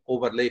any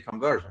overlay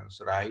convergence,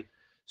 right?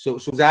 So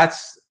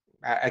that's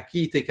a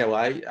key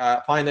takeaway.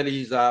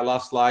 Finally, the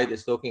last slide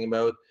is talking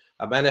about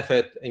a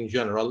benefit in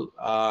general.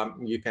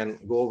 You can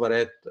go over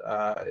it.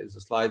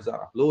 The slides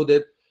are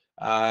uploaded,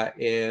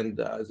 and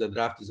the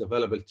draft is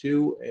available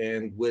too.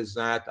 And with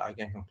that, I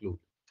can conclude.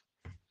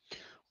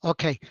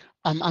 Okay,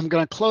 I'm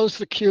going to close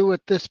the queue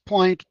at this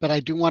point, but I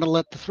do want to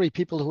let the three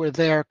people who are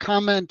there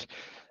comment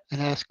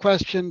and ask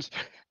questions.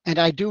 And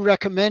I do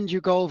recommend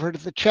you go over to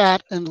the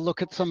chat and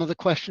look at some of the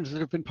questions that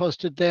have been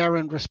posted there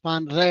and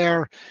respond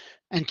there,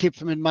 and keep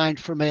them in mind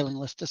for mailing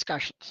list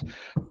discussions.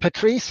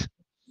 Patrice?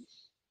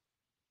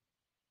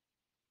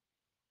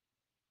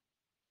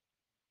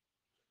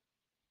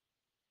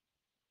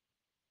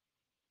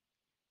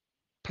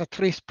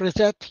 Patrice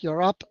Brizet,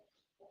 you're up.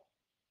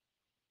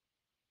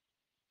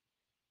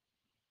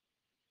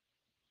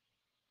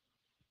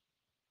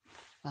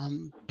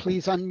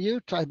 Please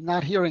unmute. I'm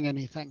not hearing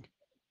anything.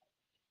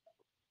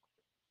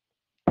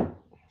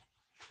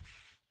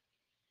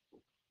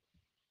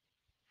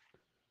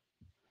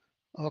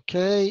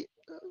 Okay,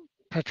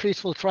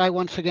 Patrice will try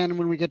once again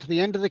when we get to the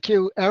end of the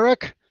queue.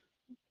 Eric?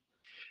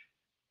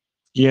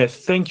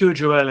 Yes, thank you,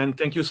 Joel, and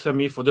thank you,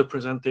 Sami, for the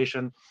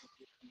presentation.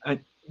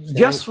 And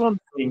just one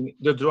thing,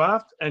 the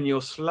draft and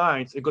your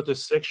slides, it got a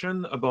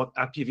section about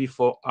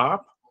IPv4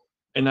 ARP,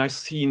 and I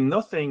see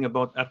nothing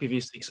about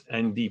IPv6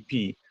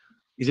 NDP.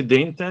 Is it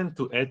the intent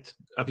to add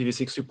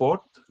IPv6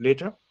 support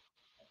later?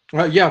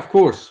 Yeah, of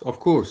course.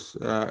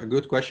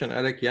 Good question,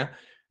 Eric. Yeah,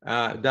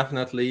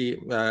 definitely.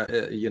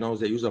 You know,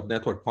 the use of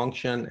network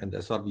function and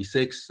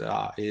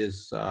SRv6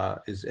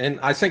 is in.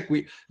 I think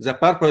the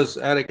purpose,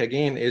 Eric,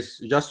 again, is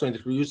just to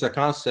introduce the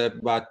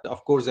concept, but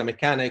of course the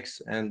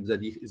mechanics and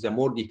the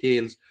more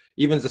details,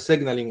 even the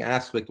signaling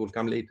aspect, will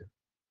come later.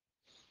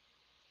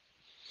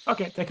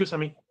 Okay, thank you,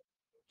 Sami.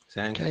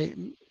 Thanks. Okay,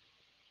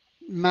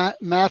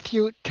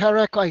 Matthew,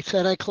 Tarek, I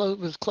said I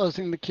was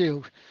closing the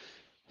queue,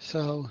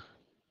 so.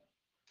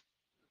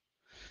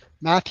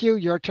 Matthew,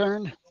 your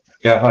turn.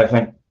 Yeah, hi,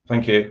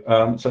 thank you.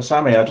 So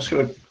Sami, I just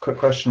got a quick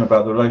question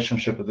about the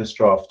relationship of this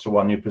draft to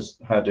one you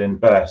had in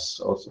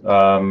BESS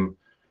about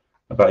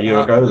a year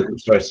ago. It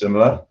was very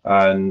similar,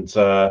 and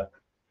so.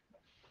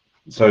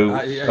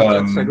 Yeah,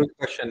 that's a good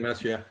question,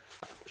 Matthew.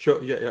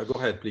 Sure. Yeah. Go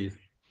ahead, please.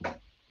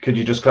 Could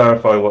you just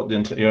clarify what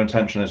your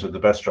intention is with the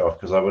BESS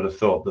draft? Because I would have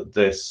thought that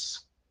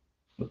this,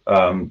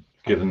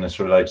 given this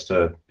relates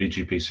to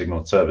BGP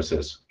signal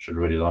services, should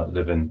really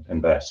live in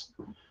BESS.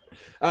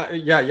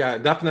 Yeah,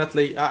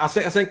 definitely. I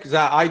think the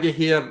idea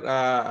here,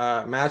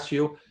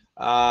 Matthew,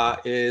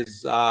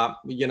 is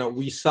you know,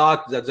 we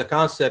thought that the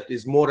concept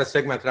is more a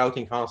segment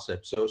routing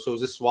concept. So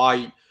this is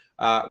why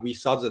we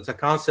thought that the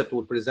concept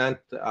would present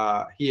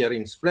here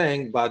in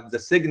spring, but the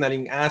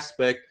signaling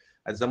aspect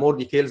and the more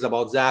details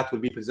about that will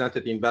be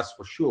presented in BESS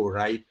for sure,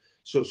 right?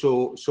 So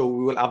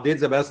we will update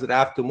the BESS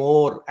draft to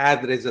more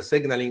address the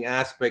signaling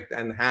aspect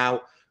and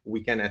how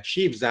we can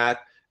achieve that.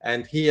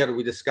 And here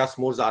we discuss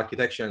more the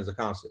architecture and the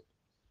concept.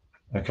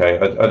 Okay,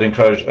 I'd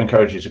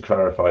encourage you to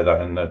clarify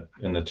that in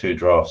the two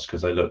drafts,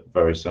 because they look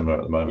very similar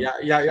at the moment.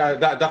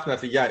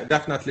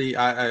 Definitely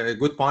a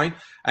good point.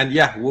 And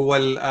yeah, we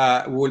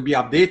will be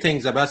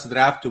updating the best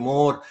draft to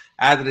more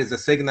address the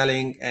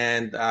signaling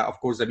and of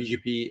course the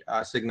BGP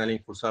signaling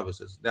for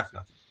services.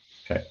 Definitely.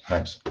 Okay,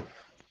 thanks.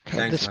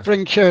 Okay, the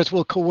Spring chairs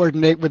will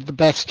coordinate with the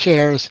best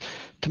chairs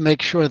to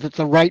make sure that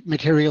the right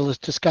material is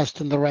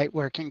discussed in the right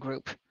working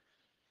group.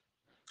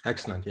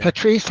 Excellent. Yeah.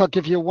 Patrice, I'll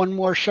give you one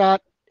more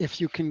shot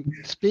if you can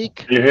speak.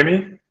 Can you hear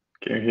me?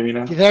 Can you hear me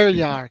now? There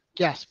you are.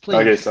 Yes, please.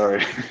 Okay,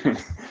 sorry.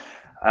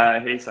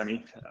 Hey,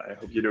 Sami. I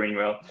hope you're doing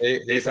well.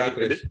 Hey,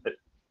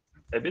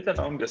 a bit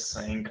along the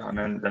same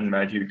comment than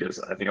Matthew, because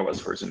I think I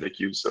was first in the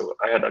queue, so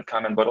I had that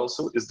comment. But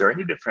also, is there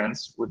any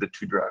difference with the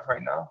two draft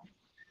right now?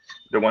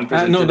 The one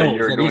presented a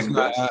year ago in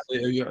West?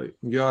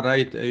 You're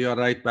right. You're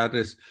right,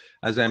 Patrice.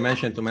 As I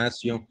mentioned to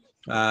Matthew,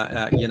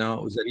 you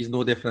know, there is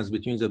no difference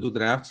between the two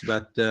drafts,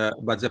 but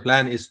the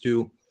plan is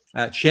to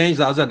change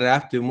the other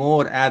draft to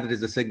more address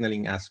the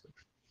signaling aspect.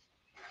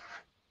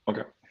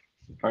 Okay.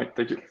 All right.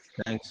 Thank you.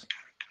 Thanks.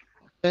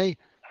 Okay.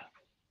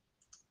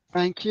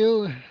 Thank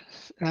you.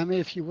 Sami,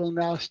 if you will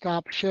now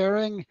stop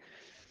sharing.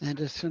 And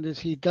as soon as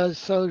he does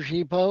so,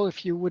 Jibo,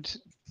 if you would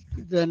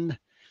then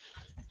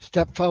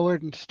step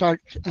forward and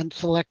start and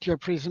select your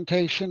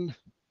presentation.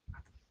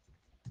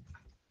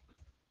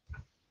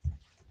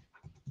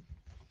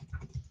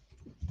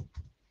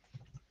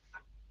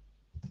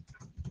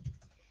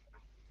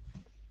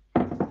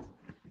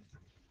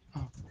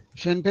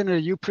 Shenbin, are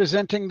you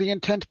presenting the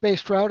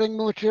intent-based routing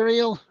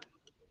material?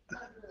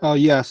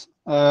 Yes.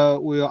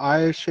 Will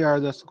I share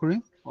the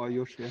screen or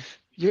you share?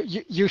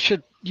 You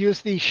should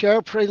use the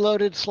share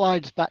preloaded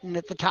slides button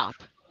at the top.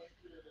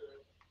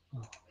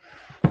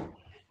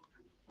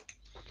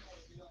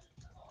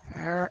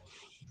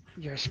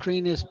 Your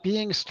screen is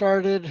being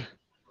started.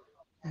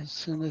 As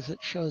soon as it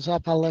shows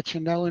up, I'll let you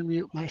know and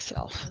mute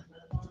myself.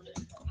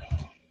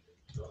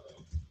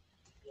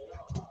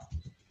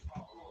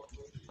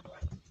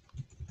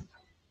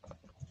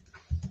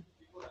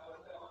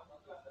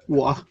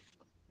 What?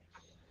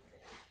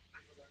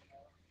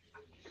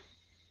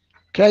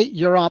 Okay,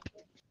 you're up.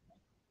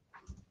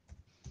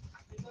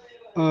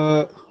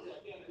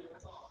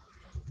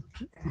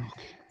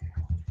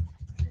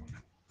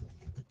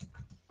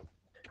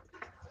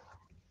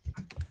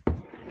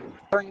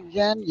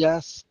 Again,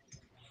 yes.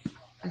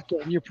 I've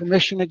given you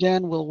permission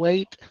again. We'll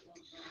wait.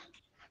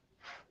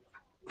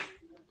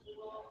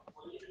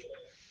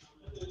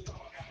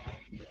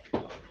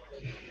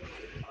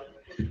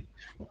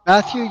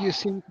 Matthew, you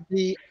seem to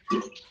be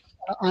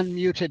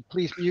unmuted.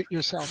 Please mute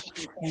yourself.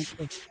 Thank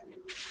you.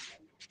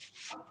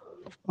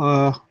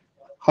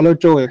 Hello,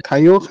 Joey.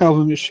 Can you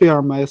help me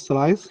share my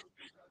slides?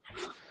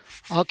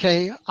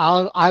 Okay,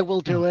 I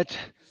will do it.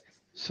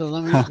 So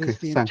let me, this is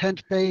the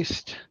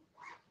intent-based.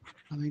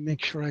 Let me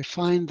make sure I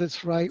find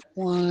this right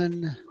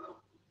one.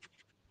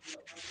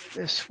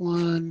 This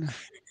one.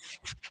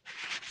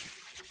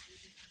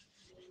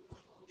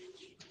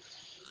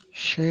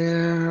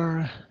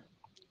 Share.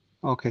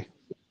 Okay.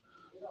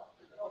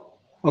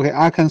 Okay,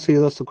 I can see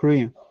the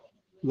screen.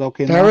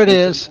 Okay, there it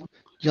is.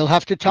 You'll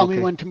have to tell me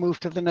when to move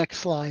to the next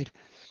slide.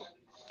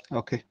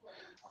 Okay.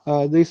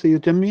 This is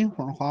Zhenming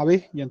from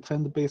Huawei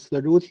intent-based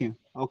routing.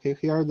 Okay,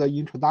 here the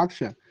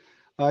introduction.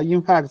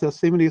 In fact, the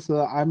seamless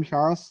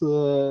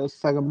MPLS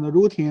segment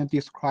routing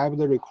describes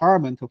the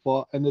requirement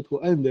for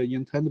end-to-end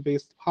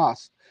intent-based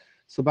path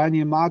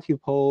spanning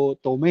multiple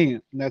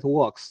domain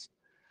networks.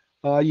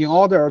 In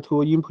order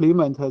to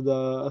implement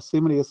the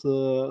seamless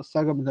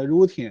segment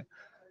routing,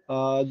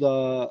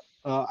 the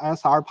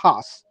SR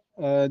path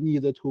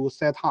need to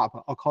set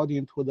up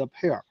according to the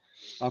pair,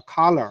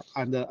 color,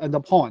 and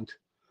endpoint.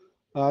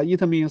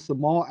 It means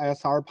more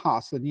SR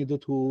paths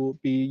need to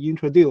be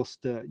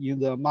introduced in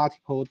the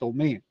multiple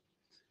domain.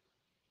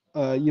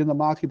 So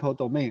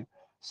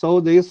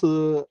this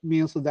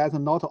means that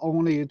not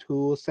only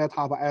to set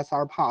up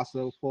SR paths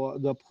for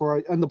the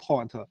per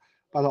endpoint,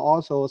 but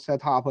also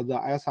set up the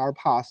SR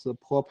paths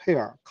per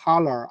pair,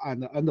 color,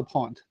 and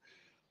endpoint.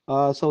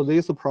 So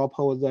this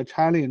proposes a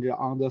challenge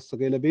on the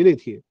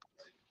scalability.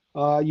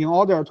 In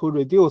order to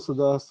reduce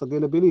the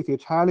scalability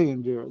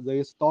challenge,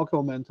 this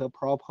document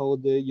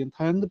proposes the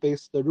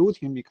intent-based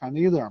routing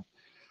mechanism.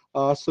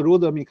 Through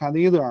the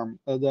mechanism,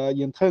 the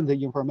intent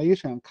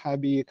information can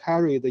be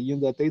carried in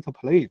the data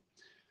plane,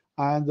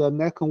 and the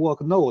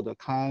network node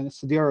can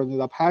steer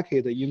the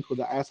packet into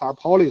the SR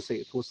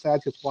policy to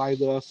satisfy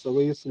the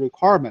service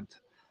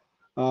requirement.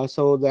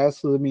 So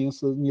that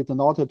means need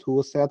not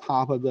to set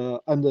up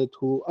the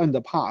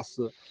end-to-end path,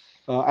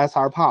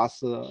 SR path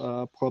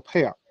per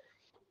pair.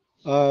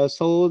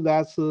 So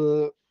that's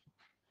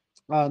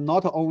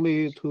not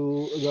only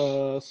to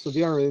the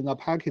steering the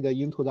packet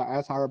into the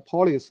SR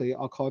policy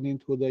according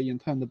to the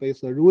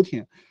intent-based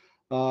routing.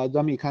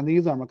 The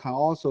mechanism can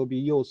also be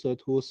used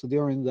to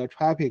steering the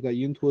traffic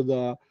into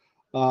the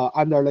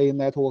underlying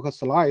network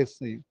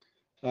slicing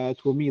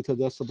to meet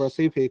the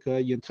specific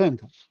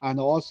intent and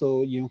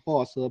also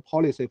enforce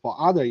policy for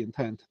other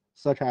intent.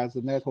 such as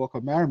network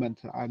environment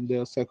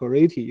and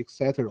security,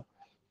 etc.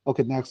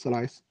 Okay, next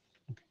slide.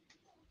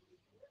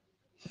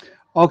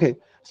 Okay,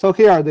 so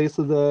here this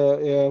is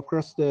the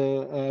first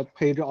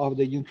page of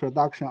the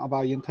introduction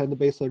about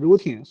intent-based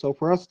routing. So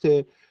first,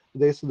 this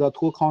is the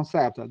two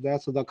concept.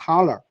 That's the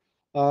color.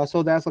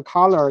 So that's a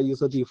color is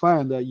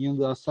defined in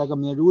the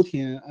segment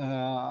routing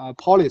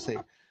policy.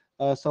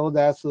 So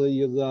that's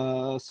is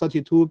a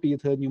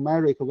 32-bit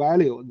numeric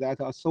value that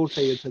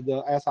associates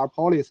the SR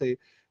policy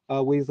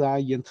with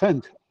an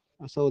intent.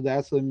 So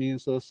that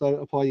means,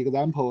 for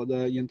example,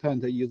 the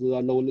intent is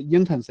a low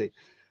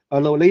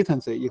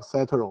latency,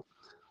 etc.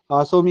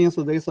 So means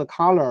this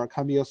color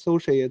can be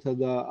associated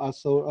the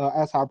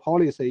SR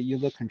policy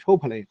in the control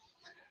plane.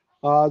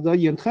 The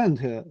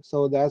intent,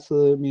 so that's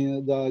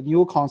mean the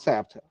new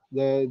concept.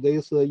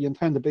 This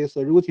intent-based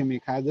routing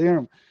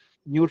mechanism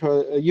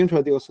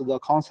introduce the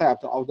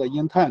concept of the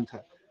intent.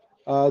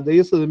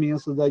 This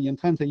means the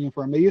intent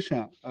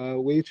information,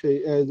 which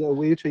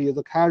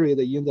is carried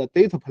in the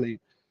data plane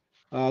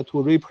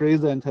to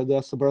represent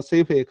the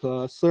specific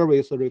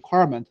service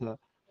requirement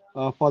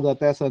for the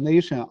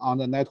destination on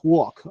the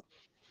network.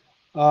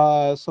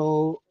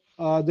 So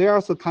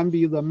there can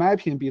be the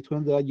mapping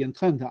between the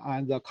intent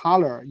and the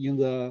color in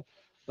the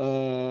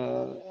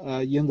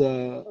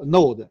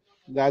node.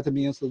 That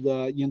means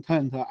the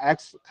intent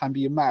X can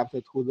be mapped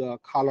to the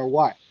color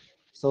Y.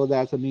 So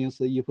that means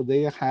if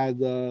they had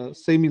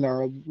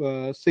similar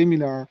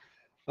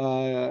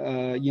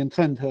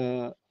intent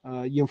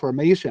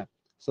information,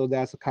 so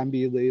that can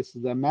be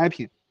the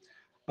mapping.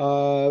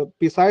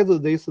 Besides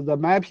this, the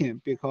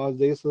mapping, because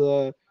this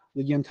the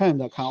intent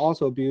can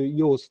also be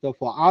used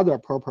for other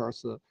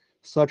purposes,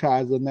 such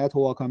as the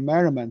network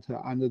environment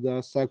and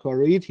the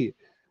security,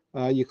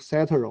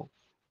 etc.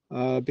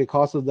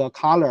 Because the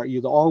color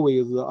is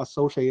always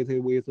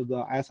associated with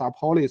the SR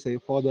policy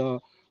for the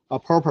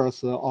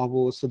purpose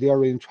of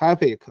steering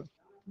traffic.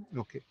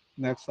 Okay,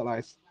 next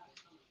slide.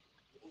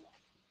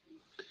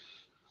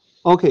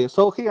 Okay,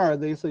 so here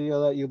this is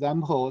an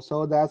example.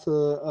 So that's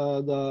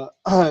the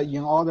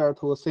in order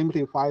to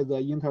simplify the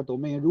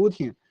inter-domain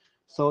routing.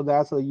 So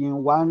that's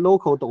in one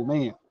local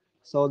domain.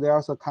 So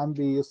there's can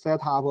be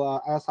set up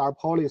a SR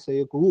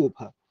policy group,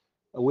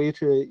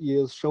 which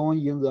is shown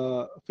in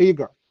the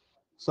figure.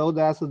 So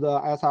that's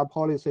the SR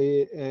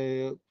policy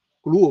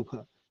group.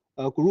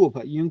 A group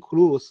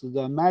includes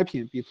the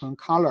mapping between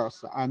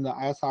colors and the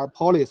SR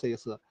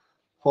policies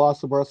for a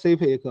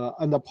specific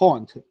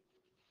endpoint.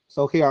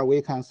 So here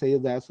we can see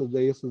that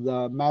this is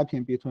the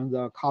mapping between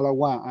the color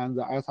 1 and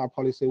the SR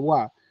policy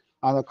 1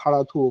 and the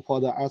color 2 for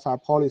the SR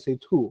policy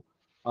 2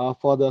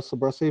 for the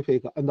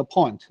specific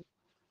endpoint.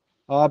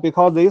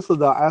 Because this is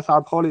the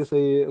SR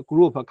policy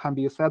group can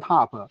be set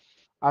up,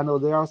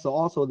 and there's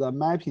also the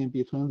mapping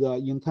between the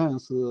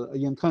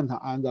intent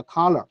and the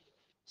color.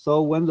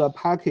 So when the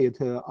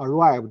packet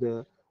arrived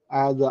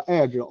at the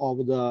edge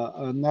of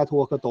the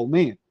network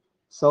domain,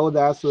 so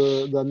that's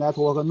the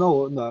network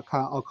node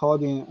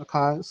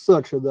can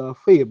search the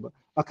FIB,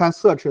 can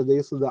search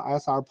this the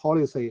SR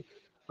policy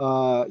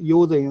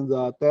using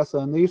the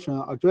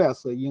destination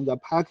address in the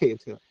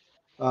packet.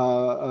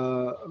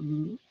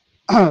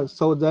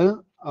 So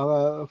then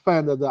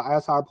find the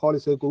SR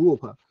policy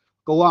group,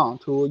 go on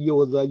to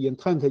use the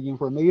intent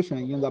information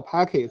in the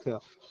packet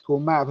to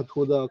map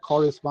to the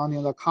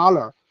corresponding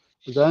color,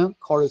 then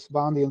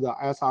corresponding the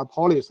SR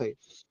policy.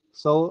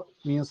 So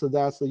means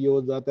that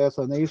use the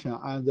destination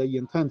and the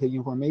intent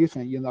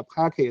information in the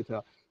packet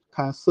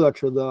can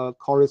search the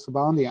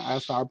corresponding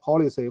SR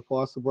policy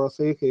for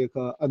specific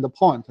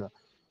endpoint.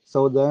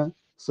 So then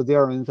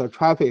steering the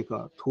traffic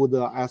to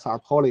the SR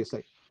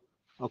policy.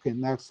 Okay,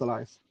 next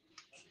slide.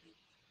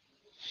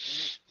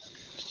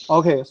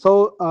 Okay,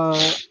 so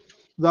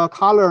the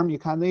color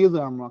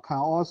mechanism can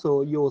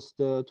also used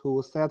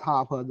to set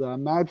up the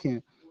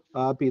mapping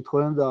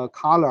between the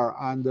color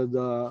and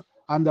the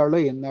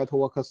underlay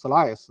network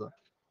slice.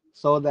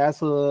 So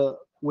that's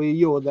we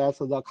use that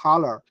the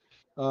color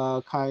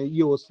can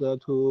use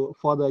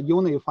for the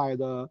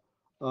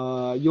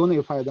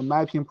unified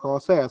mapping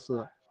process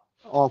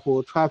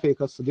of traffic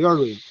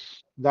steering.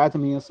 That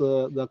means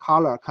the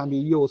color can be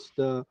used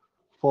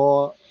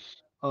for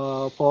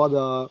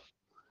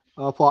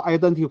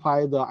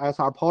identify the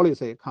SR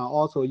policy, can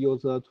also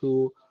use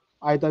to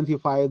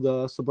identify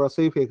the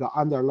specific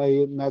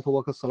underlay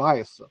network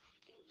slice.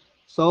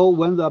 So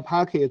when the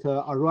packet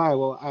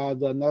arrive at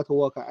the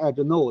network edge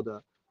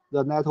node,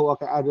 the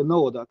network edge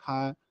node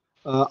can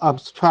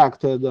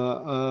abstract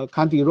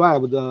can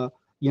derive the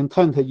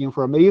intent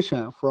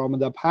information from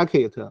the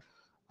packet,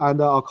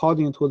 and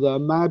according to the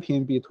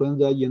mapping between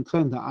the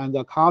intent and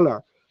the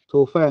color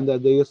to find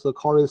this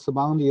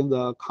corresponding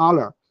the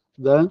color,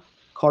 then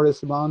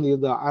corresponding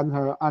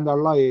the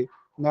underlay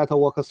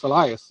network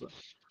slice.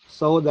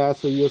 So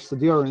that you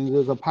steering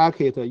the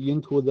packet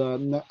into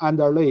the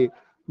underlay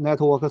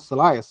network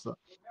slice,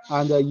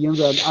 and in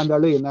the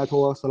underlay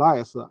network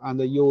slice,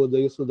 and use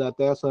this the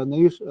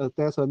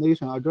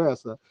destination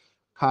address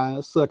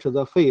can search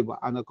the FIB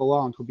and go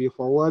on to be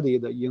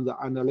forwarded in the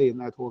underlay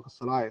network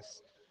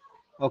slice.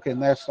 Okay,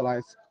 next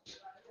slide.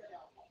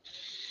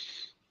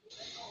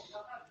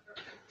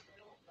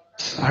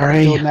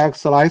 Sorry. So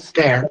next slide.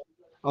 There.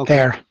 Okay.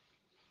 There.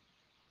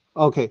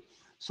 Okay.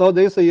 So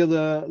this is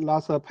the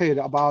last page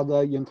about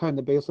the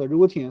intent-based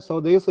routing. So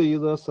this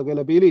is the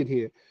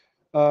scalability.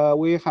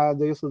 We have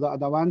this the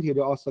advantage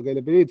of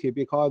scalability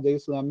because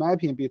this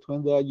mapping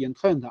between the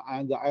intent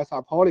and the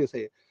SR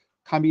policy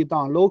can be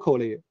done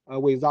locally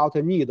without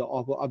the need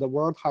of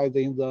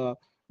advertising the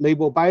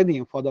label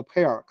binding for the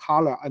pair,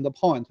 color, and the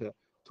point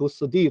to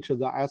stitch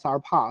the SR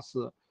path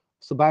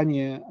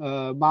spanning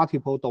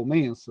multiple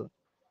domains.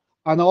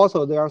 And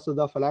also there's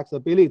the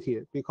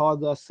flexibility because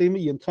the same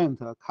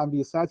intent can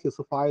be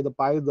satisfied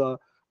by the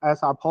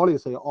SR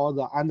policy or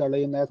the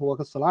underlying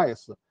network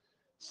slice.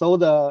 So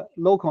the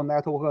local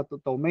network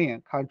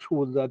domain can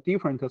choose the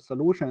different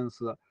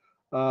solutions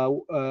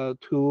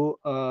to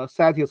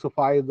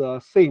satisfy the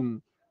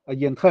same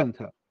intent.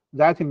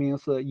 That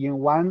means in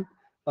one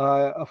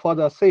for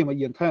the same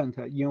intent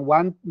in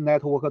one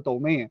network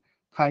domain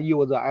can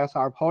use the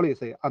SR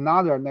policy,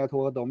 another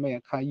network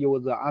domain can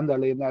use the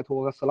underlying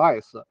network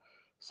slice.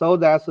 So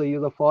that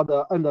is for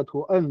the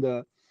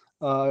end-to-end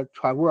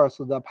traverse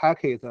the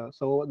packet,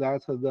 so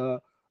that the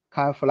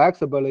can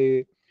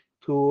flexibly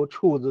to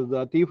choose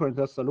the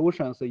different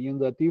solutions in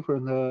the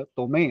different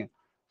domain,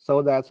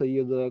 so that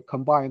is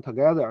combined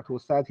together to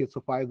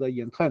satisfy the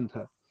intent.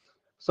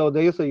 So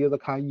this is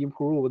can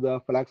improve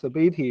the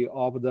flexibility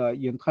of the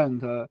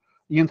intent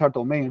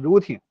inter-domain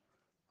routing.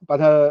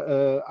 But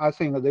I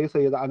think this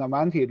is an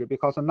advantage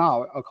because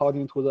now,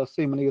 according to the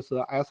seamless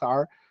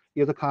SR,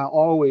 it can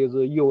always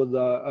use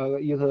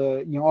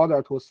it in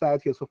order to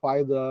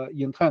satisfy the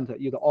intent.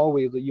 It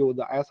always use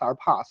the SR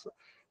path.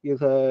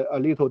 It's a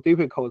little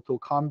difficult to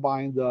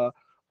combine the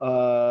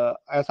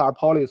SR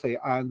policy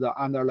and the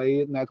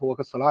underlying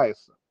network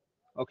slice.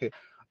 Okay,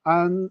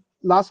 and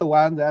last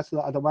one, that's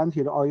the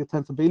advantage of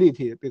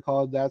extensibility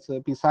because that's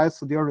besides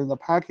steering the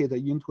packet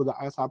into the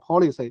SR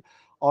policy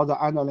or the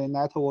underlying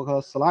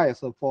network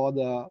slice for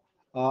the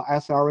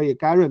SLA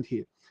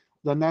guarantee.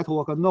 The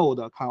network node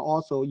can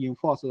also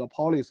enforce the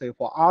policy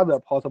for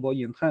other possible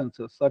intents,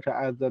 such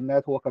as the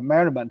network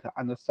management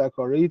and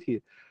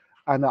security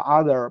and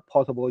other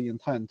possible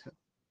intent.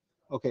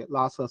 Okay,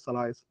 last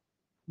slide.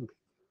 Okay.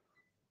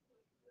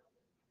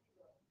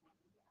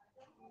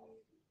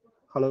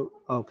 Hello,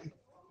 okay.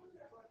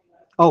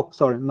 Oh,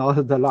 sorry,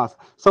 not the last.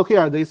 So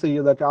here, this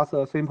is just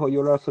a simple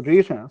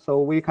illustration.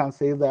 So we can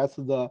see that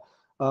the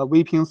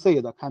VPN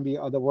seed can be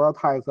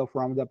advertised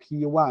from the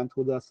P1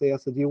 to the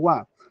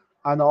CSD1.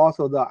 And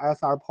also the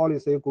SR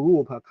policy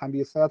group can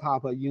be set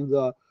up in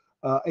the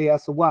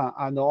AS1,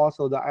 and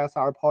also the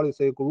SR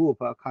policy group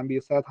can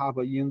be set up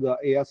in the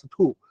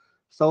AS2.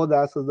 So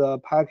that's the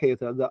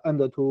packet, the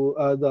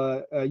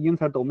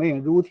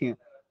inter-domain routing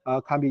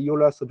can be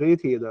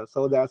illustrated.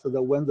 So that's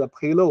the when the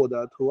payload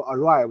to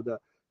arrived,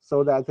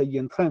 so that the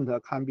intent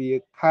can be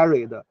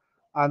carried,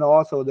 and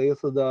also this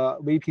the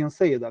VPN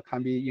seed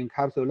can be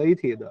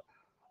encapsulated.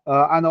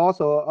 And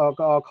also,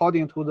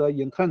 according to the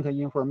intent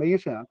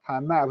information,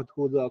 can map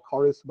to the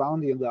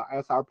corresponding the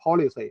SR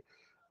policy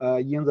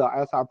in the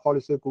SR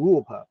policy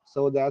group.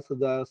 So that's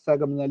the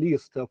segment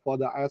list for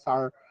the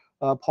SR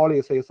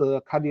policies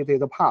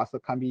candidate path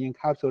can be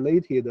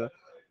encapsulated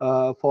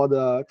for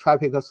the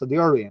traffic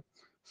steering.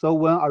 So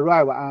when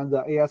arrive at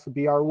the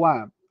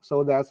ASBR1,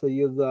 so that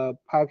is the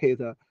packet.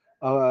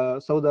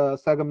 So the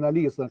segment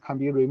list can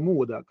be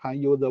removed, can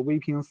use the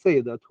VPN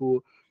seed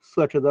to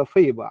search the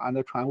FIB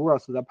and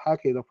traverse the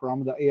packet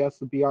from the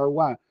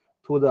ASBR1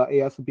 to the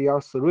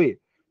ASBR3.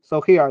 So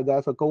here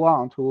that's go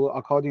on to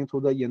according to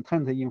the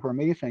intent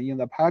information in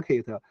the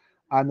packet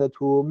and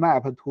to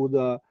map to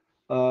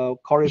the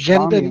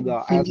corresponding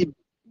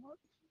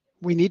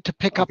we need to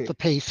pick up the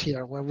pace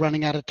here. We're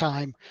running out of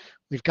time.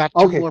 We've got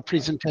two more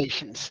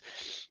presentations.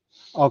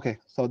 Okay,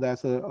 so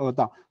that's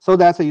done. So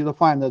that's you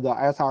find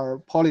the SR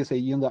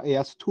policy in the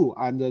AS2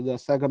 and the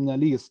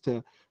segment list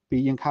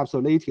be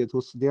encapsulated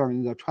to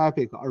steering the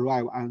traffic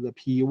arrive at the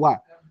P1.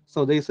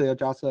 So this is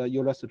just a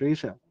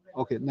illustration.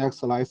 Okay, next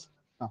slide.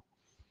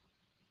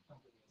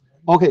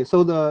 Okay,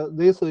 so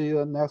this is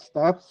the next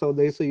step. So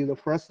this is the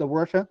first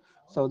version.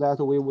 So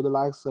that we would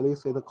like to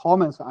solicit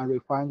comments and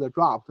refine the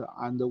draft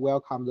and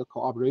welcome the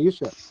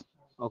cooperation.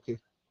 Okay.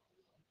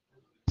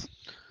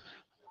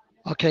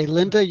 Okay,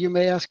 Linda, you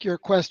may ask your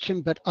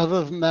question, but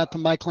other than that, the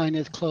mic line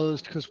is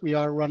closed because we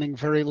are running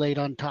very late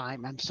on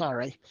time. I'm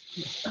sorry.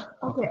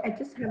 Okay, I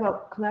just have a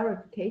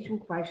clarification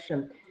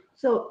question.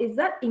 So is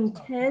that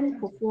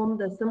intent perform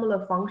the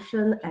similar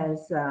function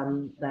as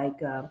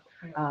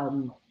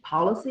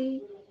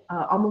policy,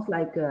 almost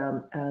like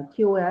a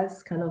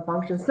QoS kind of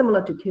function,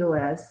 similar to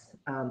QoS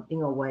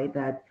in a way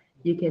that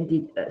you can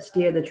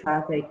steer the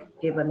traffic,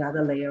 give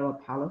another layer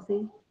of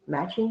policy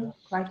matching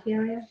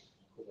criteria?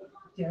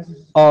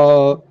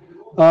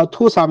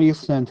 To some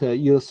extent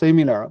is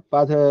similar,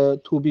 but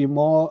to be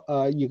more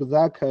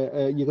exact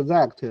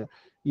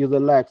is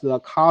like the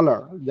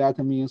color. That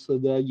means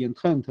the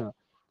intent,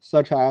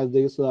 such as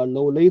this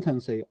low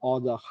latency or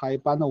the high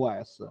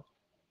bandwidth.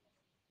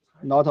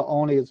 not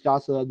only it's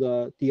just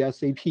the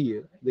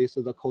DSCP. This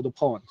is the code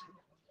point.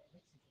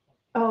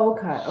 Oh,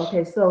 okay.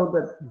 Okay. So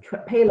the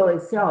payload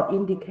itself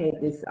indicates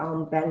this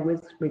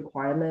bandwidth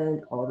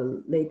requirement or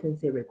the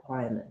latency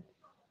requirement.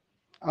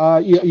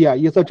 Yeah,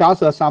 it's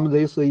just some of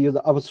this is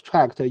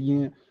abstract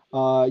in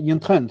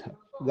intent.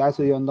 That's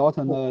not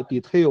a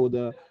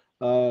detailed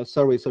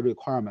service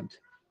requirement.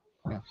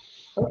 Yeah.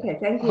 Okay,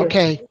 thank you.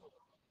 Okay,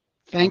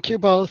 thank you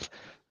both.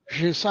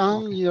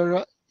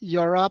 Zhisang,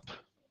 you're up.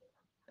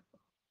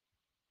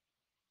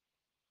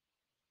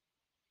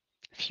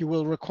 If you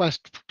will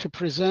request to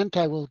present,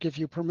 I will give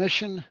you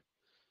permission.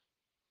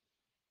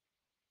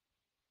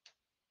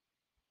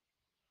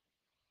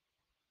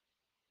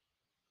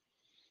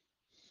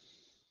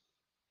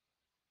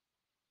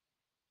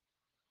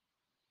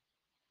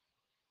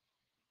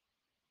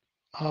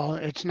 Oh,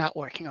 it's not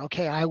working.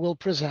 Okay, I will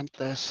present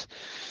this.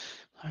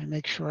 I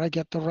make sure I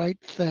get the right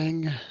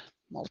thing.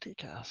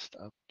 Multicast.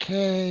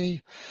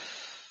 Okay.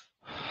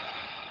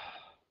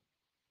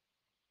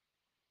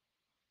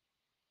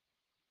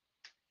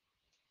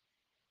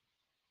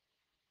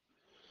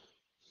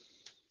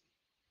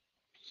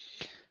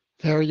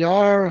 There you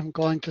are. I'm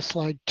going to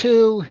slide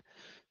 2.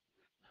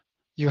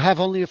 You have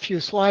only a few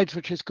slides,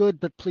 which is good,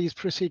 but please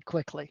proceed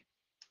quickly.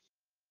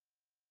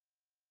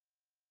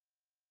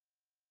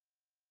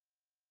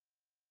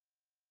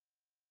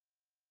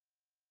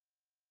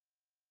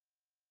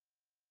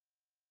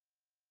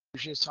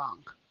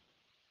 Zhisang.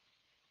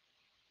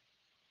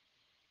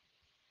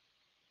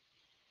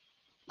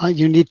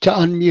 You need to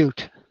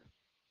unmute.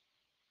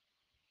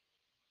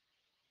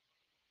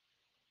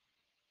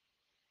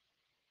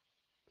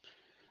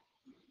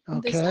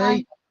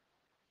 Okay.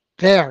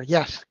 There,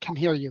 yes, can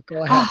hear you.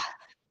 Go ahead.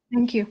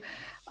 Thank you.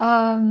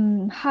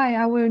 Hi,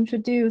 I will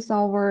introduce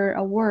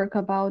our work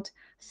about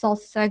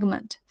source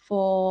segment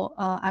for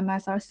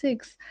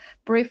MSR6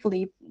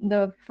 briefly.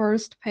 The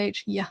first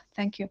page, yeah,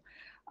 thank you.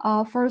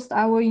 First,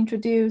 I will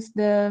introduce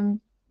the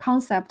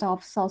concept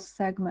of source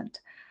segment.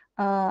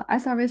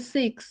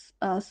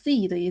 SRv6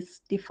 seed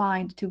is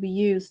defined to be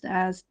used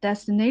as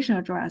destination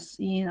address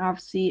in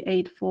RFC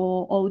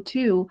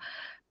 8402.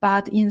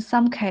 But in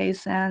some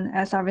cases, an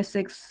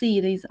SRv6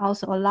 seed is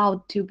also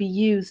allowed to be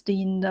used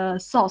in the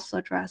source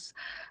address.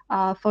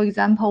 For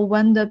example,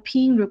 when the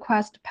ping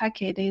request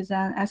packet is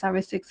an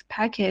SRv6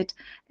 packet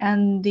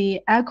and the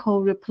echo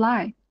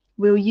reply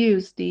will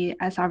use the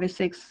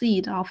SRv6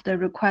 seed of the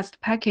request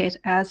packet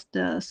as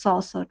the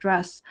source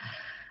address.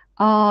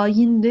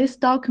 In this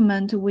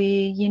document,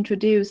 we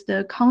introduce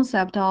the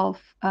concept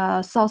of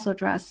source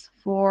address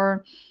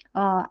for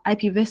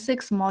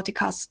IPv6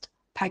 multicast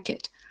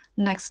packet.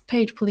 Next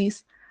page,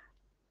 please.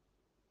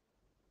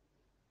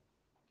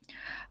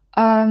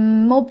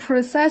 More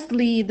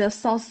precisely, the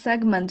source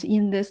segment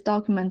in this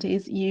document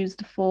is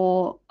used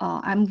for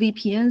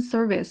MVPN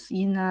service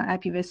in an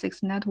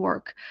IPv6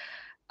 network.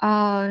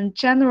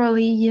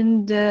 Generally,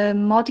 in the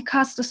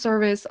multicast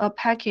service, a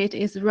packet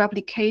is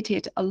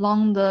replicated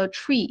along the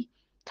tree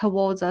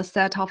towards a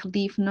set of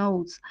leaf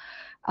nodes.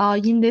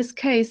 In this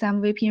case,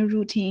 MVPN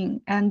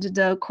routing and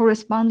the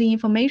corresponding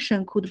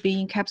information could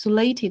be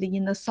encapsulated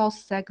in the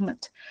source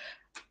segment,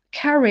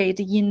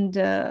 carried in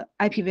the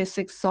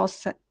IPv6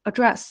 source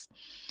address.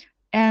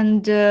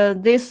 And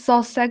this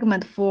source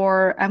segment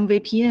for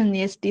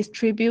MVPN is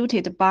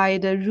distributed by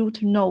the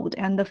root node,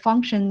 and the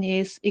function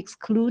is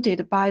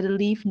excluded by the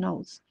leaf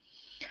nodes.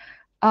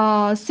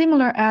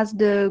 Similar as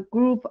the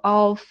group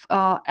of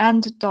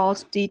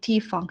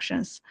end.dt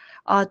functions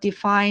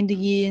defined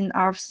in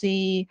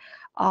RFC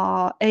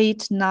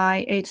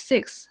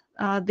 8986.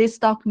 This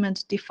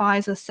document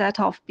defines a set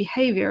of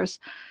behaviors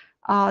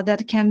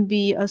that can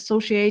be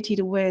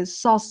associated with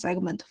source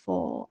segment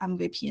for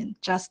MVPN,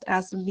 just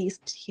as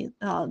listed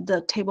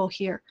the table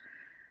here.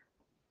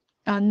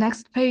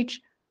 Next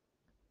page.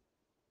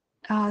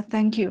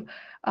 Thank you.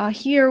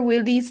 Here we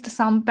list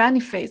some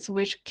benefits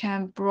which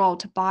can be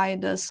brought by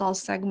the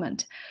source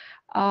segment,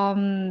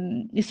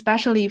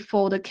 especially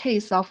for the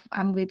case of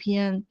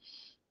MVPN.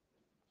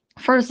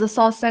 First, the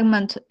source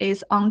segment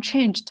is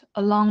unchanged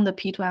along the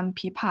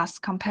P2MP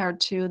path compared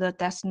to the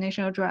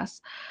destination address,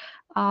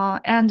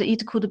 and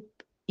it could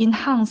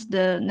enhance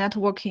the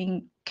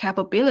networking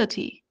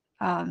capability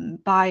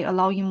by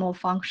allowing more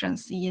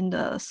functions in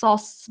the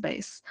source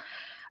space.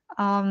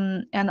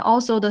 And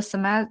also the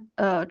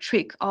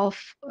symmetric of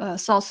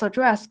source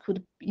address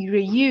could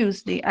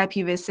reuse the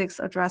IPv6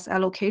 address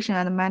allocation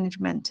and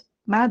management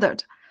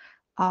method,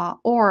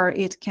 or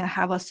it can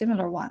have a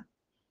similar one.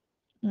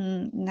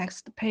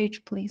 Next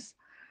page, please.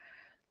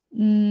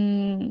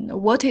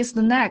 What is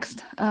the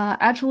next?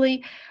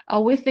 Actually,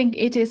 we think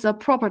it is a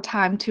proper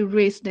time to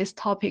raise this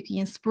topic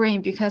in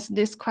spring because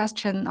this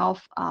question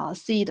of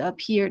seed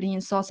appeared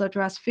in source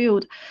address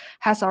field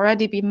has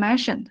already been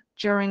mentioned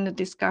during the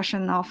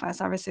discussion of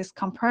SRv6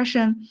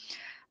 compression.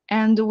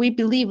 And we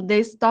believe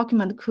this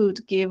document could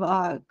give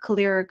a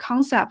clear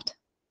concept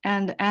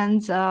and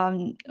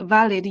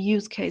valid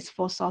use case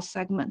for source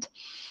segment.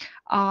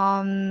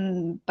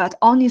 But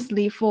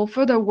honestly, for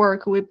further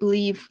work, we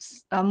believe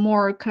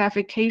more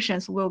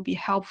clarifications will be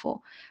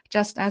helpful.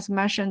 Just as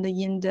mentioned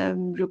in the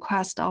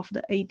request of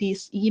the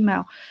AD's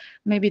email,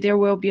 maybe there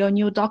will be a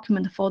new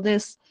document for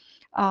this,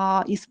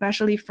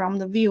 especially from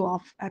the view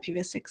of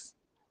IPv6.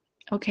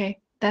 Okay,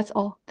 that's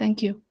all.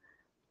 Thank you.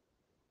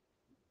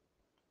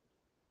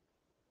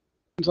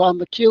 On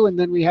the queue, and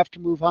then we have to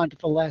move on to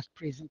the last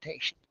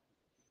presentation.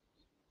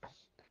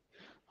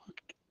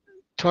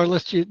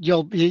 Torlis,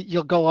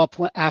 you'll go up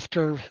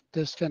after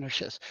this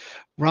finishes.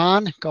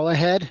 Ron, go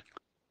ahead.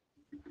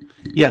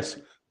 Yes.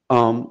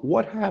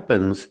 What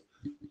happens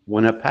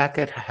when a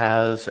packet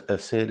has a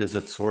SID as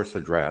its source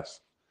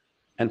address,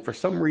 and for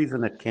some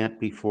reason it can't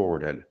be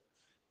forwarded,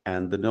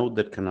 and the node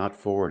that cannot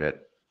forward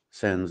it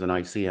sends an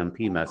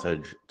ICMP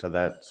message to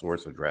that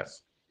source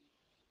address?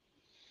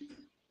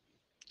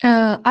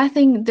 I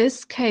think in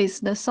this case,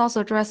 the source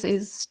address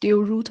is still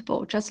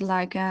routable, just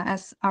like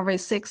as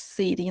array6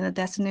 seed in the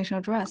destination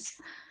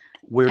address.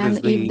 Where And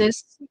does the if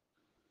this,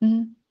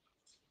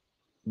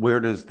 where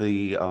does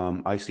the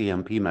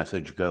ICMP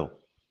message go?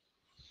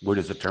 Where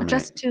does it terminate?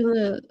 just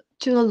to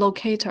the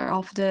locator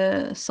of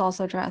the source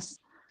address,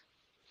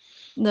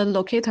 the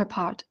locator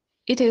part.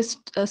 It is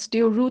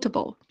still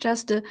routable.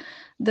 Just the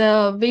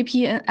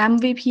VPN,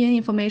 MVPN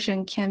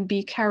information can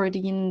be carried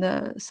in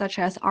the such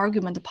as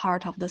argument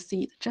part of the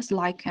seed, just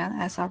like an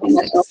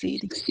SRv6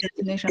 seed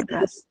destination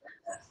address.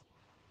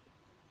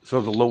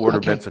 So the low order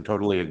bits are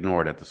totally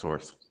ignored at the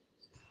source.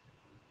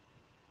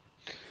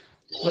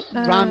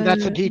 Ron,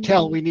 that's a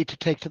detail we need to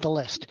take to the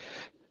list.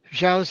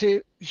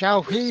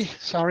 Xiaohui,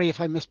 sorry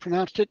if I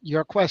mispronounced it,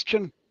 your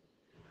question?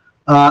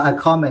 A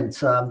comment.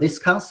 This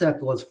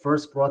concept was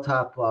first brought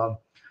up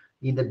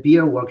in the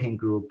beer working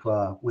group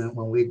when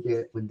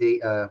they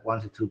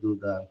wanted to do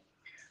the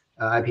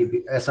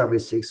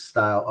SRv6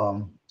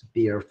 style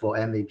beer for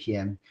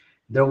MVPN.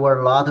 There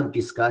were a lot of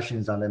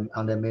discussions on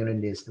the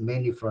mailing list,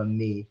 mainly from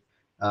me,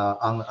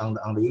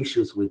 on the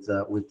issues with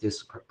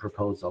this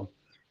proposal.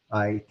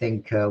 I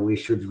think we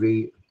should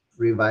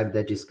revive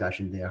that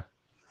discussion there.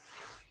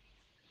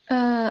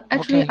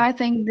 Actually, Okay. I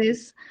think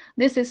this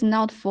is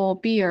not for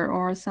beer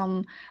or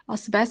some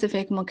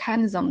specific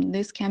mechanism.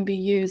 This can be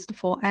used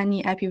for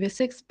any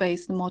IPv6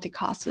 based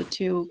multicast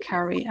to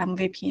carry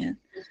MVPN.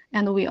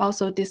 And we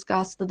also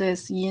discussed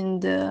this in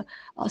the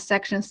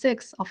section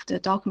 6 of the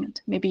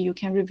document. Maybe you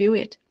can review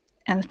it.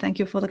 And thank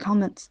you for the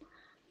comments.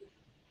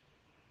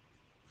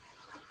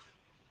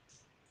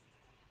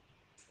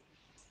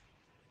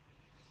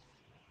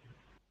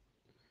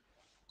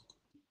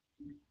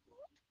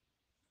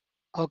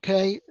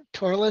 Okay,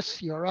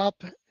 Torlis, you're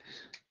up. Okay,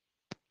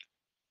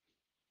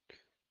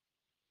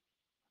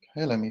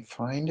 let me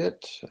find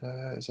it.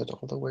 Is it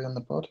all the way on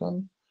the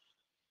bottom?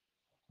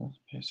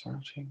 Paste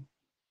routing.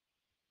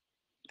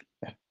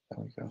 Yeah,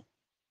 there we go.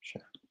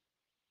 Sure.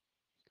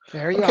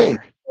 There you Okay.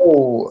 are.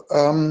 So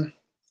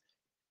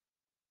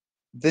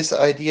this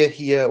idea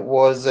here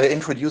was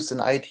introduced in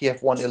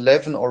IETF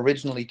 111,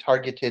 originally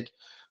targeted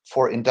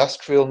for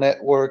industrial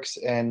networks,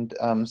 and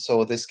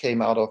so this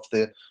came out of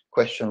the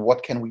question: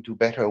 what can we do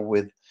better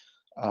with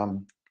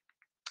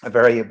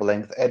variable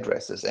length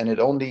addresses? And it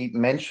only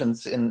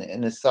mentions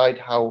in a side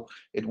how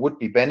it would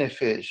be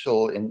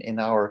beneficial in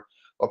our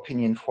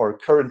opinion for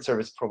current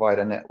service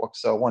provider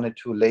networks. So I wanted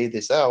to lay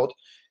this out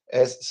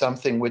as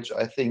something which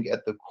I think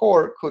at the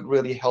core could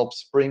really help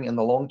Spring in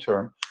the long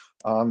term,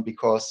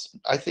 because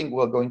I think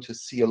we're going to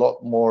see a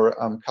lot more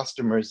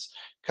customers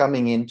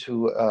coming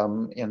into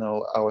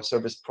our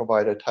service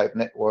provider type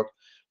network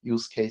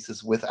use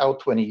cases without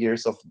 20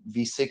 years of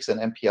V6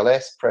 and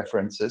MPLS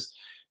preferences.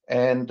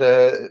 And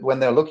when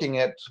they're looking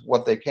at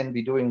what they can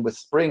be doing with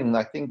Spring,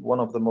 I think one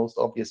of the most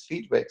obvious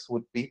feedbacks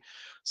would be,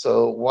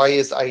 so why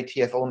is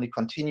IETF only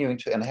continuing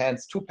to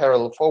enhance two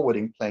parallel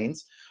forwarding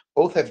planes?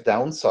 Both have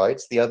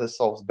downsides, the other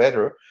solves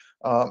better.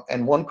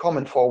 And one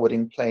common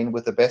forwarding plane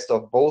with the best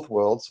of both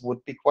worlds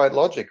would be quite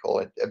logical.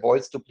 It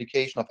avoids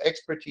duplication of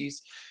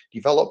expertise,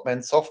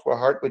 development, software,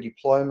 hardware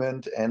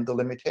deployment, and the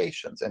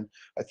limitations. And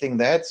I think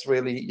that's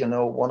really,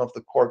 one of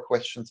the core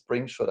questions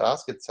Spring should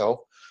ask itself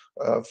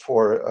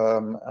for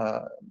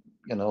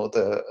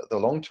the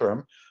long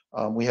term.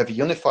 We have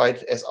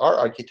unified SR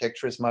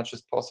architecture as much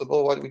as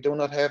possible, but we do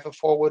not have a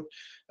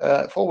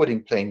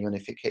forwarding plane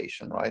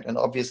unification, right? And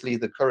obviously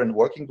the current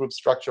working group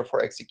structure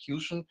for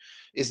execution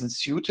isn't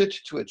suited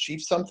to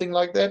achieve something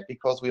like that,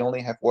 because we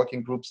only have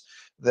working groups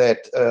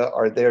that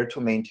are there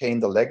to maintain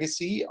the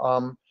legacy.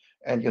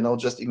 And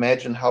just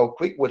imagine how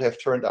quick would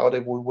have turned out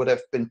if we would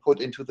have been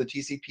put into the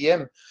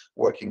TCPM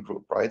working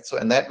group, right? So,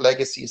 and that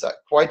legacy is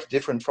quite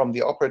different from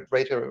the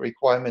operator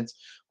requirements,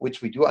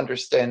 which we do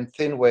understand: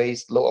 thin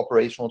waist, low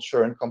operational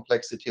churn,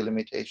 complexity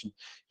limitation,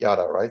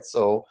 yada, right?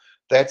 So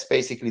that's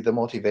basically the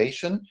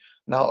motivation.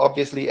 Now,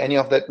 obviously, any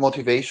of that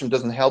motivation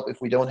doesn't help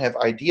if we don't have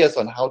ideas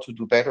on how to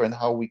do better and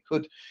how we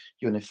could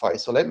unify.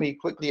 So let me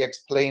quickly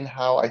explain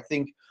how I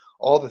think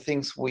all the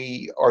things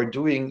we are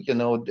doing,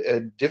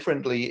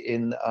 differently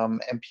in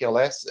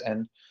MPLS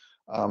and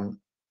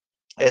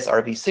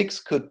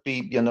SRv6 could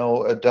be,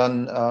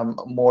 done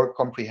more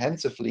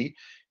comprehensively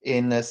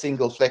in a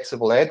single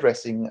flexible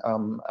addressing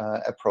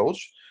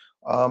approach.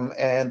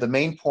 And the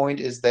main point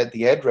is that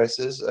the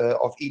addresses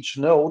of each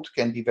node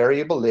can be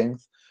variable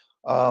length,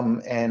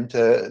 and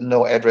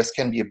no address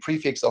can be a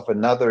prefix of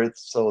another,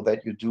 so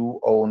that you do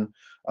own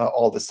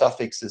all the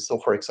suffixes. So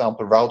for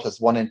example, routers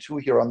 1 and 2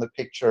 here on the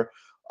picture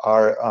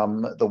are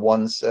the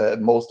ones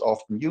most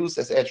often used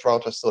as edge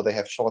routers, so they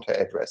have shorter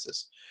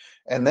addresses.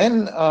 And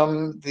then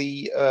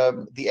the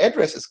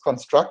address is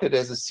constructed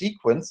as a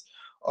sequence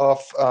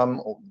of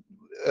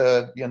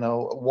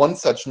one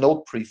such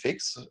node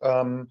prefix,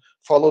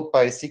 followed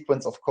by a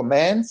sequence of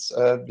commands,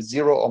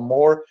 0 or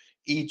more,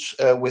 each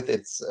with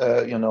its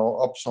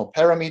optional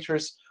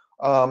parameters.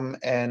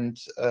 And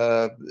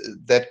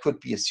that could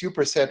be a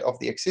superset of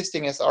the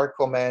existing SR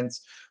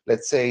commands.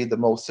 Let's say the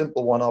most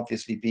simple one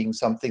obviously being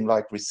something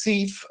like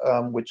receive,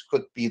 which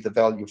could be the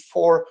value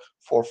 4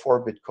 for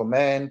 4-bit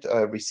command,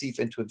 receive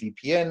into a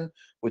VPN,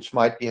 which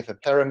might have a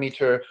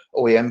parameter,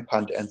 OEM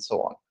punt, and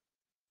so on.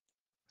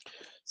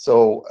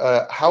 So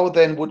how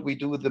then would we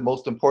do the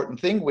most important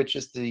thing, which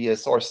is the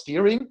source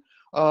steering?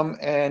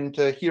 And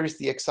here's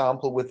the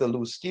example with the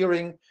loose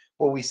steering,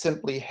 where we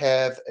simply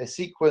have a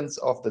sequence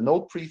of the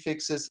node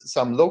prefixes,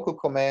 some local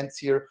commands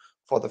here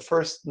for the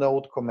first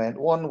node, command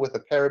 1 with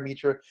a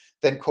parameter,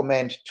 then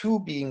command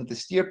 2 being the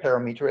steer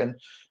parameter.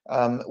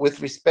 And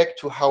with respect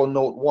to how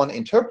node 1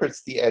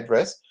 interprets the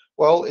address,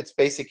 well, it's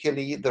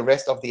basically the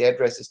rest of the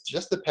address is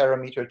just the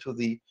parameter to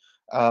the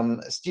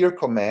steer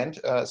command.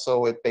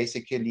 So it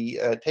basically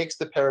takes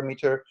the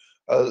parameter,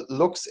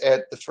 looks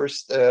at the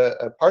first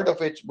part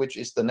of it, which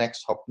is the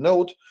next hop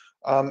node,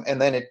 and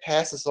then it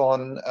passes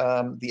on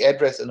the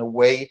address in a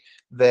way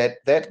that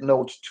that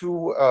node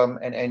 2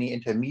 and any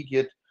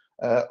intermediate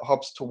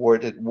hops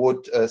toward it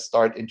would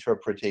start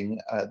interpreting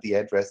the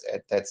address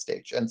at that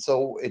stage. And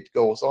so it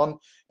goes on.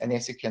 And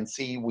as you can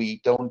see,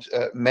 we don't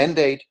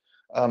mandate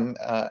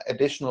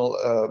additional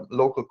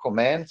local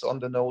commands on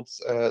the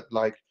nodes,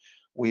 like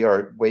we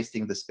are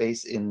wasting the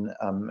space in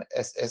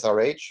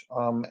SRH,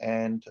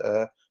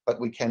 but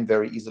we can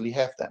very easily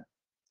have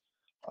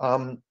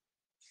them.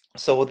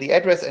 So the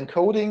address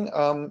encoding,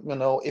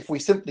 if we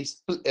simply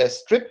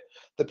strip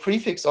the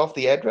prefix of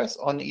the address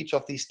on each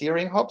of these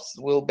steering hops,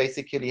 we'll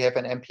basically have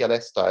an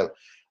MPLS style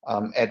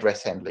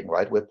address handling,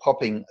 right? We're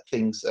popping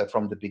things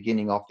from the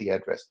beginning of the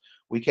address.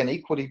 We can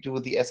equally do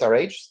the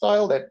SRH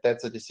style.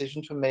 That's a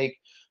decision to make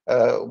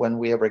when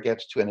we ever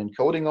get to an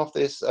encoding of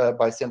this,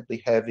 by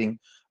simply having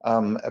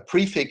a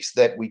prefix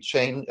that we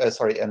change,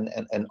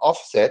 an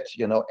offset,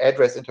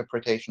 address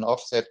interpretation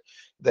offset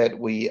that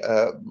we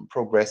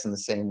progress in the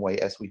same way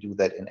as we do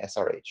that in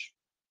SRH.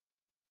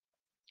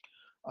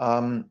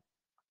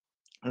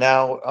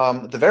 Now,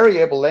 the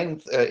variable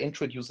length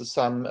introduces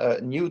some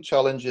new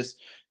challenges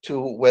to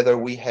whether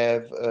we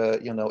have,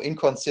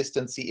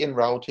 inconsistency in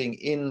routing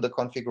in the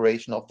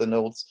configuration of the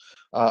nodes,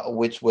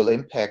 which will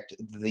impact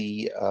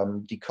the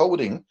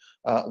decoding,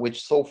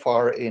 which so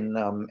far in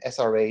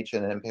SRH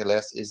and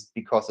MPLS is,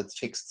 because it's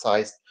fixed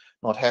size,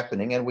 not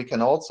happening. And we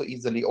can also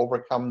easily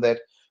overcome that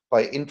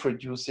by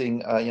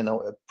introducing,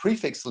 a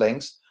prefix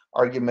length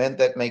argument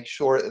that makes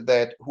sure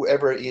that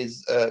whoever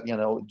is,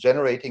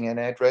 generating an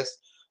address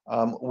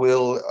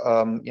will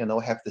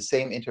have the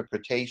same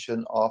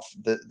interpretation of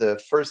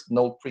the first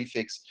node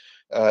prefix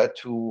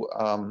to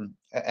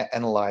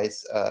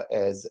analyze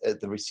as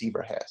the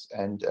receiver has.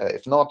 And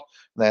if not,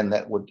 then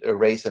that would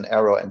erase an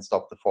error and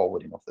stop the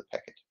forwarding of the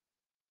packet.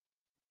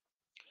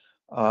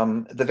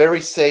 The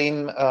very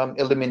same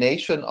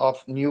elimination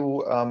of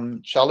new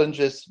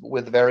challenges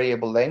with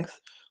variable length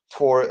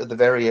for the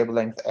variable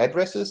length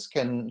addresses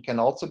can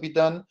also be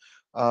done.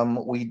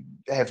 We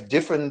have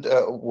different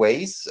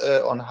ways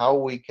on how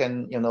we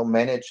can,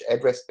 manage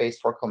address space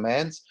for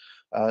commands.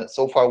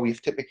 So far,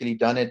 we've typically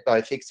done it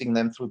by fixing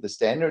them through the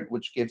standard,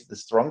 which gives the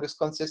strongest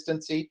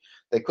consistency.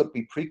 They could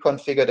be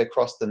pre-configured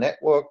across the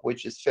network,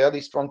 which is fairly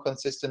strong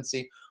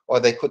consistency, or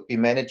they could be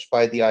managed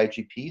by the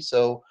IGP.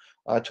 So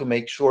to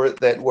make sure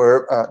that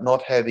we're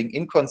not having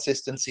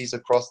inconsistencies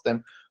across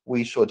them,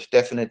 we should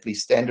definitely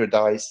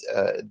standardize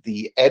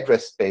the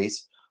address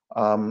space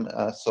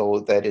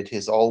so that it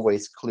is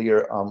always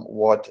clear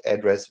what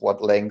address,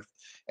 what length,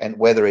 and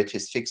whether it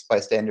is fixed by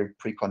standard,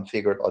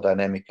 pre-configured, or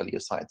dynamically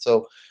assigned.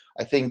 So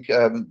I think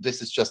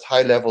this is just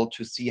high level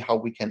to see how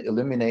we can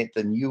eliminate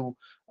the new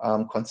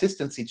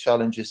consistency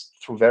challenges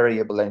through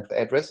variable length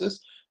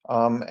addresses.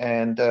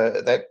 And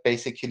that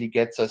basically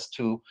gets us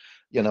to,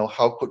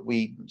 how could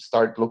we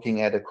start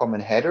looking at a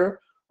common header?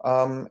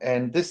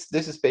 And this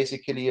is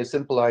basically a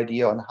simple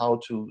idea on how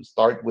to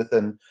start with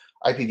an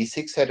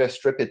IPv6 header,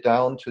 strip it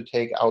down to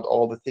take out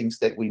all the things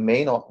that we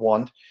may not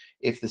want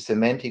if the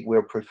semantic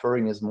we're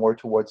preferring is more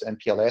towards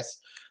MPLS.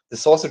 The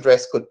source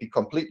address could be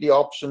completely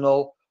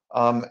optional.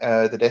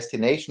 The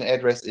destination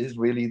address is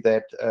really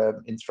that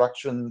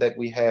instruction that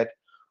we had.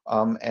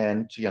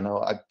 And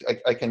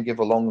I can give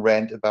a long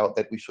rant about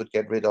that we should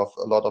get rid of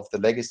a lot of the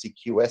legacy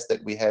QS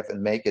that we have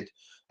and make it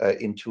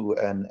into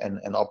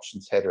an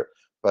options header.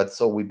 But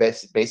so we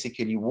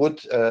basically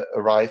would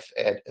arrive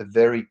at a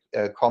very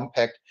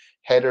compact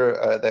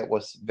header that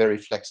was very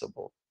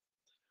flexible.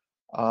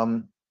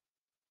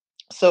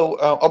 So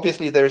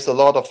obviously there's a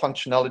lot of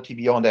functionality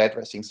beyond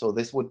addressing. So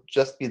this would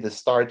just be the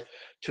start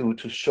to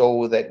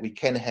show that we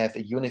can have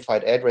a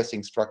unified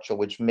addressing structure,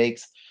 which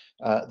makes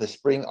the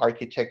Spring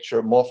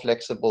architecture more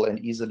flexible and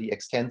easily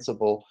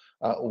extensible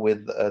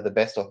with the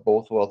best of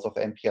both worlds of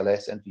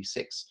MPLS and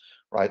v6,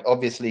 right?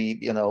 Obviously,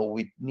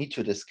 we need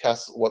to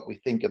discuss what we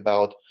think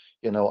about,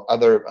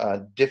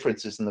 other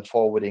differences in the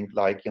forwarding,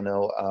 like,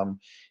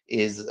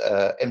 is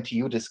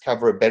MTU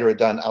discover better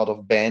done out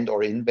of band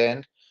or in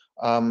band?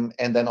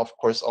 And then, of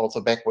course,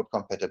 also backward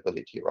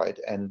compatibility, right?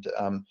 And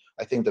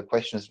I think the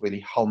question is really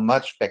how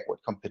much backward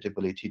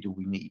compatibility do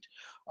we need?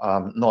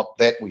 Not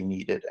that we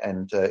need it.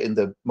 And in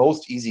the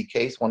most easy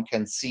case, one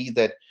can see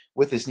that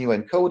with this new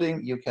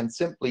encoding, you can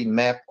simply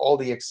map all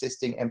the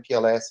existing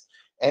MPLS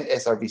and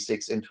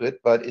SRv6 into it.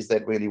 But is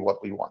that really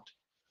what we want?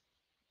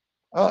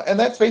 And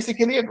that's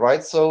basically it,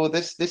 right? So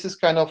this is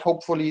kind of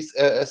hopefully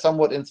a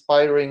somewhat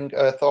inspiring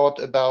thought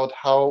about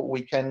how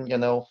we can,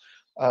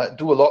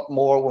 do a lot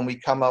more when we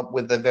come up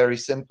with a very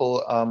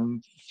simple,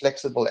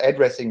 flexible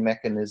addressing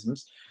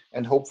mechanisms,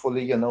 and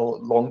hopefully,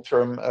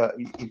 long-term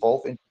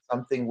evolve into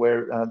something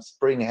where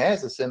Spring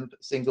has a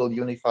single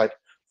unified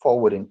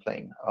forwarding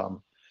plane.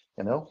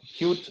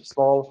 Cute,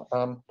 small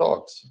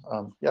dogs.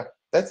 Yeah,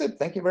 that's it.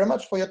 Thank you very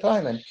much for your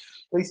time, and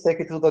please take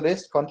it to the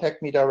list.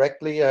 Contact me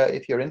directly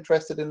if you're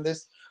interested in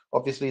this.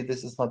 Obviously,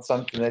 this is not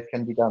something that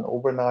can be done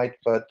overnight,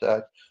 but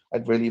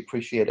I'd really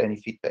appreciate any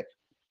feedback.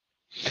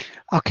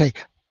 Okay,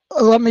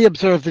 let me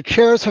observe. The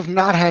chairs have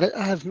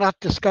not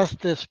discussed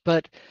this,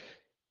 but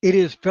it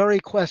is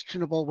very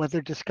questionable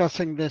whether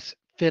discussing this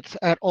fits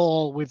at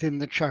all within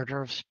the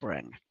Charter of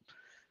Spring.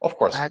 Of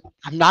course. I'm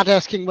not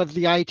asking whether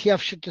the IETF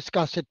should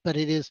discuss it, but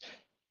it is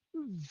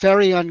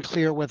very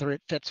unclear whether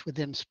it fits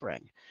within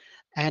Spring.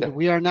 And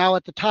we are now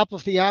at the top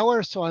of the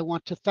hour, so I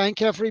want to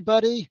thank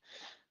everybody,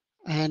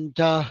 and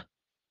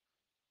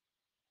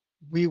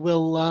we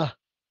will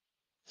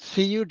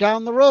see you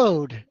down the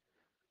road.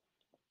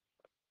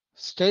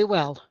 Stay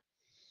well.